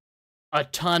a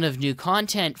ton of new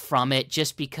content from it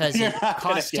just because it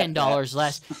costs $10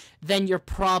 less, then you're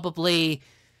probably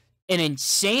an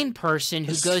insane person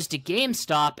who goes to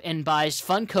GameStop and buys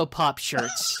Funko Pop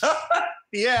shirts.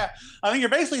 Yeah, I mean, you're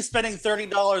basically spending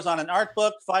 $30 on an art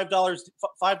book, $5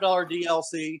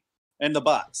 DLC, and the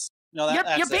box.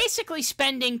 You're basically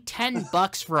spending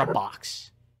 $10 for a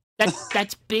box.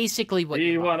 That's basically what.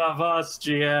 Be one of us,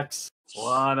 GX.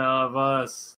 One of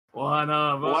us.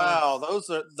 Wow,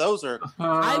 those are.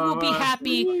 I will be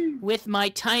happy with my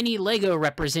tiny Lego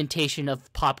representation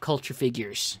of pop culture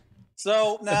figures.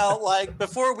 So now,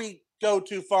 before we go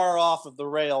too far off of the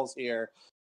rails here,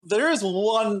 there is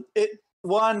one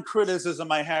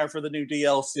criticism I have for the new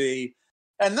DLC,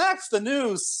 and that's the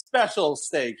new special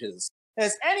stages.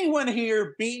 Has anyone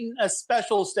here beaten a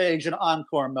special stage in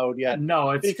Encore mode yet?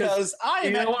 No, it's because I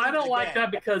don't like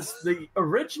that because the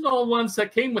original ones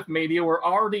that came with Mania were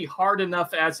already hard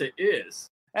enough as it is.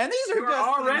 And these are just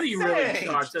already really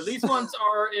hard. So these ones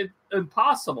are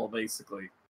impossible, basically.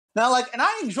 Now, and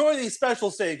I enjoy these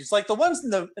special stages, like the ones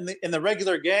in the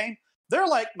regular game. They're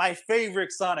like my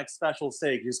favorite Sonic special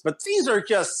stages, but these are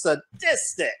just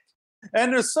sadistic,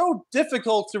 and they're so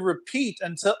difficult to repeat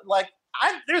until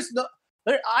I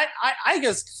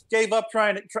just gave up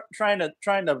trying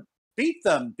to beat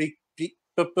them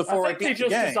before I beat the game. They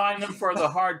just designed them for the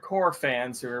hardcore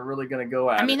fans who are really going to go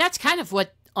at it. I mean, that's kind of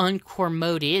what Encore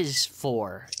mode is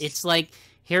for. It's like,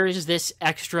 here is this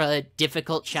extra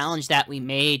difficult challenge that we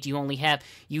made. You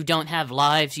don't have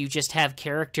lives, you just have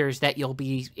characters that you'll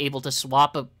be able to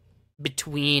swap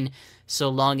between so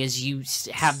long as you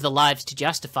have the lives to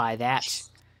justify that.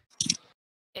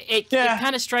 It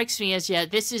kind of strikes me as,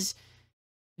 this is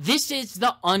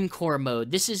the Encore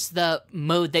mode. This is the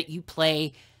mode that you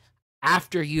play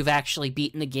after you've actually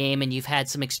beaten the game and you've had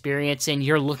some experience and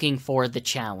you're looking for the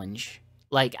challenge.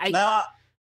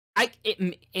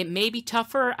 It may be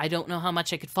tougher. I don't know how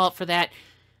much I could fault for that.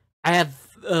 I have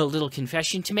a little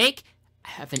confession to make.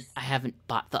 I haven't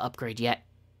bought the upgrade yet.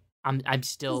 I'm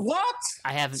still. What?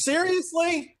 I haven't.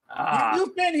 Seriously?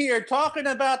 You've been here talking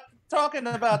about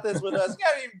this with us. You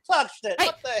haven't even touched it.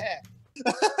 What the heck?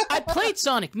 I played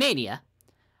Sonic Mania.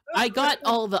 I got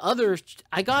all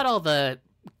the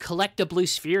Collect a Blue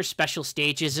Sphere special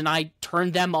stages, and I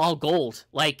turned them all gold.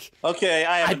 Like, okay,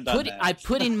 I haven't done that. I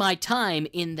put in my time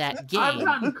in that game. I've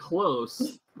gotten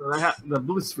close. The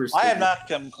Blue Sphere stages I have not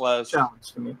come close.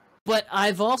 Challenge to me. But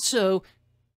I've also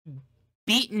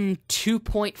beaten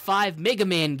 2.5 Mega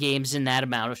Man games in that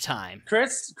amount of time.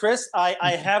 Chris, I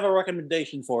have a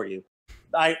recommendation for you.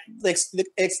 It's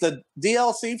the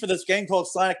DLC for this game called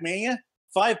Sonic Mania.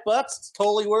 $5, it's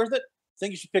totally worth it. I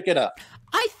think you should pick it up.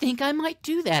 I think I might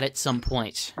do that at some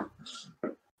point.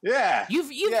 Yeah.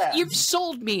 You've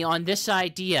sold me on this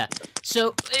idea.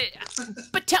 So,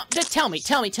 but tell me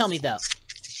though.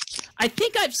 I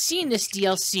think I've seen this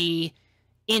DLC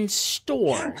in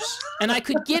stores, and I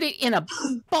could get it in a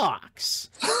box.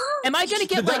 Am I going to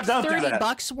get like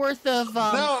 $30 worth of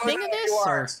thing of this?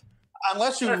 Or?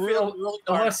 Unless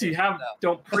you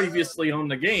don't previously own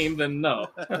the game, then no.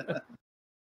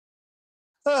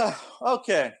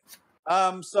 Okay.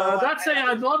 So that's saying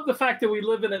I love the fact that we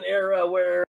live in an era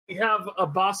where we have a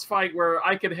boss fight where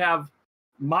I could have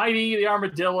Mighty the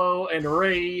Armadillo and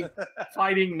Ray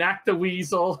fighting Knack the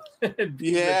Weasel.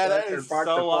 Yeah, that is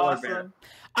so awesome.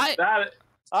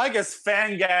 I guess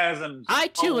fangasm. I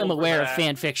too am aware of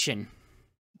fan fiction.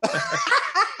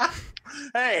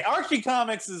 Hey, Archie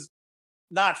Comics is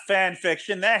not fan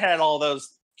fiction. That had all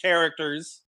those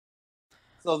characters.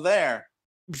 So there.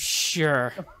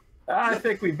 Sure. I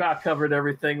think we've about covered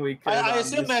everything we could. I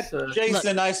assume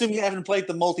Jason, I assume you haven't played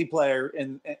the multiplayer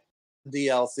in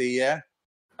DLC, yeah?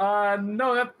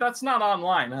 No, that's not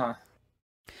online, huh?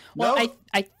 Well, no?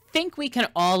 I think we can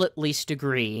all at least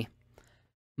agree.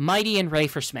 Mighty and Ray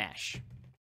for Smash.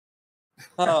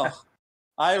 Oh,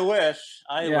 I wish.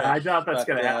 I doubt that's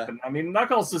going to happen. I mean,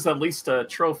 Knuckles is at least a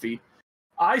trophy.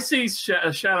 I see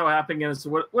Shadow happening as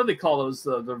what do they call those?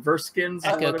 The verse skins?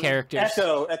 Echo characters.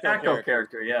 Echo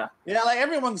character, yeah. Yeah, like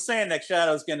everyone's saying that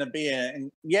Shadow's going to be in it.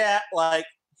 And yeah, like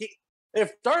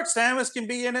if Dark Samus can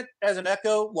be in it as an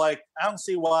Echo, like I don't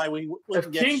see why we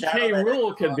wouldn't get King K.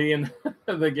 Rool can be in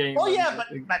the game. Oh yeah, but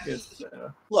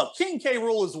look, King K.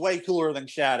 Rool is way cooler than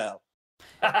Shadow.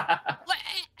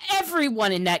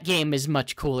 Everyone in that game is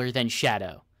much cooler than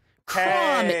Shadow.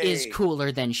 Chrom is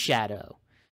cooler than Shadow.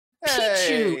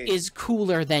 Pichu is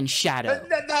cooler than Shadow.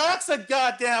 That's a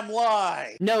goddamn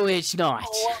lie. No, it's not.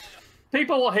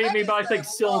 People will hate me, but I think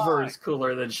Silver is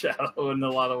cooler than Shadow in a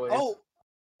lot of ways. Oh,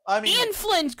 I mean,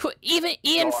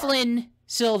 Ian Flynn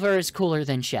Silver is cooler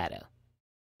than Shadow.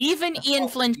 Even Ian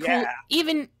Flynn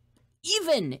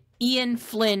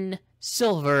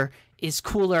Silver is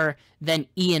cooler than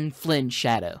Ian Flynn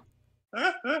Shadow.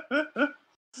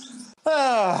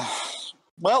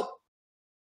 Well.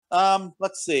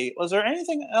 Let's see. Was there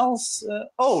anything else? No,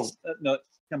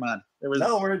 come on.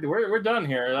 We're done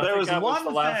here. There was one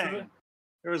thing.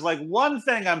 There was like one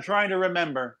thing I'm trying to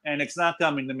remember, and it's not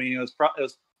coming to me.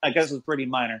 I guess it was pretty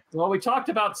minor. Well, we talked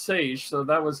about Sage, so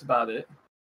that was about it.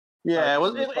 Yeah, it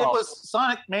was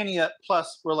Sonic Mania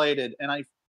Plus related, and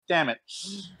damn it.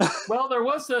 Well, there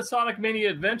was the Sonic Mania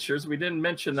Adventures. We didn't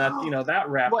mention that. That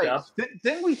wrapped up.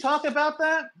 Didn't we talk about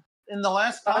that? In the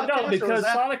last podcast? No, because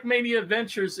Sonic Mania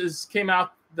Adventures came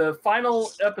out. The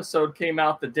final episode came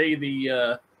out the day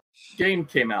the game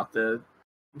came out. The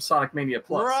Sonic Mania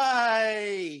Plus.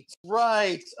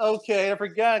 Right. Okay, I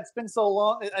forgot. It's been so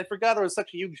long. I forgot there was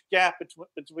such a huge gap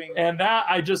between. And that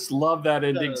I just love that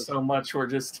ending so much. We're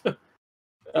just.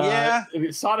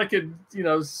 Sonic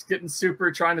is getting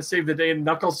super, trying to save the day, and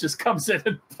Knuckles just comes in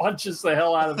and punches the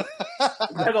hell out of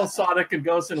Metal Sonic and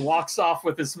goes and walks off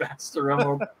with his Master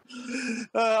Emerald. And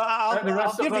the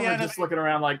rest of them are just looking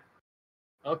around like,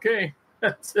 okay.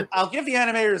 I'll give the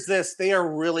animators this. They are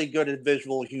really good at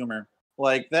visual humor.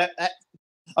 Like that.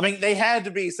 I mean, they had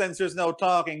to be since there's no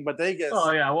talking, but they get.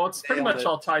 Oh yeah, well, it's pretty much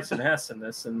all Tyson Hess in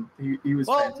this, and he was.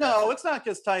 Well, fantastic. No, it's not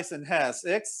just Tyson Hess.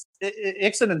 It's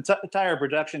an entire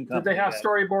production company. Did they have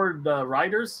storyboard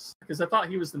writers? Because I thought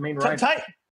he was the main writer.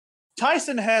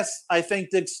 Tyson Hess, I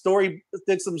think, did storyboards.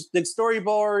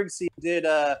 He did,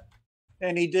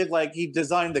 and he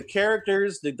designed the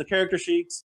characters, did the character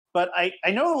sheets. But I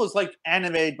know it was like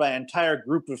animated by an entire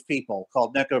group of people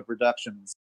called Neko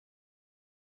Productions.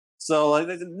 So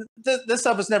this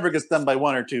stuff is never gets done by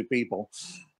one or two people.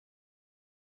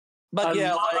 But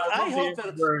yeah, I hope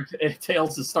that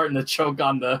Tails is starting to choke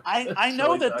on the. I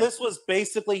know that this was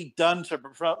basically done to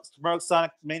promote Sonic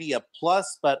Mania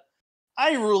Plus, but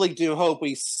I really do hope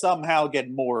we somehow get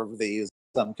more of these in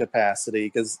some capacity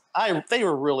because they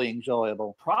were really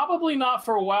enjoyable. Probably not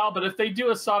for a while, but if they do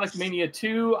a Sonic Mania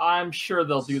 2, I'm sure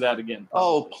they'll do that again.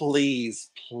 Oh please!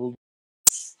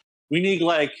 We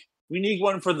need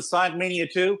one for the Sonic Mania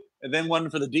 2, and then one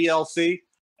for the DLC,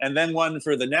 and then one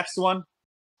for the next one.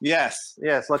 Yes.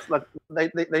 Let's they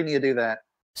need to do that.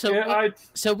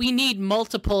 So we need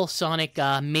multiple Sonic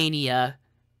Mania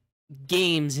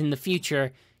games in the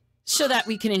future, so that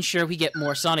we can ensure we get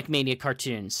more Sonic Mania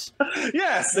cartoons.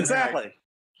 Yes, exactly.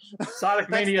 Sonic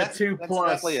Mania 2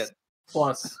 plus. Exactly it.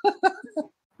 Plus.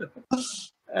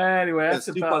 Anyway, that's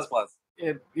about 2 plus.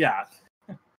 Yeah.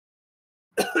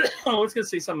 I was going to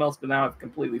say something else, but now I've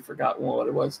completely forgotten what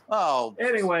it was. Oh.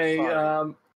 Anyway,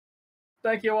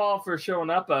 thank you all for showing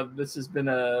up. This has been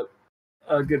a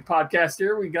good podcast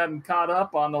here. We've gotten caught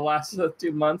up on the last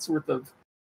 2 months worth of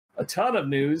a ton of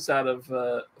news out of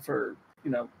for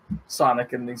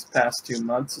Sonic in these past 2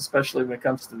 months, especially when it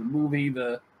comes to the movie,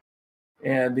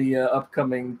 and the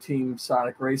upcoming Team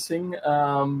Sonic Racing.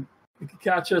 You can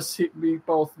catch us,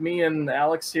 both me and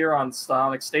Alex, here on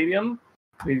Sonic Stadium.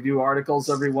 We do articles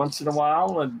every once in a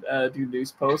while and do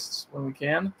news posts when we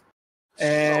can.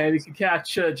 And you can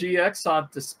catch GX on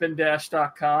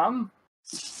spindash.com.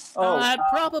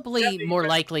 Probably more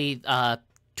likely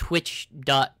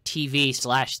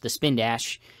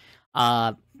twitch.tv/thespindash.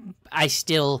 I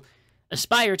still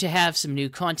aspire to have some new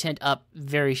content up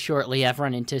very shortly. I've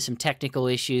run into some technical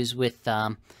issues with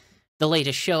the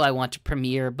latest show I want to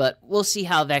premiere, but we'll see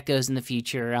how that goes in the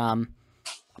future. I'll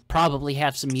probably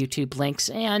have some YouTube links,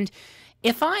 and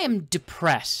if I am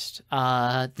depressed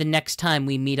the next time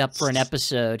we meet up for an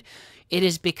episode, it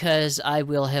is because I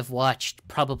will have watched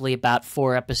probably about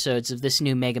 4 episodes of this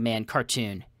new Mega Man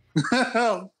cartoon.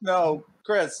 No,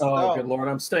 Chris. Oh, no. Good Lord,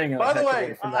 I'm staying. By the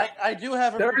way, I do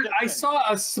have I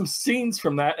saw some scenes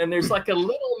from that, and there's like a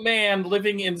little man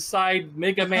living inside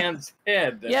Mega Man's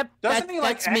head. Yep,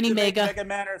 that's Mini Mega. Mega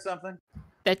Man or something?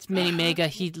 That's Mini Mega.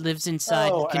 He lives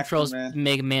inside and controls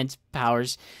Mega Man's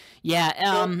powers.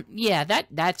 Yeah,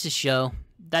 that's a show.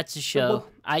 That's a show.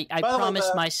 I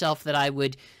promised myself that I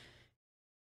would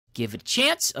give it a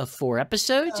chance of 4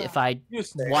 episodes. If I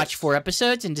watch 4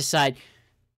 episodes and decide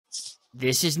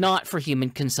this is not for human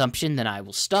consumption, then I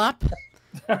will stop.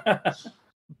 But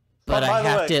I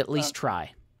have to at least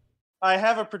try. I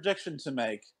have a prediction to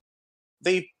make.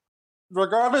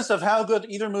 Regardless of how good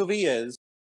either movie is,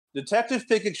 Detective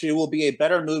Pikachu will be a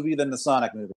better movie than the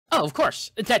Sonic movie. Oh, of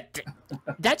course.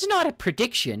 That's not a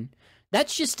prediction.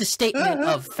 That's just a statement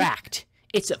of fact.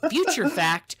 It's a future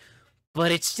fact, but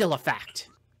it's still a fact.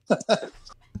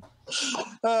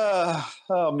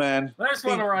 Oh man, there's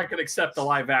one where I could accept the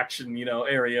live action,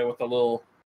 area with a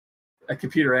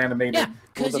computer animated. Yeah,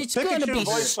 because it's going to be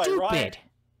stupid.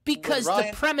 Because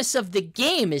the premise of the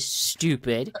game is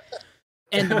stupid,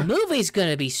 and the movie's going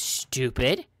to be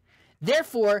stupid.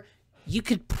 Therefore, you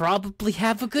could probably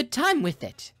have a good time with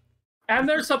it. And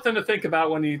there's something to think about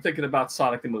when you're thinking about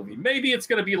Sonic the movie. Maybe it's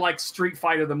going to be like Street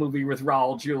Fighter the movie with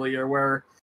Raul Julia, where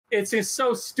it's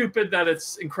so stupid that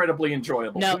it's incredibly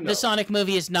enjoyable. No, the Sonic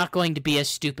movie is not going to be as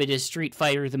stupid as Street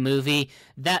Fighter the movie.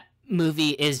 That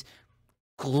movie is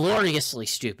gloriously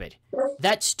stupid.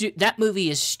 That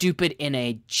movie is stupid in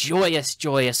a joyous,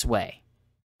 joyous way.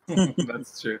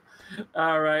 That's true.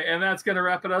 All right, and that's going to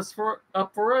wrap it up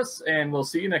for us, and we'll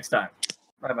see you next time.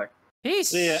 Bye-bye. Peace.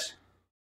 See ya.